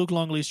mean, and Luke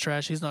Longley's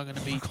trash. He's not going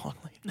to beat. Luke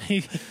Longley.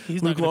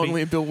 He's Luke not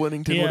Longley and Bill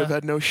Whittington would have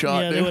had no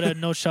shot. Yeah, they would have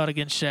had no shot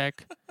against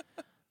Shaq.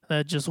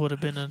 That just would have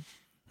been a...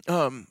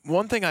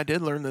 One thing I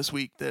did learn this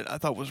week that I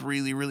thought was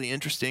really, really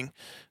interesting,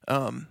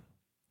 they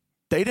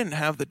didn't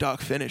have the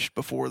doc finished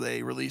before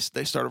they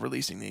started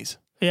releasing these.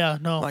 Yeah,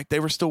 no. Like,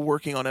 they were still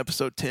working on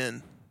episode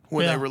 10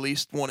 when they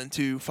released 1 and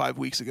 2 5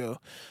 weeks ago.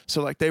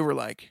 So, like, they were,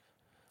 like,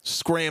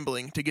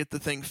 scrambling to get the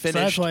thing finished. So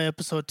that's why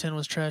episode 10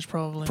 was trash,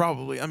 probably.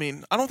 Probably. I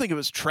mean, I don't think it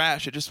was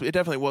trash. It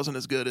definitely wasn't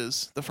as good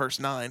as the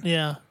first 9.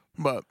 Yeah.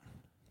 But,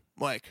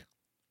 like...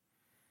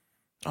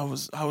 I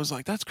was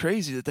like, that's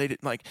crazy that they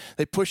didn't, like,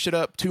 they pushed it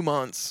up 2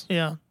 months.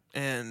 Yeah.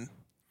 And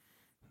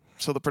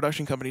so the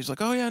production company's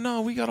like, oh yeah, no,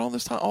 we got all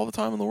the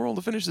time in the world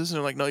to finish this. And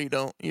they're like, no, you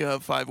don't. You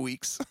have 5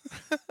 weeks.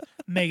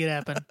 Make it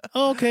happen.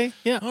 Oh, okay.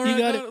 Yeah. All right, you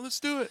got it.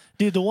 Let's do it.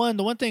 Dude, the one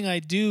thing I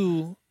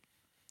do,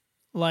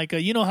 like,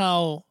 you know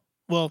how,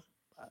 well,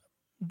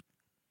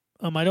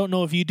 I don't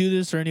know if you do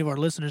this or any of our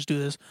listeners do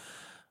this,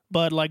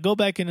 but like, go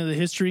back into the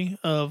history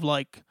of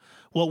like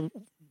what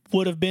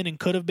would have been and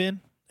could have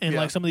been. And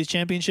like some of these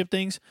championship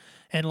things.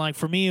 And like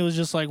for me, it was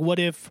just like, what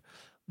if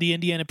the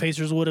Indiana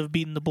Pacers would have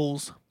beaten the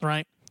Bulls,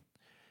 right?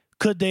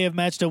 Could they have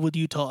matched up with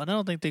Utah? And I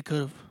don't think they could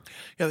have.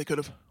 Yeah, they could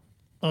have.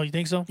 Oh, you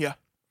think so? Yeah.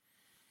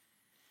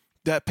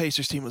 That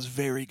Pacers team was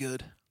very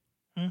good.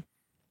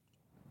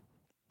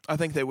 I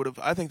think they would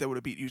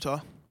have beat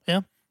Utah.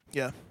 Yeah?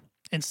 Yeah.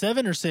 In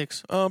 7 or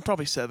 6?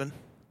 Probably 7.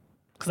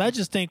 Because I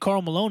just think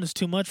Karl Malone is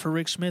too much for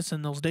Rick Smits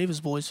and those Davis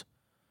boys.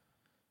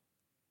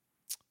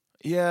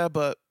 Yeah,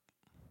 but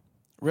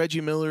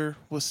Reggie Miller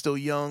was still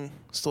young,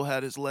 still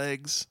had his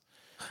legs.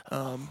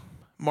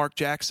 Mark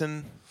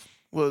Jackson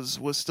was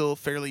still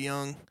fairly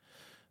young.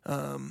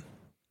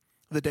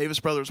 The Davis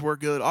brothers were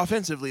good.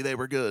 Offensively, they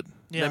were good.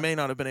 Yeah. They may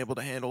not have been able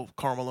to handle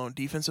Karl Malone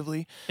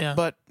defensively,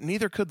 but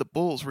neither could the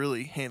Bulls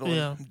really handle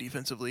him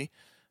defensively.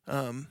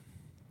 I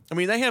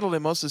mean, they handled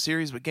him most of the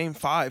series, but Game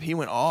 5, he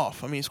went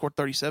off. I mean, he scored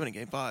 37 in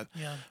Game 5.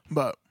 Yeah.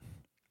 But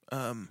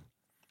I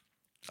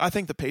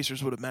think the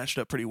Pacers would have matched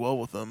up pretty well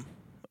with them.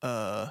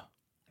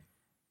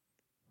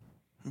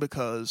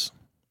 Because,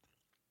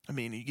 I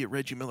mean, you get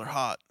Reggie Miller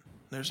hot.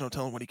 There's no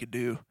telling what he could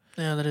do.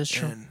 Yeah, that is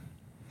true. And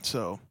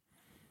so,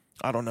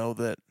 I don't know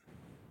that.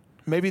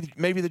 Maybe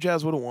the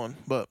Jazz would have won,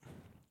 but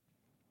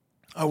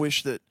I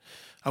wish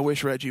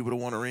Reggie would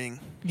have won a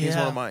ring.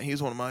 Yeah.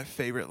 He's one of my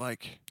favorite,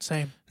 like,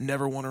 same.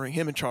 Never won a ring.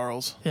 Him and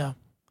Charles. Yeah.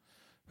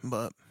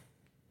 But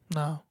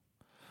no.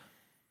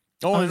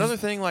 Oh, and another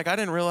thing, like, I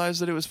didn't realize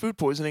that it was food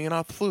poisoning and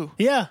not the flu.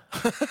 Yeah.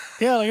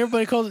 Yeah, like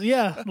everybody calls it,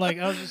 yeah. Like,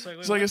 I was just like,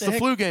 it's like, it's the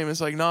flu game.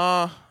 It's like,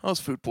 nah, that was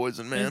food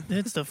poison, man.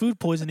 It's the food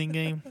poisoning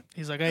game.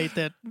 He's like, I ate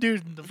that.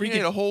 Dude, the freaking... He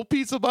ate a whole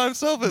pizza by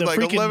himself at like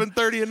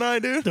 11:30 at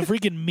night, dude. The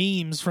freaking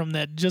memes from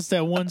that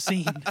one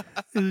scene.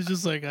 It was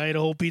just like, I ate a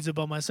whole pizza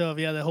by myself.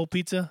 Yeah, that whole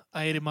pizza,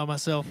 I ate it by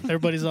myself.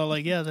 Everybody's all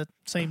like, yeah, that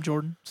same,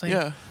 Jordan. Same.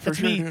 Yeah, That's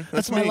sure, me. dude.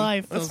 That's my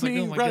life. That's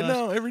me like, oh my right gosh.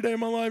 Now, every day of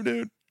my life,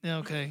 dude. Yeah,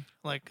 okay.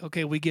 Like,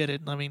 okay, we get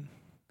it. I mean...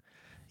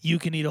 You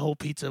can eat a whole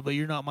pizza, but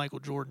you're not Michael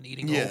Jordan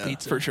eating a whole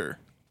pizza. For sure.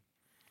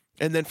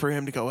 And then for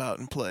him to go out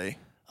and play.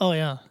 Oh,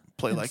 yeah.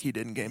 Like he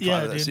did in Game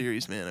 5 of that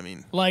series, man. I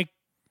mean. Like,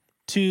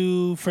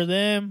 for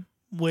them,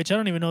 which I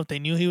don't even know if they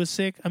knew he was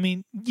sick. I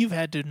mean, you've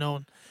had to have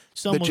known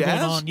something was going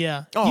on.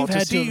 Yeah. Oh, you've had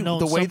to see have known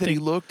the way something. that he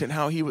looked and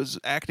how he was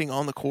acting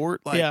on the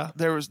court. Like, yeah.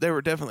 they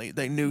were definitely,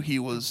 they knew he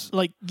was.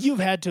 Like, you've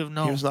had to have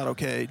known. He was not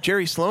okay.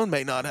 Jerry Sloan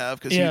may not have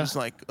because he was,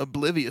 like,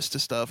 oblivious to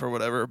stuff or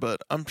whatever,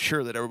 but I'm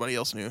sure that everybody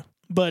else knew.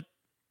 But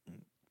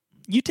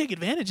you take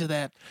advantage of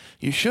that.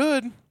 You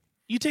should.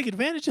 You take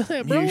advantage of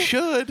that, bro. You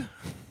should.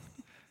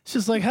 It's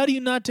just like, how do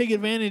you not take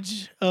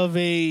advantage of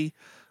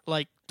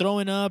like,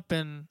 throwing up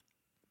and,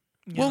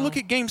 you know. Look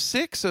at Game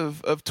 6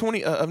 of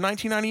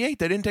 1998.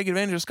 They didn't take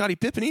advantage of Scottie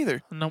Pippen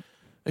either. Nope.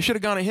 They should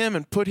have gone to him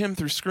and put him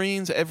through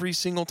screens every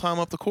single time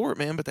up the court,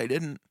 man, but they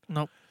didn't.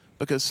 Nope.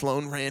 Because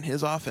Sloan ran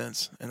his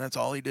offense, and that's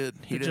all he did.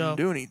 He didn't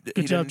do any.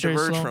 He job, didn't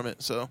diverge from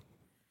it. So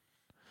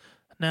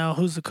now,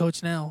 who's the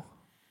coach now?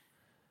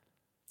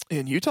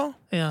 In Utah?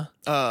 Yeah.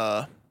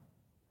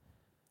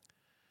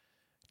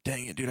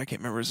 Dang it, dude! I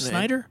can't remember his name.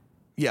 Snyder?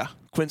 Yeah,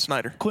 Quinn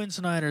Snyder. Quinn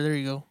Snyder. There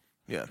you go.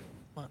 Yeah.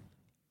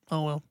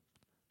 Oh well,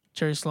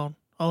 Jerry Sloan.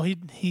 Oh, he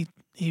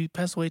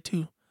passed away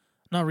too.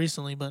 Not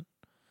recently, but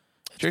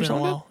it's Jerry been a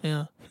Sloan while.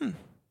 Yeah.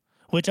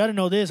 Which I didn't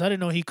know this. I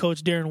didn't know he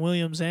coached Darren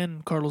Williams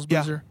and Carlos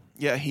Boozer.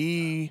 Yeah,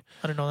 I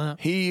didn't know that.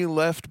 He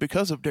left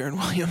because of Darren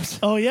Williams.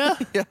 Oh yeah.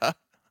 Yeah.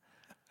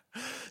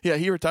 Yeah,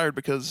 he retired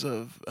because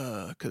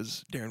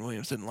Darren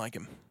Williams didn't like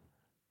him.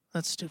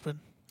 That's stupid.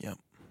 Yeah.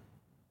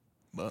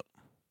 But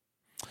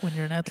when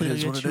you're an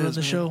athlete, you run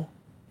the show.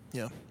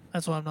 Yeah.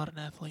 That's why I'm not an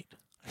athlete.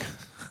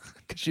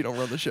 Because you don't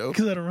run the show.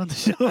 Because I don't run the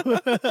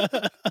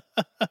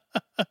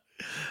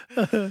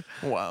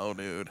show. Wow,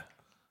 dude.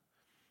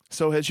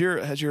 So has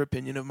your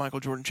opinion of Michael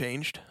Jordan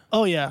changed?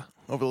 Oh yeah.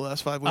 Over the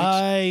last 5 weeks?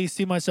 I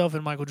see myself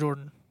in Michael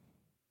Jordan.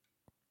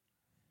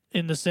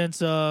 In the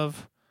sense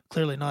of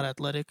clearly not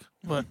athletic,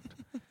 but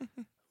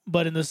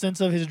but in the sense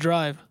of his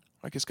drive.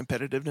 Like his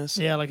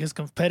competitiveness? Yeah, like his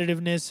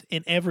competitiveness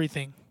in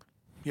everything.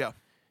 Yeah.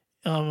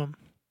 In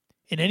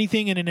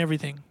anything and in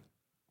everything.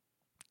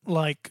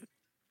 Like,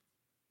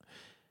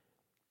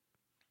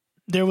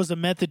 there was a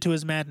method to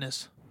his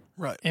madness.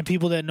 Right. And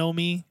people that know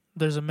me,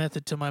 there's a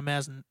method to my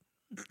madness.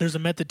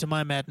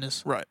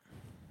 Right.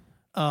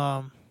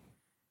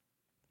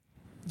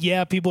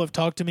 Yeah, people have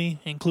talked to me,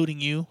 including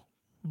you,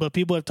 but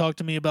people have talked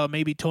to me about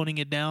maybe toning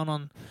it down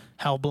on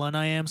how blunt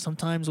I am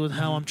sometimes with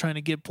how I'm trying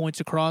to get points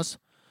across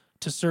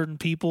to certain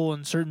people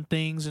and certain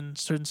things and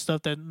certain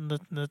stuff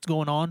that's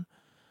going on.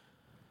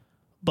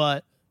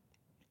 But,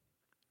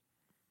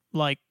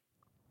 like,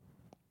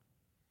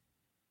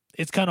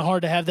 it's kind of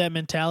hard to have that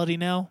mentality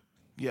now.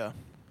 Yeah.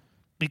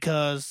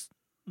 Because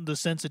the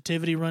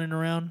sensitivity running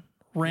around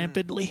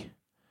rampantly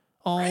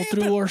all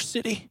through our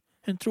city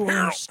and through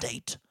our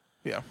state.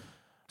 Yeah.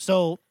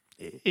 So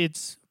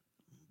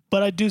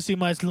but I do see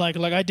like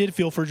I did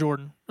feel for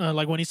Jordan.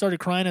 Like when he started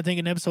crying, I think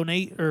in episode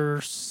 8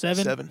 or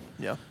 7. 7,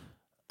 yeah.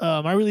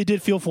 I really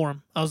did feel for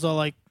him. I was all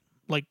like,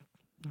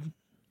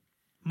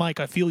 Mike,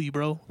 I feel you,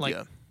 bro. Like,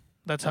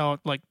 that's how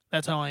it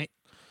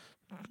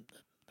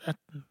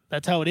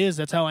is.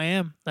 That's how I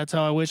am. That's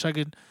how I wish I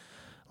could,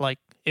 like,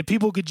 if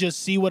people could just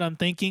see what I'm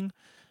thinking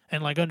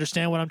and, like,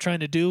 understand what I'm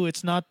trying to do,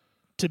 it's not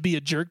to be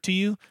a jerk to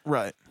you.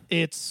 Right.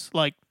 It's,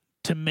 like,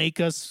 to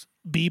make us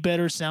be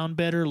better, sound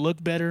better,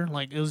 look better.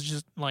 Like, it was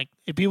just, like,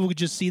 if people could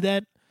just see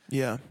that,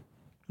 yeah,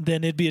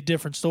 then it'd be a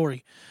different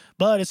story.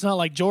 But it's not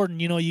like Jordan,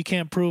 you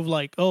can't prove,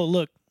 like, oh,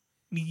 look,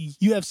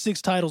 you have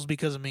 6 titles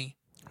because of me.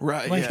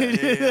 Right, like,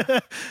 yeah.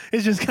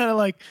 It's just kind of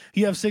like,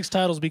 you have 6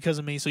 titles because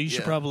of me, so you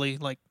should probably,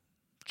 like,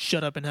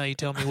 shut up and how you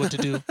tell me what to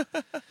do.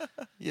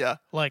 Yeah.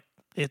 Like,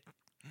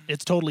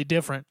 it's totally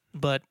different,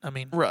 but, I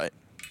mean. Right.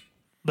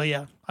 But,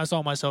 yeah, I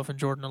saw myself in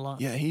Jordan a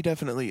lot. Yeah, he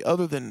definitely,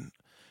 other than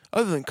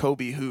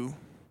Kobe, who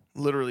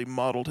literally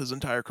modeled his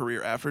entire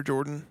career after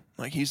Jordan,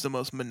 like, he's the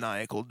most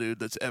maniacal dude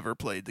that's ever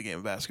played the game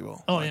of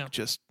basketball. Oh, like, yeah.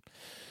 Just,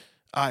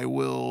 I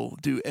will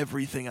do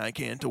everything I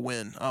can to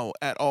win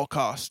at all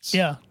costs.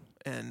 Yeah.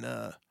 And,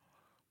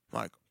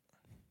 like,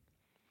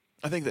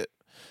 I think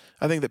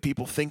that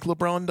people think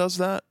LeBron does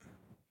that.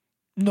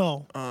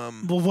 No.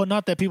 Well,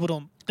 not that people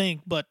don't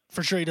think, but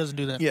for sure he doesn't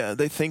do that. Yeah,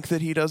 they think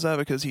that he does that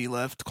because he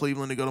left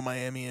Cleveland to go to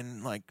Miami,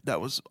 and, like, that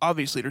was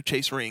obviously to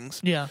chase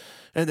rings. Yeah.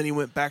 And then he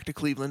went back to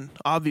Cleveland,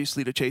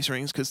 obviously to chase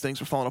rings because things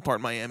were falling apart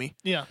in Miami.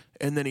 Yeah.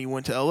 And then he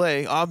went to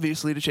L.A.,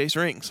 obviously to chase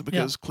rings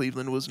because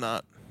Cleveland was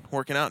not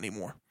working out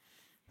anymore.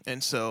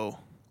 And so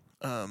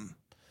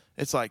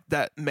it's like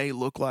that may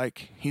look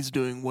like he's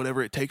doing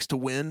whatever it takes to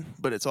win,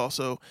 but it's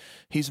also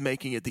he's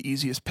making it the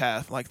easiest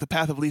path, like the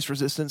path of least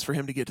resistance for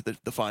him to get to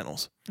the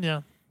finals.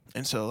 Yeah.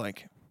 And so,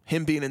 like,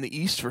 him being in the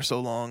East for so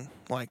long,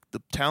 like,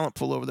 the talent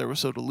pool over there was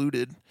so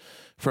diluted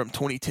from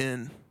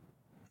 2010,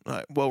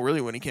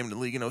 really when he came to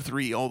the league in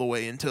 2003 all the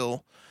way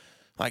until,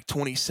 like,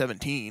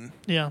 2017.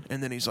 Yeah.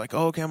 And then he's like,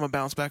 oh, okay, I'm going to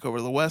bounce back over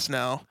to the West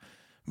now,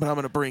 but I'm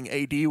going to bring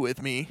AD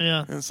with me.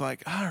 Yeah. And it's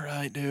like, all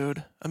right,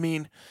 dude. I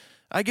mean,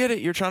 I get it.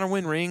 You're trying to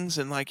win rings,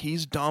 and, like,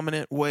 he's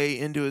dominant way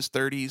into his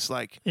 30s.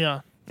 Like,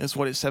 yeah. It's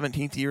what his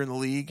 17th year in the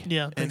league.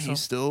 Yeah, and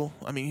he's still.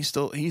 I mean,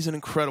 he's an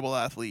incredible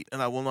athlete,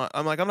 and I'm not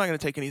going to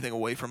take anything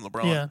away from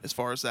LeBron as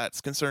far as that's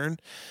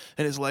concerned,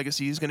 and his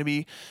legacy is going to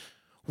be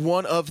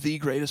one of the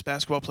greatest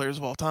basketball players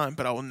of all time.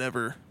 But I'll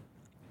never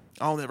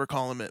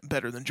call him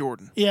better than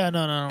Jordan. Yeah,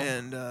 no.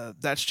 And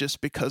that's just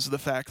because of the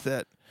fact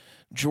that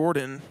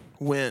Jordan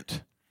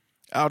went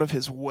out of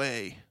his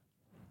way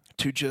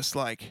to just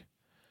like,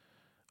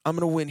 I'm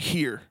going to win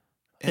here.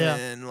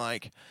 And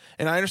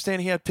and I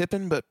understand he had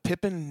Pippen, but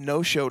Pippen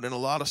no-showed in a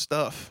lot of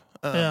stuff.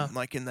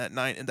 Like in that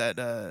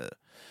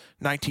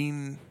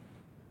 1990,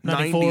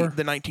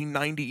 the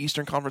 1990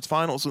 Eastern Conference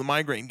Finals with the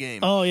migraine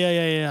game. Oh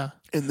yeah.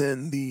 And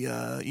then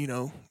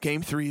the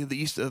Game 3 of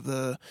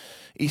the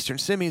Eastern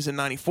semis in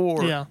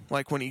 '94. Yeah.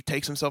 Like when he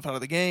takes himself out of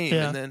the game.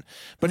 Yeah. And then,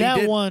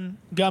 that one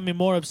got me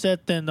more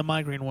upset than the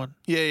migraine one.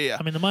 Yeah.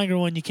 I mean, the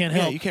migraine one you can't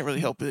help. Yeah, you can't really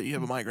help that you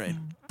have a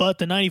migraine. But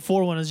the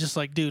 '94 one is just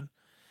like, dude.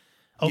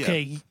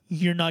 Okay,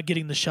 you're not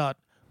getting the shot.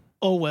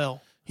 Oh,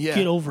 well. Yeah.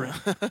 Get over it.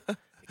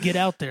 Get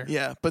out there.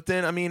 Yeah, but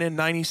then, I mean, in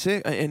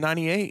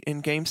 '98,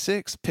 in Game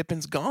 6,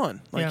 Pippen's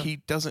gone.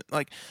 He doesn't,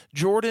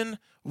 Jordan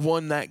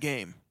won that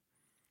game.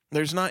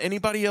 There's not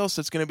anybody else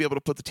that's going to be able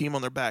to put the team on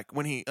their back.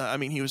 When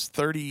he was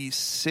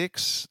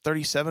 36,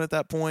 37 at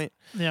that point.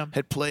 Yeah.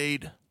 Had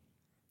played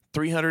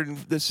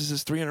 300, this is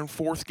his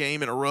 304th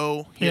game in a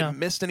row. He hadn't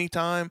missed any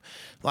time.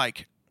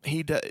 If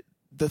he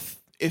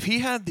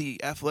had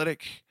the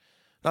athletic...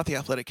 Not the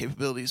athletic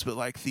capabilities, but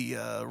like the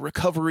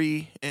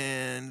recovery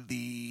and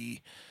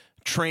the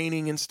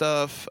training and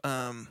stuff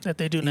that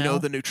they do now.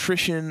 The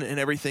nutrition and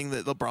everything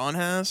that LeBron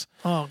has.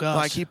 Oh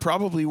gosh, he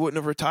probably wouldn't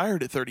have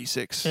retired at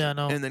 36. Yeah,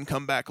 no. And then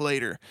come back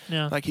later.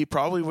 Yeah, he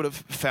probably would have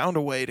found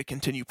a way to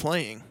continue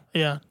playing.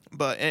 Yeah,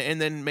 but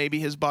and then maybe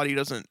his body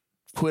doesn't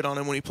quit on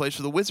him when he plays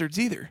for the Wizards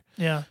either.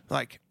 Yeah,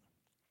 but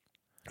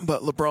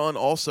LeBron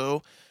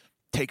also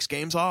takes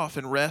games off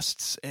and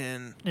rests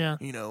and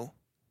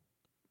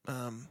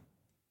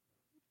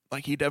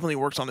he definitely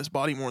works on his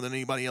body more than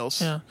anybody else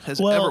has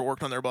ever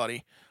worked on their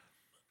body.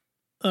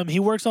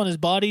 He works on his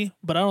body,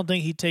 but I don't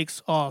think he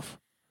takes off.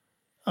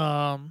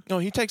 No,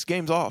 he takes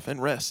games off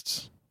and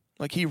rests.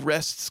 He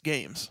rests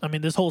games. I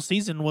mean, this whole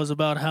season was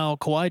about how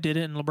Kawhi did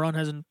it, and LeBron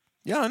hasn't.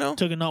 Yeah, I know.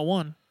 Took it not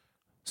one.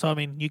 So I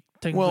mean, you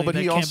technically well, but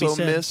that he can't also be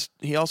said. missed.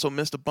 He also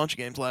missed a bunch of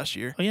games last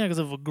year. Oh yeah, because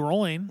of a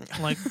groin.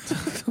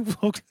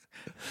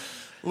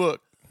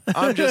 Look,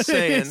 I'm just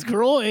saying. It's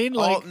groin.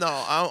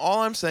 All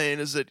I'm saying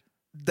is that.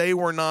 They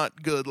were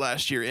not good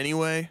last year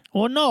anyway.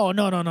 Well, no. And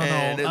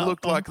it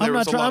looked like there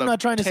was a lot I'm not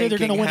trying to say they're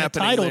going to win a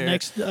title there.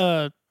 next.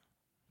 I'm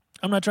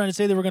not trying to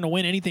say they were going to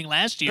win anything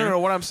last year. No,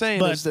 what I'm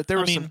saying is that there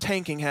was some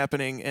tanking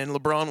happening, and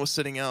LeBron was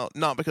sitting out,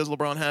 not because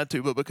LeBron had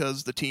to, but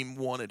because the team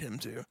wanted him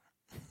to.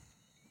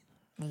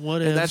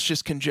 And that's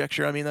just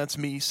conjecture. I mean, that's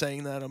me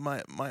saying that in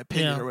my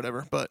opinion or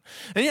whatever. But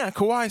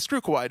Kawhi, screw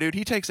Kawhi, dude.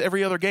 He takes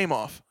every other game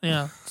off.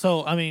 Yeah.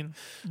 So I mean,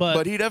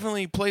 but he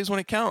definitely plays when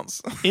it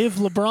counts. if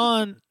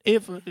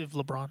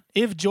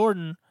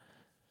Jordan,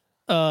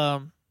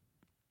 had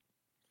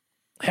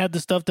the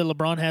stuff that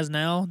LeBron has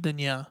now, then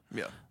yeah.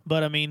 Yeah.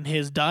 But I mean,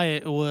 his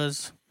diet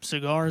was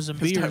cigars and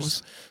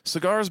beers.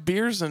 Cigars,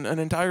 beers, and an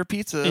entire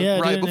pizza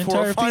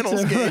before a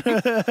finals game.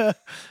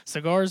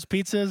 Cigars,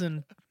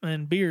 pizzas,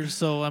 and beers.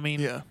 So I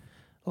mean,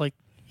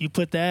 you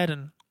put that,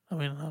 and I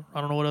mean, I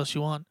don't know what else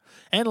you want.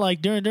 And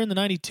during the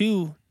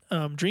 '92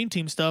 Dream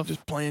Team stuff,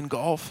 just playing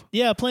golf.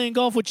 Yeah, playing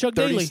golf with Chuck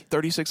Daly.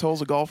 36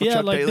 holes of golf with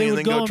Chuck Daly, and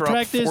then go drop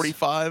practice,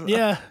 45.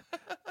 Yeah,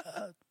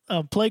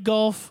 play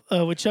golf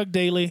with Chuck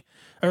Daly,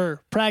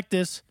 or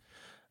practice.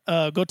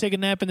 Go take a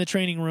nap in the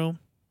training room,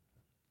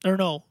 or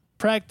no.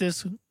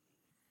 Practice,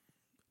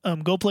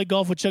 go play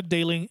golf with Chuck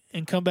Daly,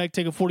 and come back,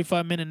 take a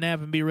 45-minute nap,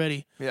 and be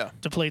ready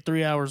to play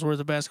 3 hours worth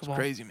of basketball. It's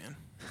crazy, man.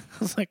 I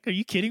was like, are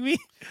you kidding me?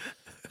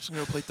 Just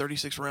going to play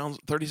 36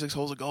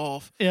 holes of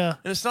golf. Yeah.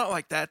 And it's not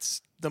like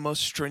that's the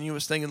most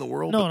strenuous thing in the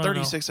world, no, but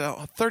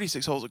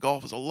 36 holes of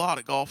golf is a lot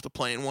of golf to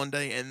play in one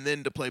day, and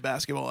then to play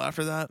basketball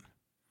after that.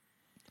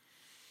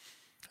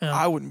 Yeah.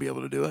 I wouldn't be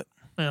able to do it.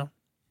 Yeah.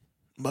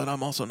 But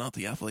I'm also not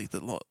the athlete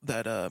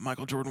that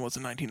Michael Jordan was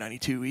in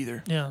 1992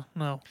 either. Yeah,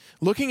 no.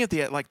 Looking at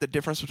the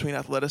difference between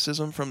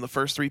athleticism from the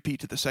first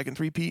three-peat to the second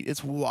three-peat,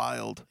 it's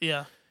wild.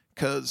 Yeah.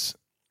 Because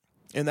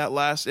in that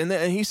last, and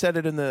he said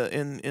it in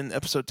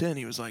episode 10.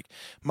 He was like,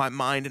 my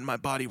mind and my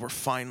body were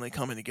finally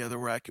coming together,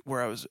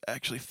 where I was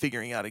actually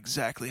figuring out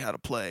exactly how to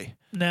play.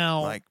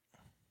 Now,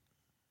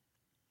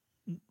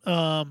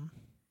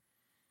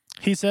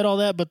 he said all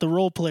that, but the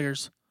role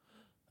players,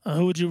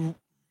 who would you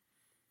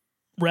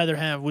rather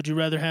have? Would you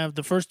rather have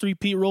the first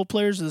three-peat role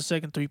players or the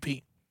second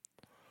three-peat?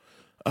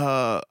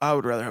 I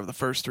would rather have the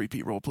first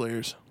three-peat role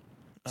players.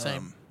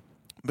 Same.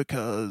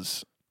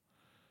 Because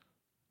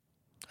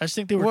I just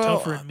think they were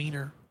tougher and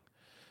meaner.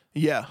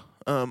 Yeah.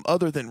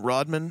 Other than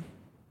Rodman.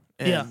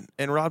 And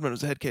Rodman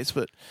was the head case,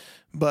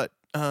 but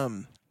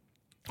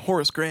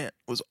Horace Grant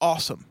was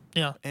awesome.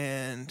 Yeah.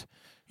 And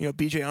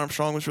B.J.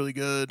 Armstrong was really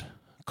good.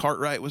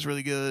 Cartwright was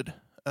really good.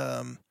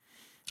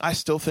 I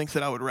still think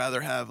that I would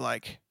rather have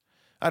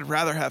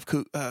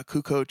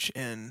Kukoc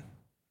and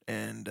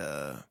and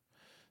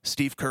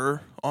Steve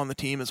Kerr on the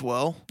team as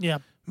well. Yeah.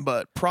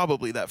 But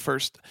probably that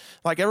first,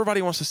 like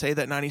everybody wants to say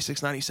that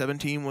 96-97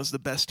 team was the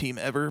best team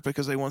ever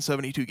because they won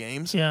 72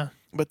 games. Yeah.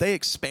 But they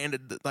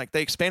expanded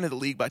the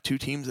league by 2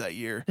 teams that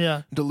year.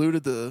 Yeah.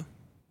 Diluted the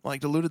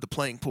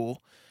playing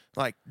pool.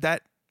 Like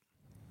that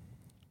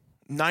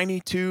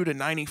 92 to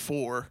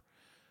 94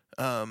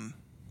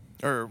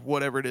 or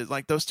whatever it is.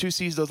 Like those 2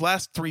 seasons, those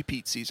last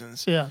 3-peat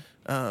seasons. Yeah.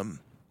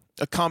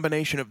 A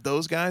combination of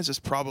those guys is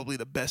probably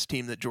the best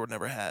team that Jordan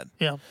ever had.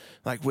 Yeah.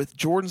 Like with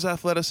Jordan's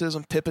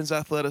athleticism, Pippen's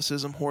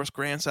athleticism, Horace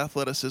Grant's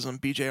athleticism,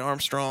 B.J.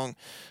 Armstrong,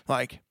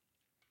 like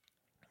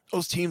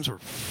those teams were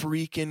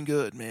freaking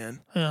good,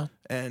 man. Yeah.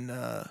 And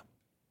I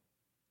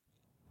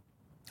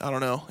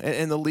don't know.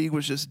 And the league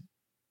was just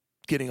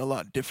getting a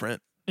lot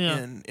different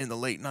in the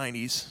late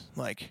 90s.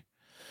 Like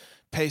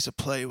pace of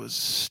play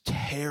was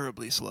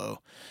terribly slow.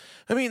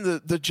 I mean,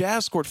 the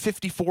Jazz scored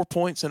 54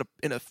 points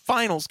in a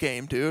finals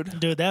game, dude.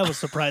 Dude, that was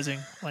surprising.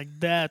 Like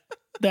that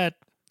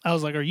I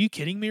was like, are you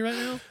kidding me right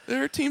now?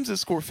 There are teams that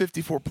score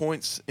 54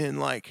 points in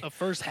like a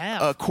first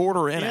half, a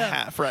quarter and a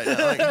half right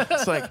now. Like,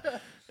 it's like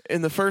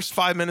in the first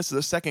 5 minutes of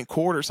the second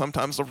quarter,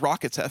 sometimes the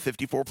Rockets have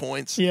 54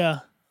 points. Yeah.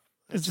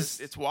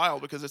 It's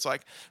wild because it's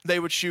like they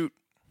would shoot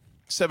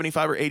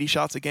 75 or 80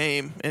 shots a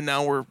game, and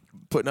now we're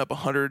putting up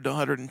 100 to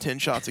 110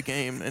 shots a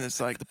game, and it's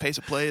like the pace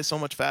of play is so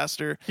much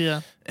faster.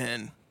 Yeah.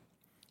 And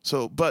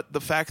so, but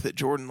the fact that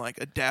Jordan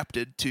like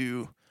adapted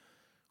to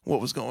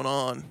what was going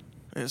on,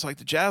 and it's like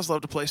the Jazz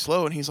love to play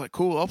slow, and he's like,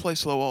 cool, I'll play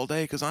slow all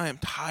day because I am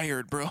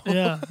tired, bro.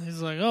 Yeah,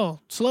 he's like, oh,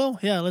 slow?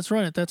 Yeah, let's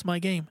run it. That's my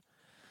game.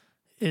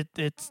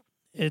 It's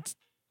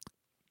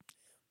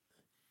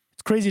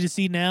crazy to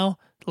see now,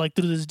 like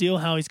through this deal,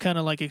 how he's kind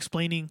of like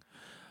explaining,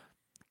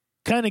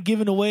 kind of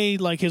giving away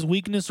like his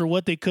weakness or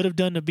what they could have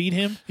done to beat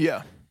him.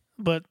 Yeah.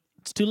 But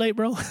it's too late,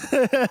 bro.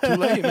 Too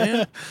late,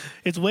 man.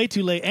 It's way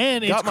too late.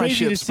 And it's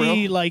crazy to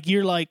see, like,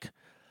 you're like,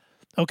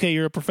 okay,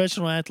 you're a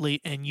professional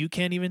athlete and you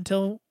can't even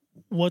tell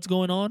what's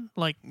going on.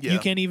 Like, you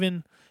can't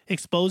even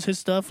expose his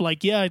stuff.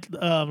 Like,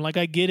 like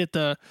I get it.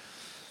 The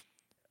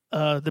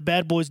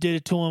bad boys did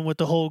it to him with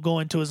the whole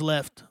going to his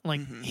left.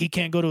 Like, he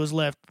can't go to his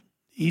left.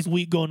 He's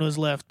weak going to his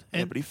left.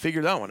 And but he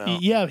figured that one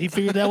out. He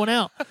figured that one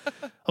out.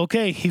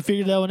 Okay, he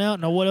figured that one out.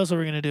 Now, what else are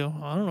we going to do?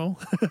 I don't know.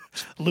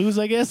 Lose,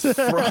 I guess.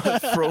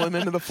 Throw him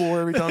into the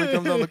floor every time he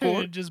comes on the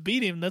court. Just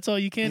beat him. That's all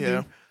you can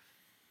do.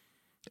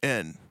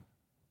 And,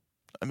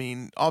 I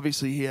mean,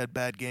 obviously he had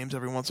bad games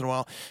every once in a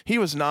while. He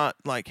was not,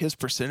 like, his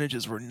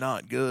percentages were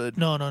not good.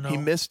 No. He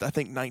missed, I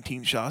think,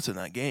 19 shots in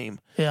that game.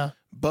 Yeah.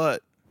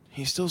 But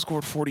he still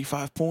scored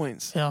 45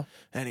 points. Yeah.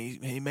 And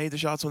he made the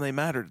shots when they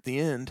mattered at the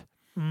end.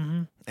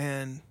 Mm-hmm.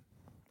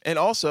 And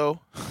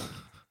also,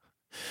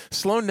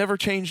 Sloan never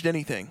changed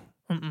anything.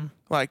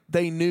 Like,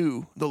 they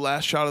knew the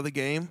last shot of the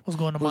game was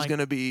going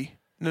to be...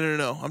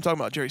 No. I'm talking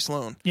about Jerry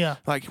Sloan. Yeah.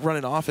 Like,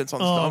 running offense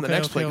on the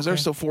next play because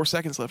there's still 4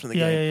 seconds left in the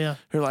game. Yeah.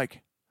 They're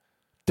like,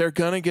 they're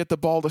going to get the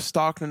ball to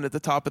Stockton at the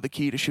top of the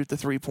key to shoot the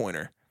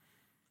three-pointer.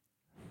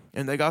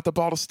 And they got the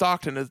ball to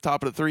Stockton at the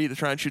top of the three to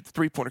try and shoot the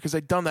three-pointer because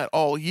they'd done that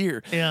all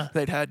year. Yeah.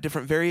 They'd had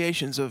different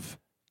variations of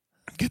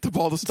get the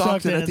ball to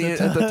Stockton at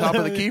the top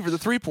of the key for the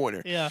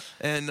three-pointer. Yeah.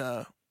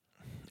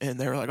 And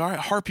they were like, all right,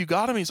 Harp, you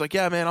got him? He's like,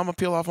 yeah, man, I'm going to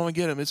peel off. I'm going to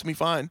get him. It's going to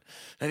be fine.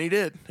 And he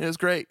did. It was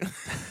great.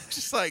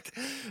 Just like,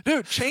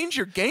 dude, change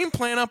your game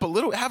plan up a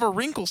little. Have a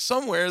wrinkle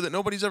somewhere that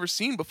nobody's ever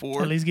seen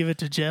before. At least give it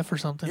to Jeff or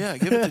something. Yeah,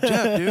 give it to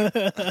Jeff,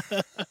 dude.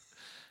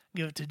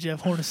 Give it to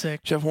Jeff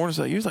Hornacek. Jeff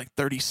Hornacek, he was like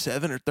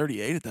 37 or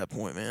 38 at that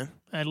point, man.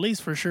 At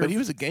least for sure. But he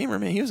was a gamer,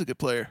 man. He was a good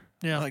player.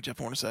 Yeah. I like Jeff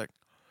Hornacek.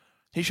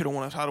 He should have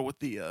won a title with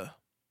the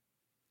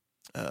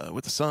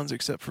Suns,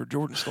 except for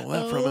Jordan stole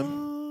that from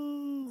him.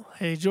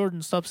 Hey,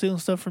 Jordan, stop stealing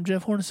stuff from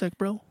Jeff Hornacek,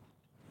 bro.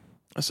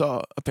 I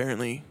saw,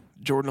 apparently,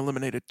 Jordan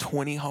eliminated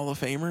 20 Hall of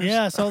Famers.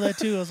 Yeah, I saw that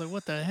too. I was like,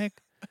 what the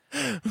heck?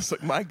 It's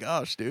like, my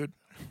gosh, dude.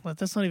 Like,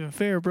 that's not even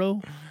fair,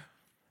 bro.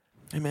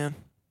 Hey, man.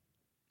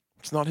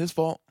 It's not his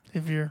fault.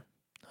 If you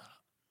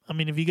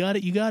got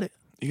it, you got it.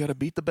 You got to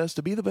beat the best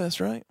to be the best,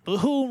 right?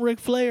 Boom, Ric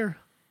Flair.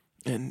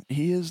 And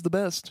he is the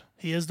best.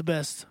 He is the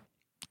best.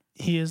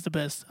 He is the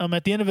best.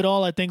 At the end of it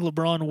all, I think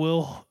LeBron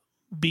will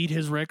beat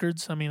his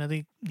records. I mean, I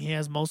think he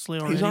has mostly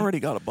already. He's already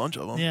got a bunch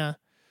of them. Yeah.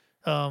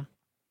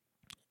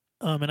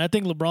 And I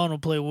think LeBron will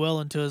play well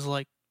until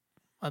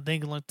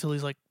until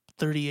he's like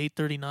 38,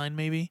 39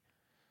 maybe.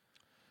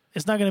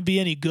 It's not going to be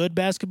any good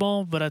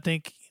basketball, but I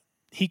think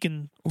he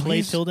can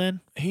play till then.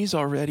 He's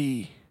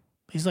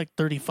like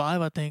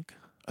 35, I think.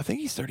 I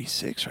think he's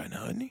 36 right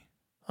now, isn't he?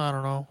 I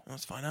don't know.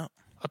 Let's find out.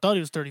 I thought he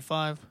was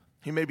 35.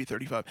 He may be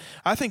 35.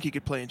 I think he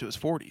could play into his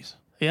 40s.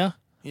 Yeah?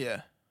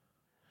 Yeah.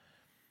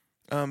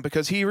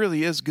 Because he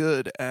really is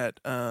good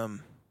at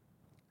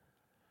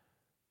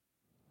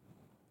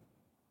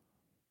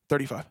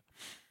 35.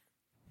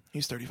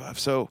 He's 35.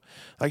 So,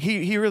 like,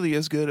 he really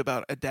is good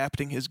about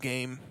adapting his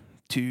game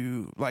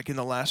to, like, in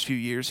the last few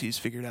years, he's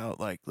figured out,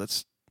 like,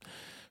 let's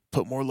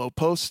put more low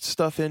post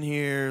stuff in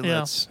here. Yeah.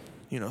 Let's,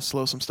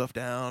 slow some stuff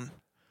down.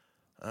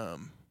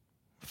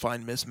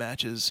 find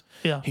mismatches.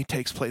 Yeah. He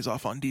takes plays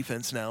off on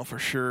defense now for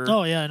sure.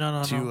 Oh, yeah.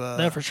 No.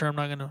 That for sure I'm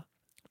not going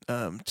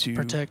to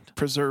protect.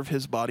 preserve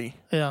his body.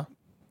 Yeah.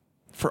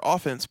 For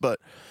offense, but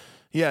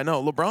yeah,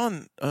 no,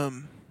 LeBron,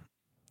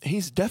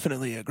 he's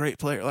definitely a great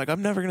player. Like,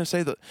 I'm never going to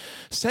say that.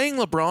 Saying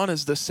LeBron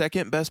is the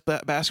second best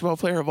basketball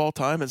player of all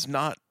time is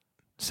not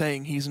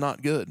saying he's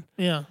not good.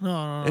 Yeah,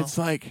 no. It's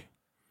like,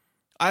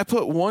 I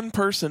put one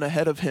person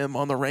ahead of him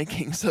on the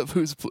rankings of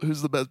who's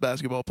the best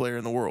basketball player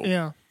in the world.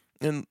 Yeah.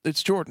 And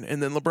it's Jordan,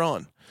 and then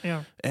LeBron.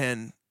 Yeah.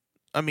 And,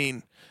 I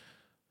mean,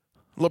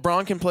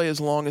 LeBron can play as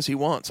long as he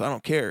wants. I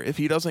don't care. If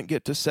he doesn't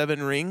get to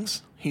 7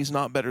 rings, he's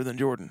not better than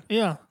Jordan.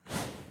 Yeah.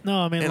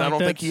 No, I mean, and I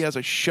don't think he has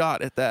a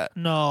shot at that.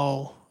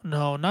 No,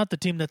 not the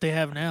team that they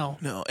have now.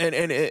 No, and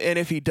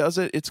if he does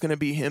it, it's going to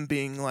be him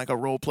being like a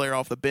role player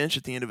off the bench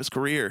at the end of his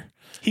career.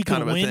 He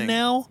could win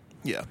now.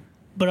 Yeah,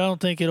 but I don't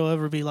think it'll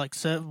ever be like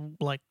set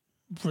like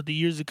for the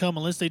years to come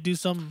unless they do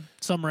some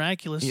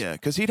miraculous. Yeah,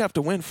 because he'd have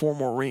to win 4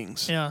 more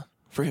rings. Yeah,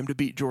 for him to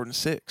beat Jordan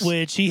 6,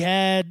 which he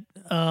had.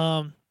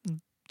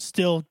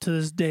 Still to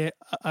this day,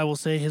 I will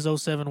say his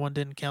 07 one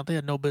didn't count. They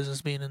had no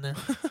business being in there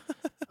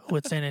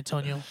with San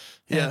Antonio.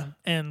 Yeah.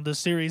 And the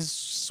series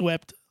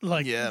swept.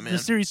 Like, man. The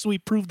series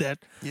sweep proved that.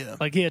 Yeah.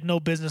 Like, he had no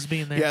business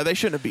being there. Yeah, they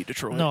shouldn't have beat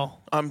Detroit. No.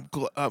 I'm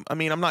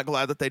not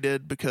glad that they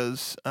did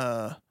because...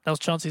 that was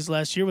Chauncey's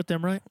last year with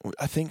them, right?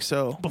 I think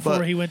so.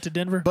 Before he went to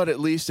Denver? But at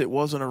least it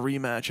wasn't a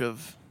rematch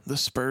of the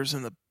Spurs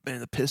and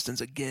the Pistons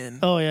again.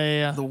 Oh,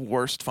 yeah. The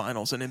worst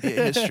finals in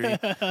NBA history.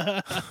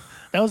 That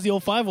was the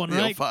 05 one,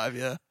 right? The 05,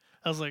 yeah.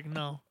 I was like,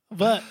 no.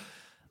 But,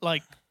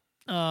 like,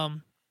 but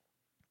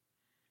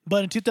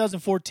in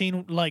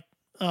 2014, like,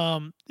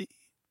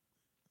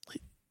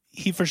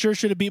 he for sure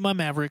should have beat my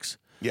Mavericks.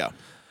 Yeah.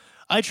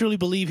 I truly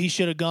believe he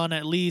should have gone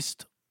at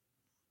least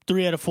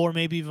 3 out of 4,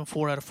 maybe even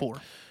 4 out of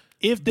 4.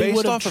 If they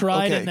would have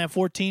tried in that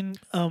 14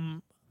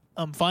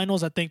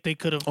 finals, I think they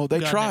could have. Oh, they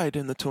tried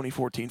in the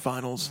 2014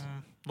 finals.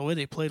 The way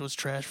they played was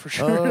trash for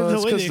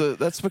sure.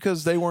 That's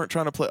because they weren't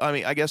trying to play. I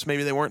mean, I guess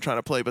maybe they weren't trying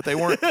to play, but they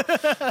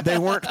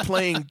weren't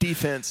playing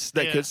defense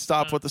that could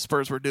stop what the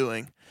Spurs were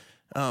doing.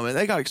 And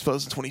they got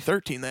exposed in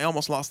 2013. They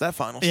almost lost that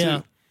finals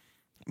too.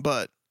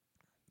 But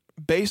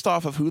based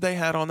off of who they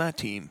had on that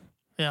team,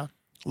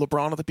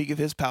 LeBron at the peak of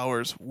his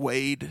powers,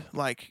 Wade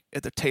like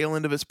at the tail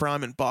end of his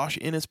prime, and Bosh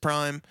in his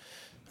prime,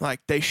 like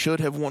they should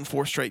have won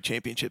 4 straight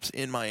championships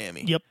in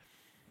Miami. Yep.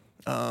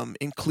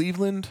 In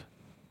Cleveland,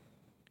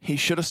 he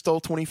should have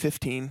stole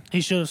 2015. He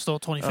should have stole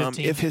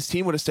 2015. If his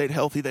team would have stayed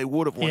healthy, they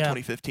would have won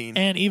 2015.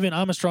 And even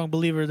I'm a strong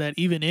believer that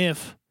even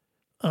if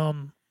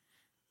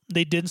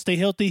they didn't stay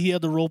healthy, he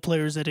had the role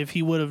players that if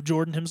he would have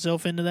Jordan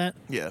himself into that,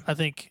 I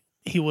think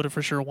he would have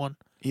for sure won.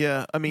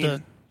 Yeah, I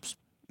mean,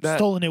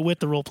 stolen it with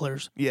the role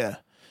players. Yeah,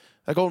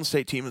 that Golden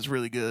State team is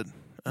really good,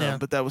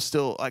 but that was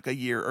still like a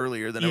year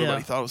earlier than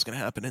everybody thought it was going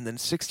to happen. And then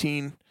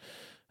 16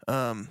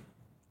 the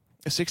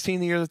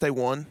year that they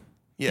won.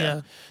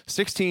 Yeah.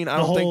 16.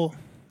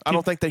 I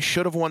don't think they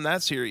should have won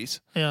that series.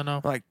 Yeah,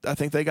 no. Like, I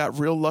think they got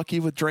real lucky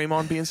with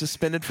Draymond being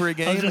suspended for a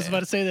game. I was just about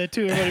to say that,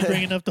 too. Everybody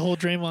bringing up the whole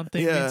Draymond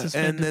thing being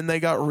suspended. And then they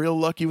got real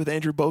lucky with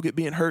Andrew Bogut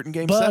being hurt in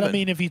Game 7. But, I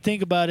mean, if you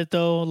think about it,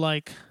 though,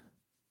 like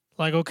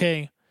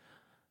okay,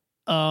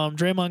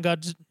 Draymond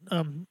got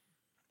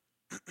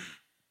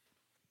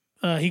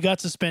he got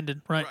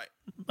suspended, right?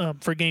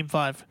 For Game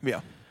 5.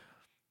 Yeah.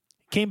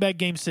 Came back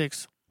Game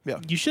 6. Yeah.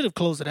 You should have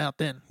closed it out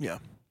then. Yeah.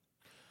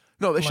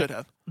 No, they should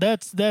have.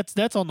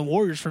 That's on the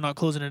Warriors for not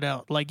closing it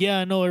out. Like, yeah,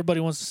 I know everybody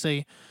wants to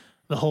say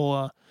the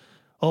whole,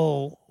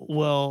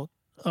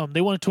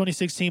 they won in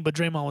 2016, but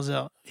Draymond was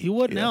out. He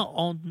wasn't out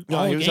on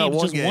all he was games,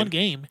 out just one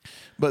game.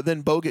 But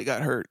then Bogut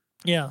got hurt.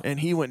 Yeah. And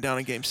he went down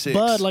in Game 6.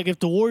 But, like, if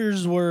the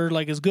Warriors were,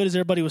 like, as good as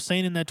everybody was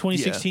saying in that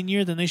 2016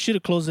 year, then they should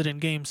have closed it in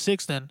Game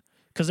 6 then.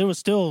 Because there was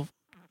still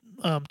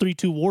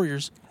 3-2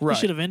 Warriors. Right.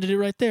 He should have ended it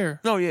right there.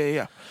 No,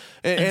 yeah.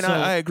 And so,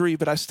 I agree,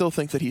 but I still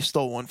think that he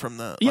stole one from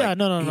the... Yeah,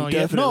 no. He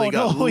definitely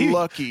got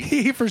lucky.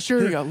 He for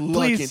sure... He got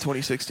lucky in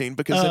 2016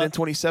 because then in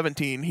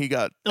 2017, he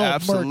got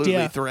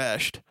absolutely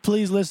thrashed.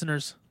 Please,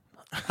 listeners,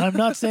 I'm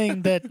not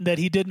saying that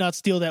he did not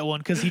steal that one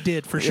because he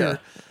did for sure.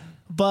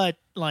 But,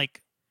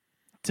 like,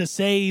 to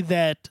say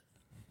that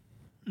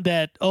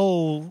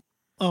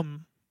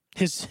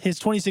his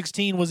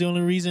 2016 was the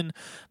only reason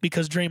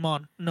because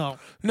Draymond. No.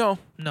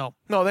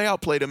 They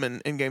outplayed him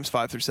in games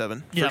 5 through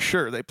 7. For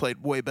sure. They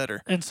played way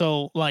better. And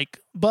so, like,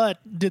 but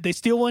did they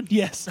steal one?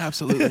 Yes.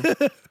 Absolutely.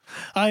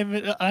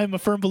 I'm a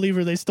firm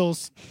believer they stole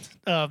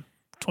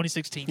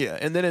 2016. Yeah,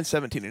 and then in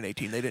 17 and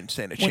 18, they didn't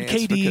stand a when chance.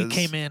 When KD because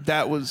came in.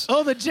 That was...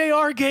 Oh, the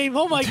JR game.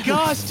 Oh, my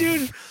gosh,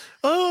 dude.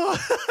 Oh.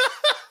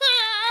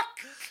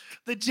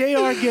 The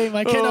JR game,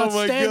 I cannot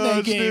stand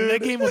that game. Dude.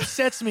 That game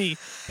upsets me.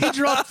 He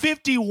dropped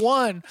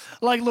 51.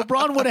 Like,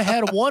 LeBron would have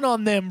had one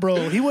on them,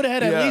 bro. He would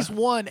have had at least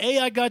one.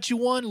 I got you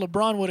one.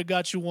 LeBron would have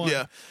got you one.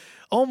 Yeah.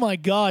 Oh, my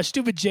gosh.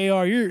 Stupid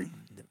JR.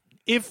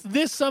 If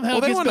this somehow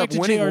gets back to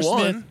JR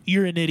Smith,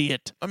 you're an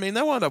idiot. I mean,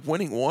 they wound up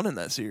winning one in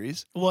that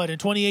series. What, in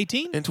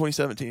 2018? In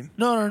 2017.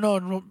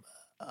 No.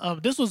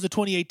 This was the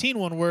 2018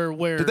 one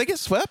where did they get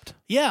swept?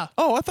 Yeah.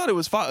 Oh, I thought it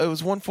was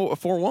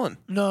 4-1.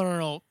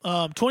 No.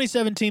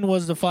 2017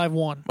 was the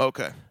 5-1.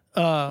 Okay.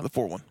 The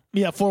 4-1.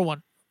 Yeah,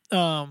 4-1.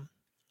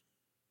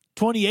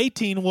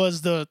 2018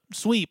 was the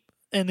sweep,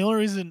 and the only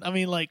reason, I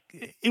mean, like,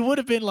 it would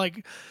have been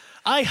like,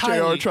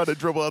 JR tried to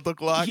dribble out the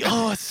clock.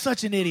 Oh, it's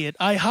such an idiot.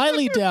 I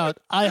highly doubt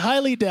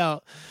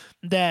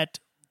that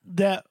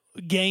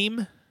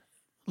game,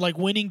 like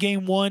winning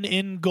game 1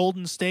 in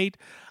Golden State,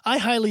 I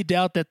highly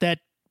doubt that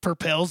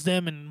propels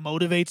them and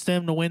motivates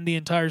them to win the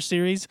entire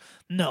series.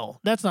 No,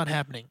 that's not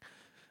happening.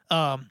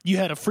 You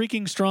had a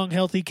freaking strong,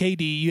 healthy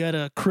KD. You had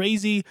a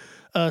crazy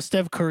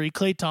Steph Curry,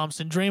 Klay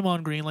Thompson,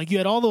 Draymond Green. Like, you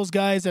had all those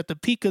guys at the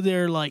peak of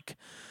their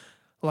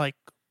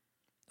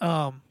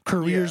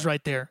careers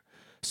right there.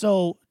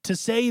 So to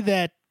say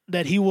that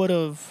he would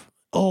have,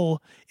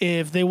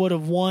 if they would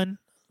have won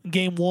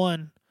game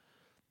 1,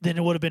 then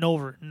it would have been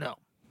over. No,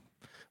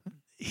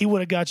 he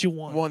would have got you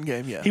one. One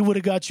game, yeah. He would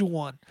have got you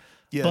one.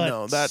 Yeah, but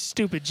no, that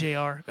stupid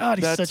JR. God,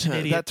 he's such an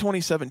idiot. That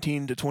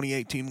 2017 to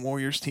 2018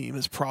 Warriors team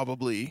is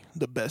probably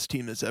the best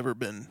team that's ever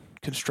been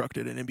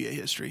constructed in NBA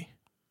history.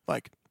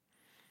 Like,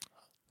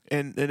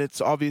 and it's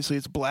obviously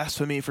it's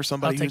blasphemy for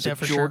somebody who's a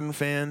Jordan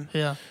fan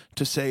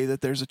to say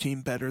that there's a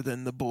team better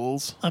than the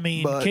Bulls. I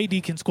mean, but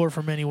KD can score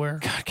from anywhere.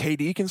 God,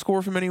 KD can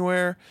score from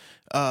anywhere.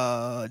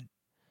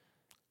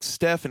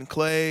 Steph and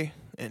Klay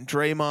and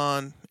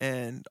Draymond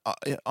and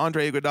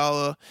Andre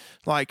Iguodala,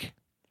 like,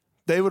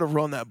 they would have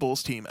run that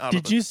Bulls team out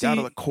of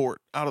the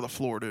court, out of the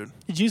floor, dude.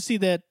 Did you see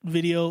that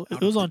video? It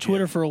was on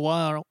Twitter for a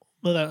while.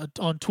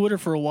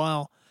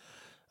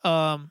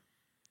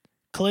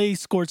 Klay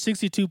scored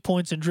 62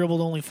 points and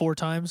dribbled only 4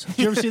 times. Did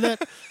you ever see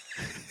that?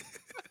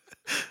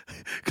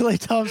 Klay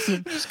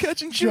Thompson just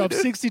catching dropped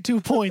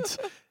 62 points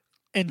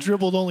and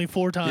dribbled only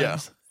 4 times. Yeah.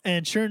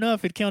 And sure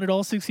enough, it counted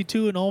all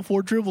 62 and all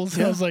 4 dribbles.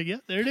 Yeah. I was like, yeah,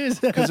 there it is.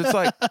 Because it's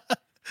like,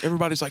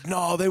 everybody's like,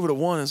 no, they would have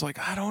won. It's like,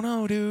 I don't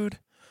know, dude.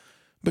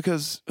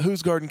 Because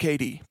who's guarding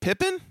KD?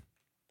 Pippen?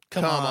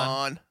 Come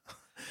on.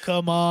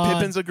 Come on.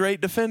 Pippen's a great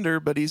defender,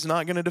 but he's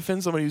not going to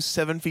defend somebody who's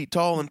 7 feet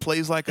tall and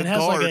plays like a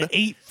guard. And has like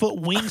an 8-foot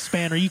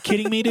wingspan. Are you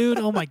kidding me, dude?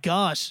 Oh my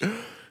gosh.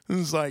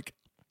 It's like,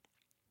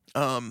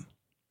 I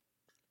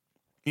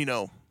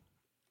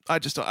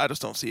just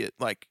don't see it.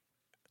 Like,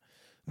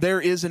 there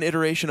is an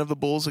iteration of the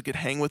Bulls that could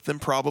hang with them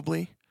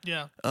probably.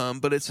 Yeah.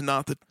 But it's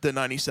not the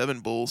 97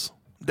 Bulls.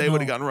 They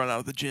would have gotten run out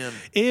of the gym.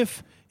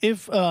 If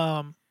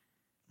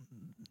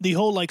the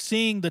whole, like,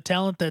 seeing the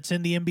talent that's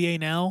in the NBA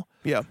now.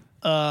 Yeah.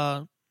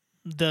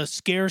 The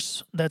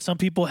scarce that some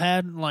people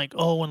had, like,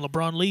 when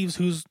LeBron leaves,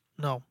 the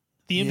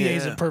NBA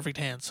is in perfect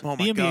hands. Oh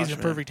the NBA gosh, is in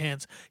man. perfect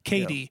hands.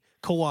 KD,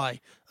 Kawhi,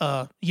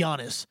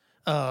 Giannis,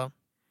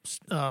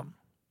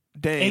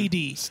 Dame,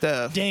 AD,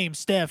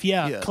 Steph,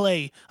 yeah,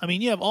 Klay. I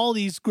mean, you have all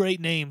these great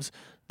names.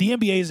 The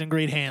NBA is in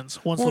great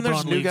hands once LeBron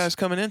there's leaves. New guys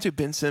coming into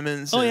Ben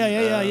Simmons.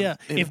 Yeah.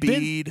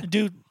 Embiid.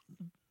 Dude,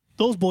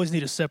 those boys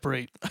need to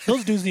separate.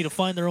 Those dudes need to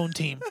find their own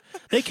team.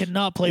 They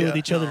cannot play with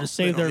each other to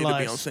save their lives. They don't need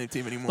to be on the same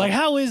team anymore. Like,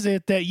 how is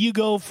it that you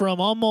go from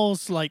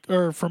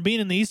from being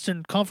in the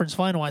Eastern Conference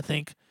Final, I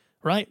think,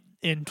 right?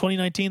 In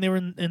 2019, they were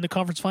in the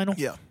conference final?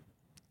 Yeah.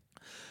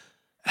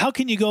 How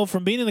can you go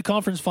from being in the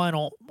conference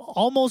final,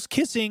 almost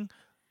kissing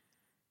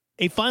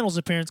a finals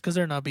appearance because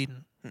they're not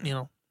beating,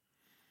 Golden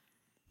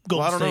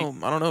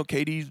State? I don't know.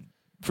 KD's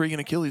freaking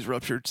Achilles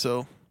ruptured,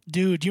 so.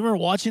 Dude, do you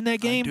remember watching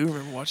that game? I do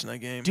remember watching that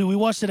game. Dude, we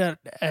watched it at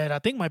I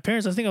think my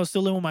parents. I think I was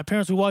still living with my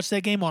parents. We watched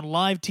that game on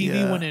live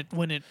TV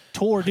when it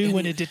tore, dude,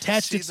 when it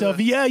detached itself.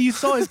 Yeah, you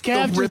saw his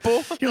calf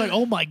ripple. You're like,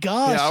 oh my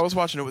gosh. Yeah, I was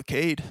watching it with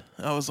Cade.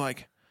 I was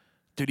like,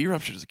 dude, he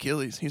ruptured his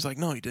Achilles. He's like,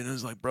 no, he didn't. I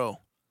was like,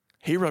 bro,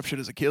 he ruptured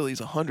his Achilles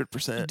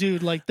 100%.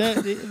 Dude, like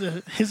that,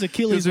 his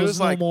Achilles was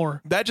no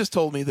more. That just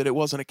told me that it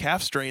wasn't a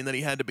calf strain that he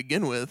had to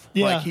begin with.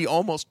 Yeah. Like, he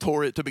almost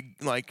tore it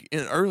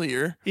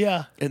earlier.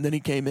 Yeah. And then he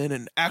came in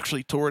and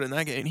actually tore it in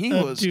that game.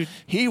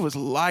 He was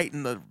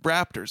lighting the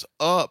Raptors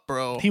up,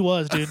 bro. He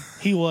was, dude.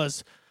 He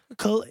was.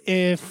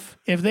 If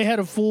they had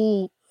a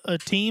full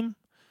team,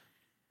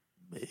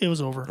 it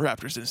was over.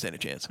 Raptors didn't stand a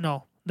chance.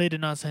 No, they did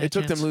not stand a chance.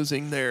 It took them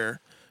losing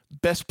their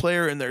best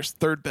player and their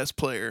third best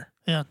player.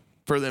 Yeah.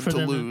 For them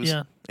to lose.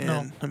 Yeah. And,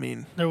 no. I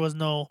mean. There was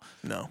no.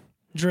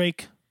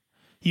 Drake,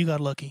 you got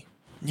lucky.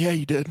 Yeah,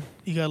 you did.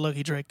 You got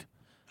lucky, Drake.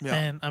 Yeah.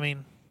 And, I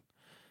mean,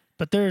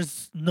 but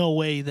there's no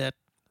way that,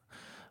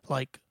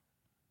 like,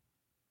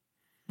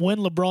 when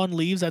LeBron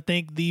leaves, I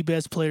think the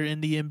best player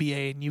in the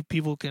NBA, and you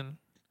people can,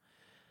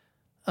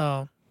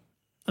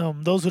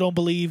 those who don't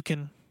believe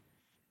can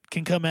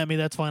come at me.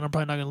 That's fine. I'm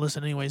probably not going to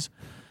listen anyways.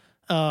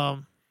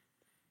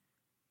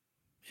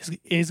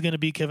 Is going to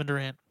be Kevin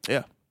Durant.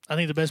 Yeah. I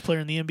think the best player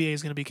in the NBA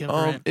is going to be Kevin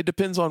Durant. It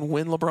depends on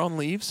when LeBron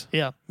leaves.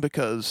 Yeah.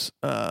 Because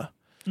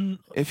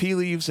if he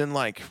leaves in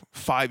like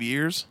 5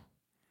 years,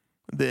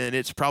 then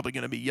it's probably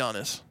going to be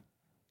Giannis.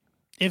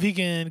 If he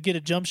can get a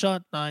jump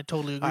shot, I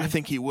totally agree. I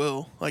think he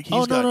will. Like,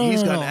 he's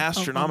gotten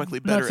astronomically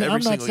better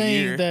every single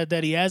year. I'm not saying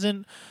that he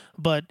hasn't,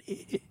 but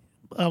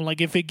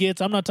Like if it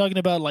gets, I'm not talking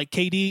about like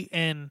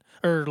KD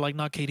or like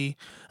not KD.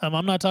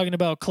 I'm not talking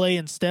about Clay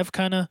and Steph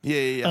kind of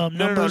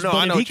numbers. No. But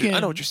I know if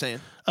what you're saying.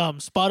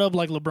 Spot up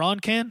like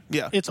LeBron can,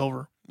 Yeah, it's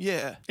over.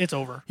 Yeah, it's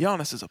over.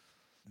 Giannis is a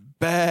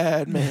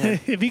bad man.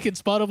 If he can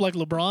spot up like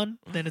LeBron,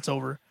 then it's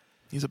over.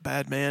 He's a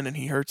bad man, and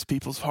he hurts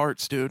people's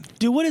hearts, dude.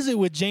 Dude, what is it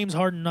with James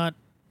Harden not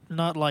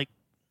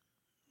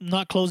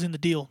closing the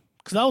deal?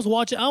 Because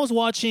I was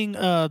watching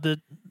the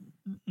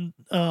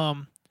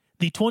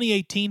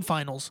 2018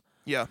 finals.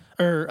 Yeah.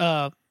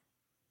 Or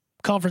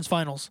conference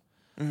finals.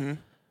 Mm-hmm.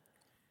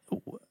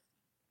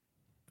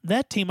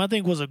 That team, I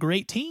think, was a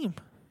great team.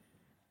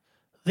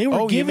 They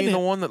were you mean the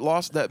one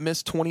that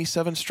missed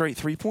 27 straight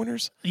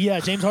 3-pointers? Yeah,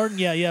 James Harden.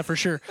 Yeah, for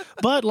sure.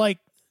 But but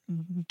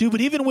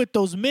even with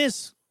those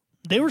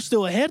they were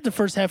still ahead the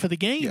first half of the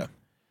game. Yeah.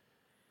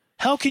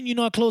 How can you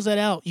not close that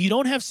out? You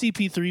don't have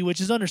CP3, which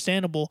is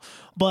understandable,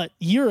 but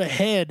you're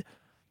ahead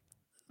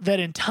that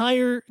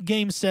entire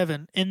game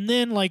 7, and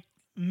then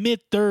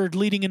mid-third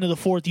leading into the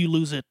fourth, you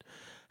lose it.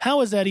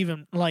 How is that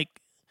even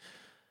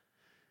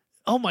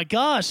oh my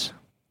gosh.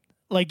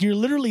 You're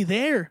literally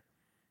there.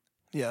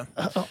 Yeah.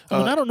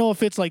 I don't know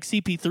if it's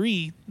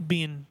CP3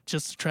 being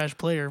just a trash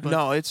player, but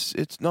no, it's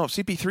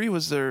CP3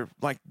 was the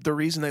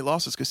reason they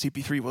lost is because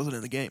CP3 wasn't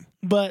in the game.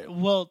 But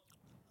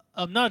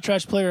I'm not a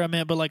trash player. I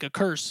meant, but a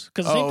curse,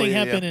 because the same thing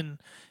happened in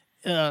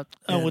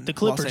with the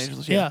Clippers. Los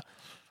Angeles, yeah.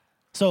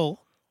 So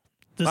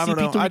the I don't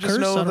CP3 know. I just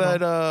curse, know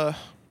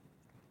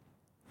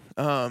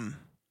that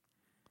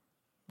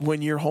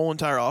when your whole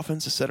entire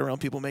offense is set around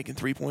people making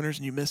 3-pointers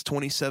and you miss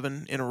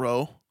 27 in a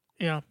row.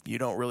 Yeah. You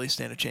don't really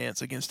stand a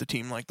chance against a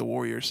team like the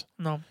Warriors.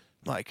 No.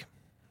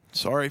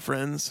 Sorry,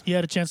 friends. You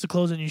had a chance to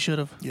close it and you should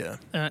have. Yeah.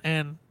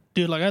 And,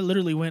 dude, I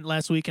literally went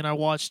last week and I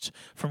watched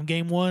from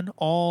game 1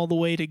 all the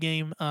way to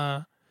game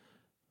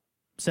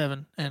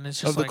 7. And it's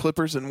just the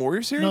Clippers and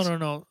Warriors series?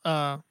 No.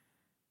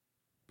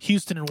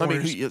 Houston and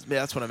Warriors.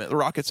 That's what I meant. The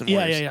Rockets and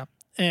Warriors. Yeah.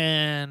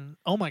 And,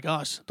 oh, my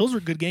gosh, those were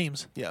good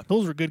games. Yeah.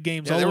 Those were good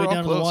games all the way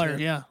down close, to the wire. Man.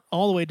 Yeah,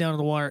 all the way down to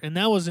the wire. And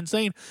that was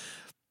insane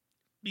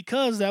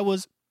because that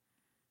was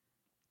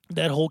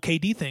that whole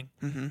KD thing.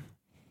 Mm-hmm.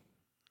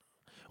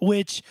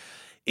 Which,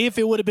 if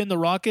it would have been the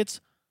Rockets,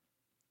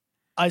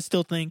 I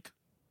still think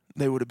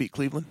they would have beat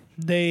Cleveland.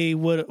 They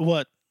would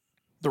what?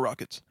 The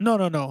Rockets.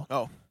 No.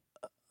 Oh.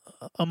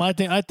 I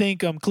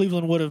think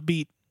Cleveland would have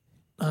beat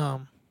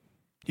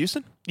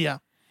Houston? Yeah.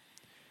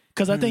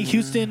 Because I think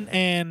Houston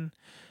and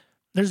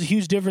there's a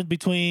huge difference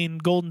between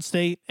Golden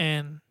State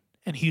and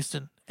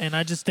Houston. And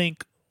I just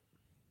think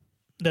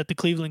that the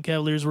Cleveland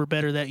Cavaliers were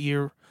better that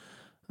year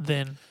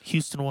than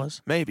Houston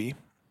was. Maybe.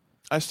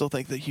 I still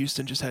think that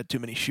Houston just had too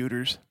many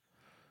shooters.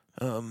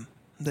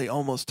 They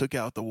almost took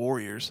out the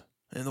Warriors,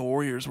 and the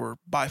Warriors were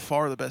by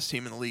far the best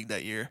team in the league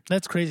that year.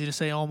 That's crazy to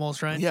say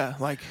almost, right? Yeah,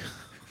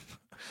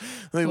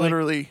 they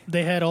literally...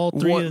 They had all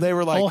three they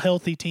were all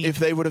healthy teams. If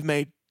they would have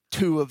made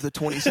 2 of the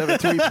 27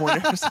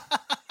 3-pointers...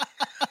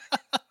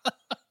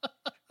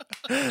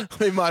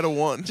 they might have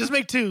won. Just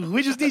make 2.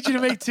 We just need you to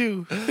make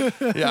 2.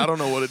 Yeah, I don't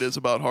know what it is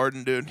about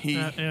Harden, dude.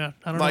 I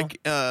don't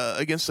know.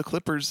 Against the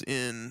Clippers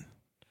in,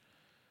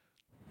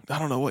 I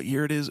don't know what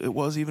year it is. It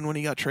was even when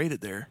he got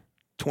traded there.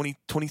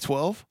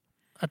 2012?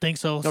 I think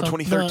so. No,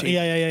 2013.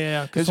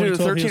 Yeah. Because it was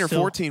 13 or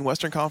 14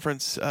 Western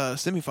Conference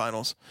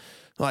semifinals.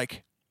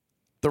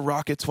 The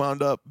Rockets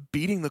wound up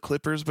beating the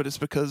Clippers, but it's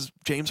because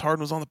James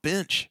Harden was on the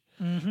bench.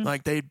 Mm-hmm.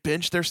 They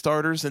benched their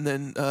starters, and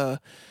then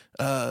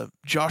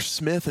Josh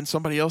Smith and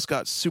somebody else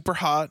got super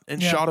hot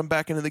and shot him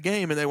back into the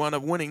game, and they wound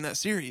up winning that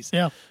series.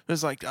 Yeah, it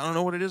was I don't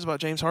know what it is about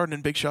James Harden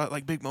and big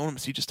big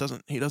moments. He just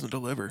doesn't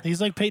deliver. He's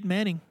like Peyton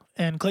Manning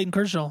and Clayton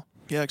Kershaw.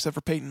 Yeah, except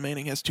for Peyton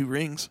Manning has 2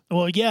 rings.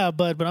 Well, yeah,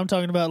 but I'm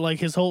talking about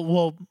his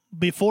whole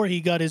before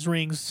he got his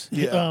rings.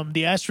 Yeah.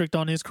 The asterisk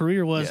on his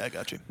career was I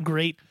got you.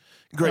 Great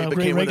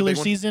Great regular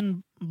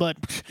season, but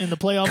in the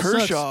playoffs,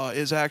 Kershaw sucks.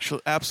 is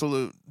actually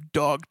absolute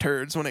dog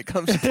turds when it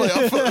comes to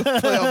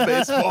playoff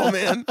baseball,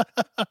 man.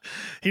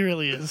 He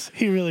really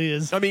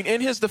is. I mean, in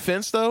his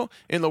defense, though,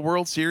 in the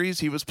World Series,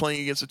 he was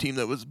playing against a team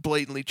that was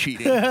blatantly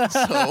cheating. So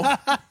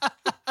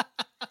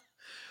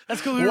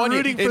that's because we were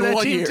rooting for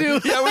that team too.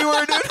 Yeah, we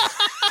were, dude.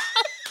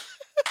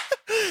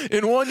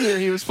 In 1 year,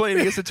 he was playing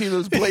against a team that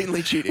was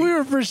blatantly cheating. We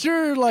were for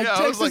sure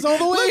Texas all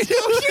the way.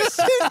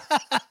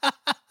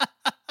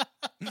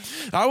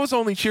 I was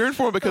only cheering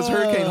for him because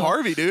Hurricane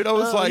Harvey, dude. I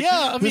was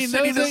the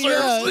city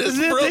deserves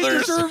this, brothers. They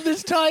deserve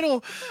this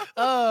title.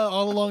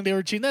 All along they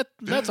were cheating.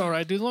 That's all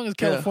right, dude. As long as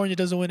California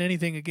doesn't win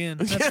anything again,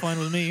 that's fine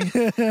with me.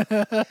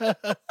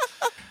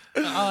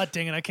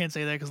 Dang it. I can't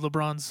say that because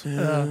LeBron's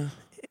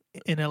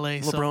in L.A.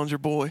 LeBron's your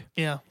boy.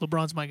 Yeah,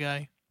 LeBron's my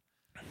guy.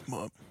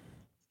 Well,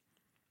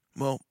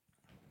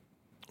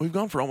 we've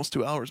gone for almost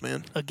 2 hours,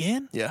 man.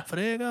 Again? Yeah. But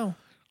there you go.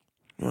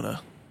 You want to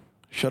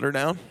shut her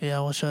down?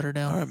 Yeah, we'll shut her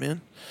down. All right, man.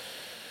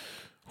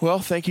 Well,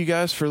 thank you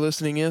guys for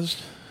listening in.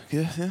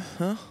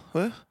 Wow.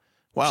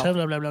 Blah,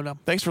 blah, blah, blah.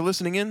 Thanks for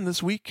listening in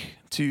this week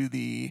to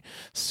the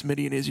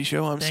Smitty and Izzy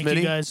show. I'm Smitty. Thank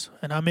you guys.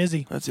 And I'm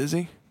Izzy. That's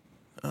Izzy.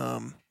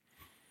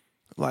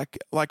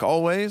 Like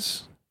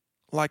always,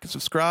 like and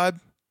subscribe.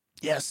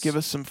 Yes. Give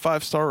us some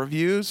 5-star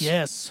reviews.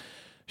 Yes.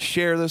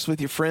 Share this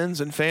with your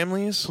friends and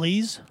families.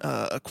 Please.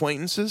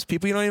 Acquaintances,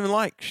 people you don't even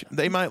like.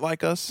 They might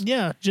like us.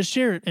 Yeah, just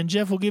share it, and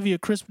Jeff will give you a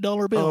crisp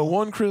dollar bill.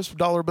 One crisp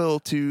dollar bill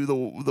to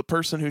the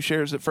person who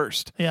shares it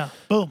first. Yeah,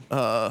 boom.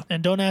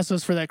 And don't ask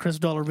us for that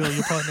crisp dollar bill.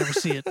 You'll probably never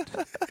see it.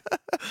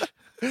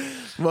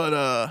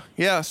 But,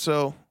 yeah,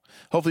 so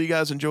hopefully you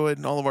guys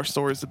enjoyed all of our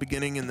stories at the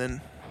beginning and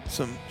then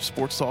some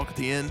sports talk at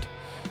the end.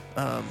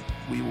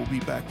 We will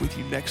be back with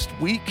you next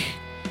week.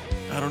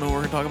 I don't know what we're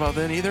going to talk about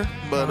then either,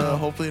 but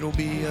hopefully it'll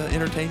be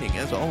entertaining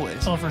as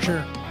always. Oh, for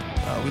sure.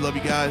 We love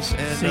you guys,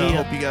 and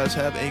hope you guys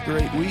have a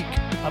great week.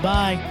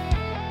 Bye-bye.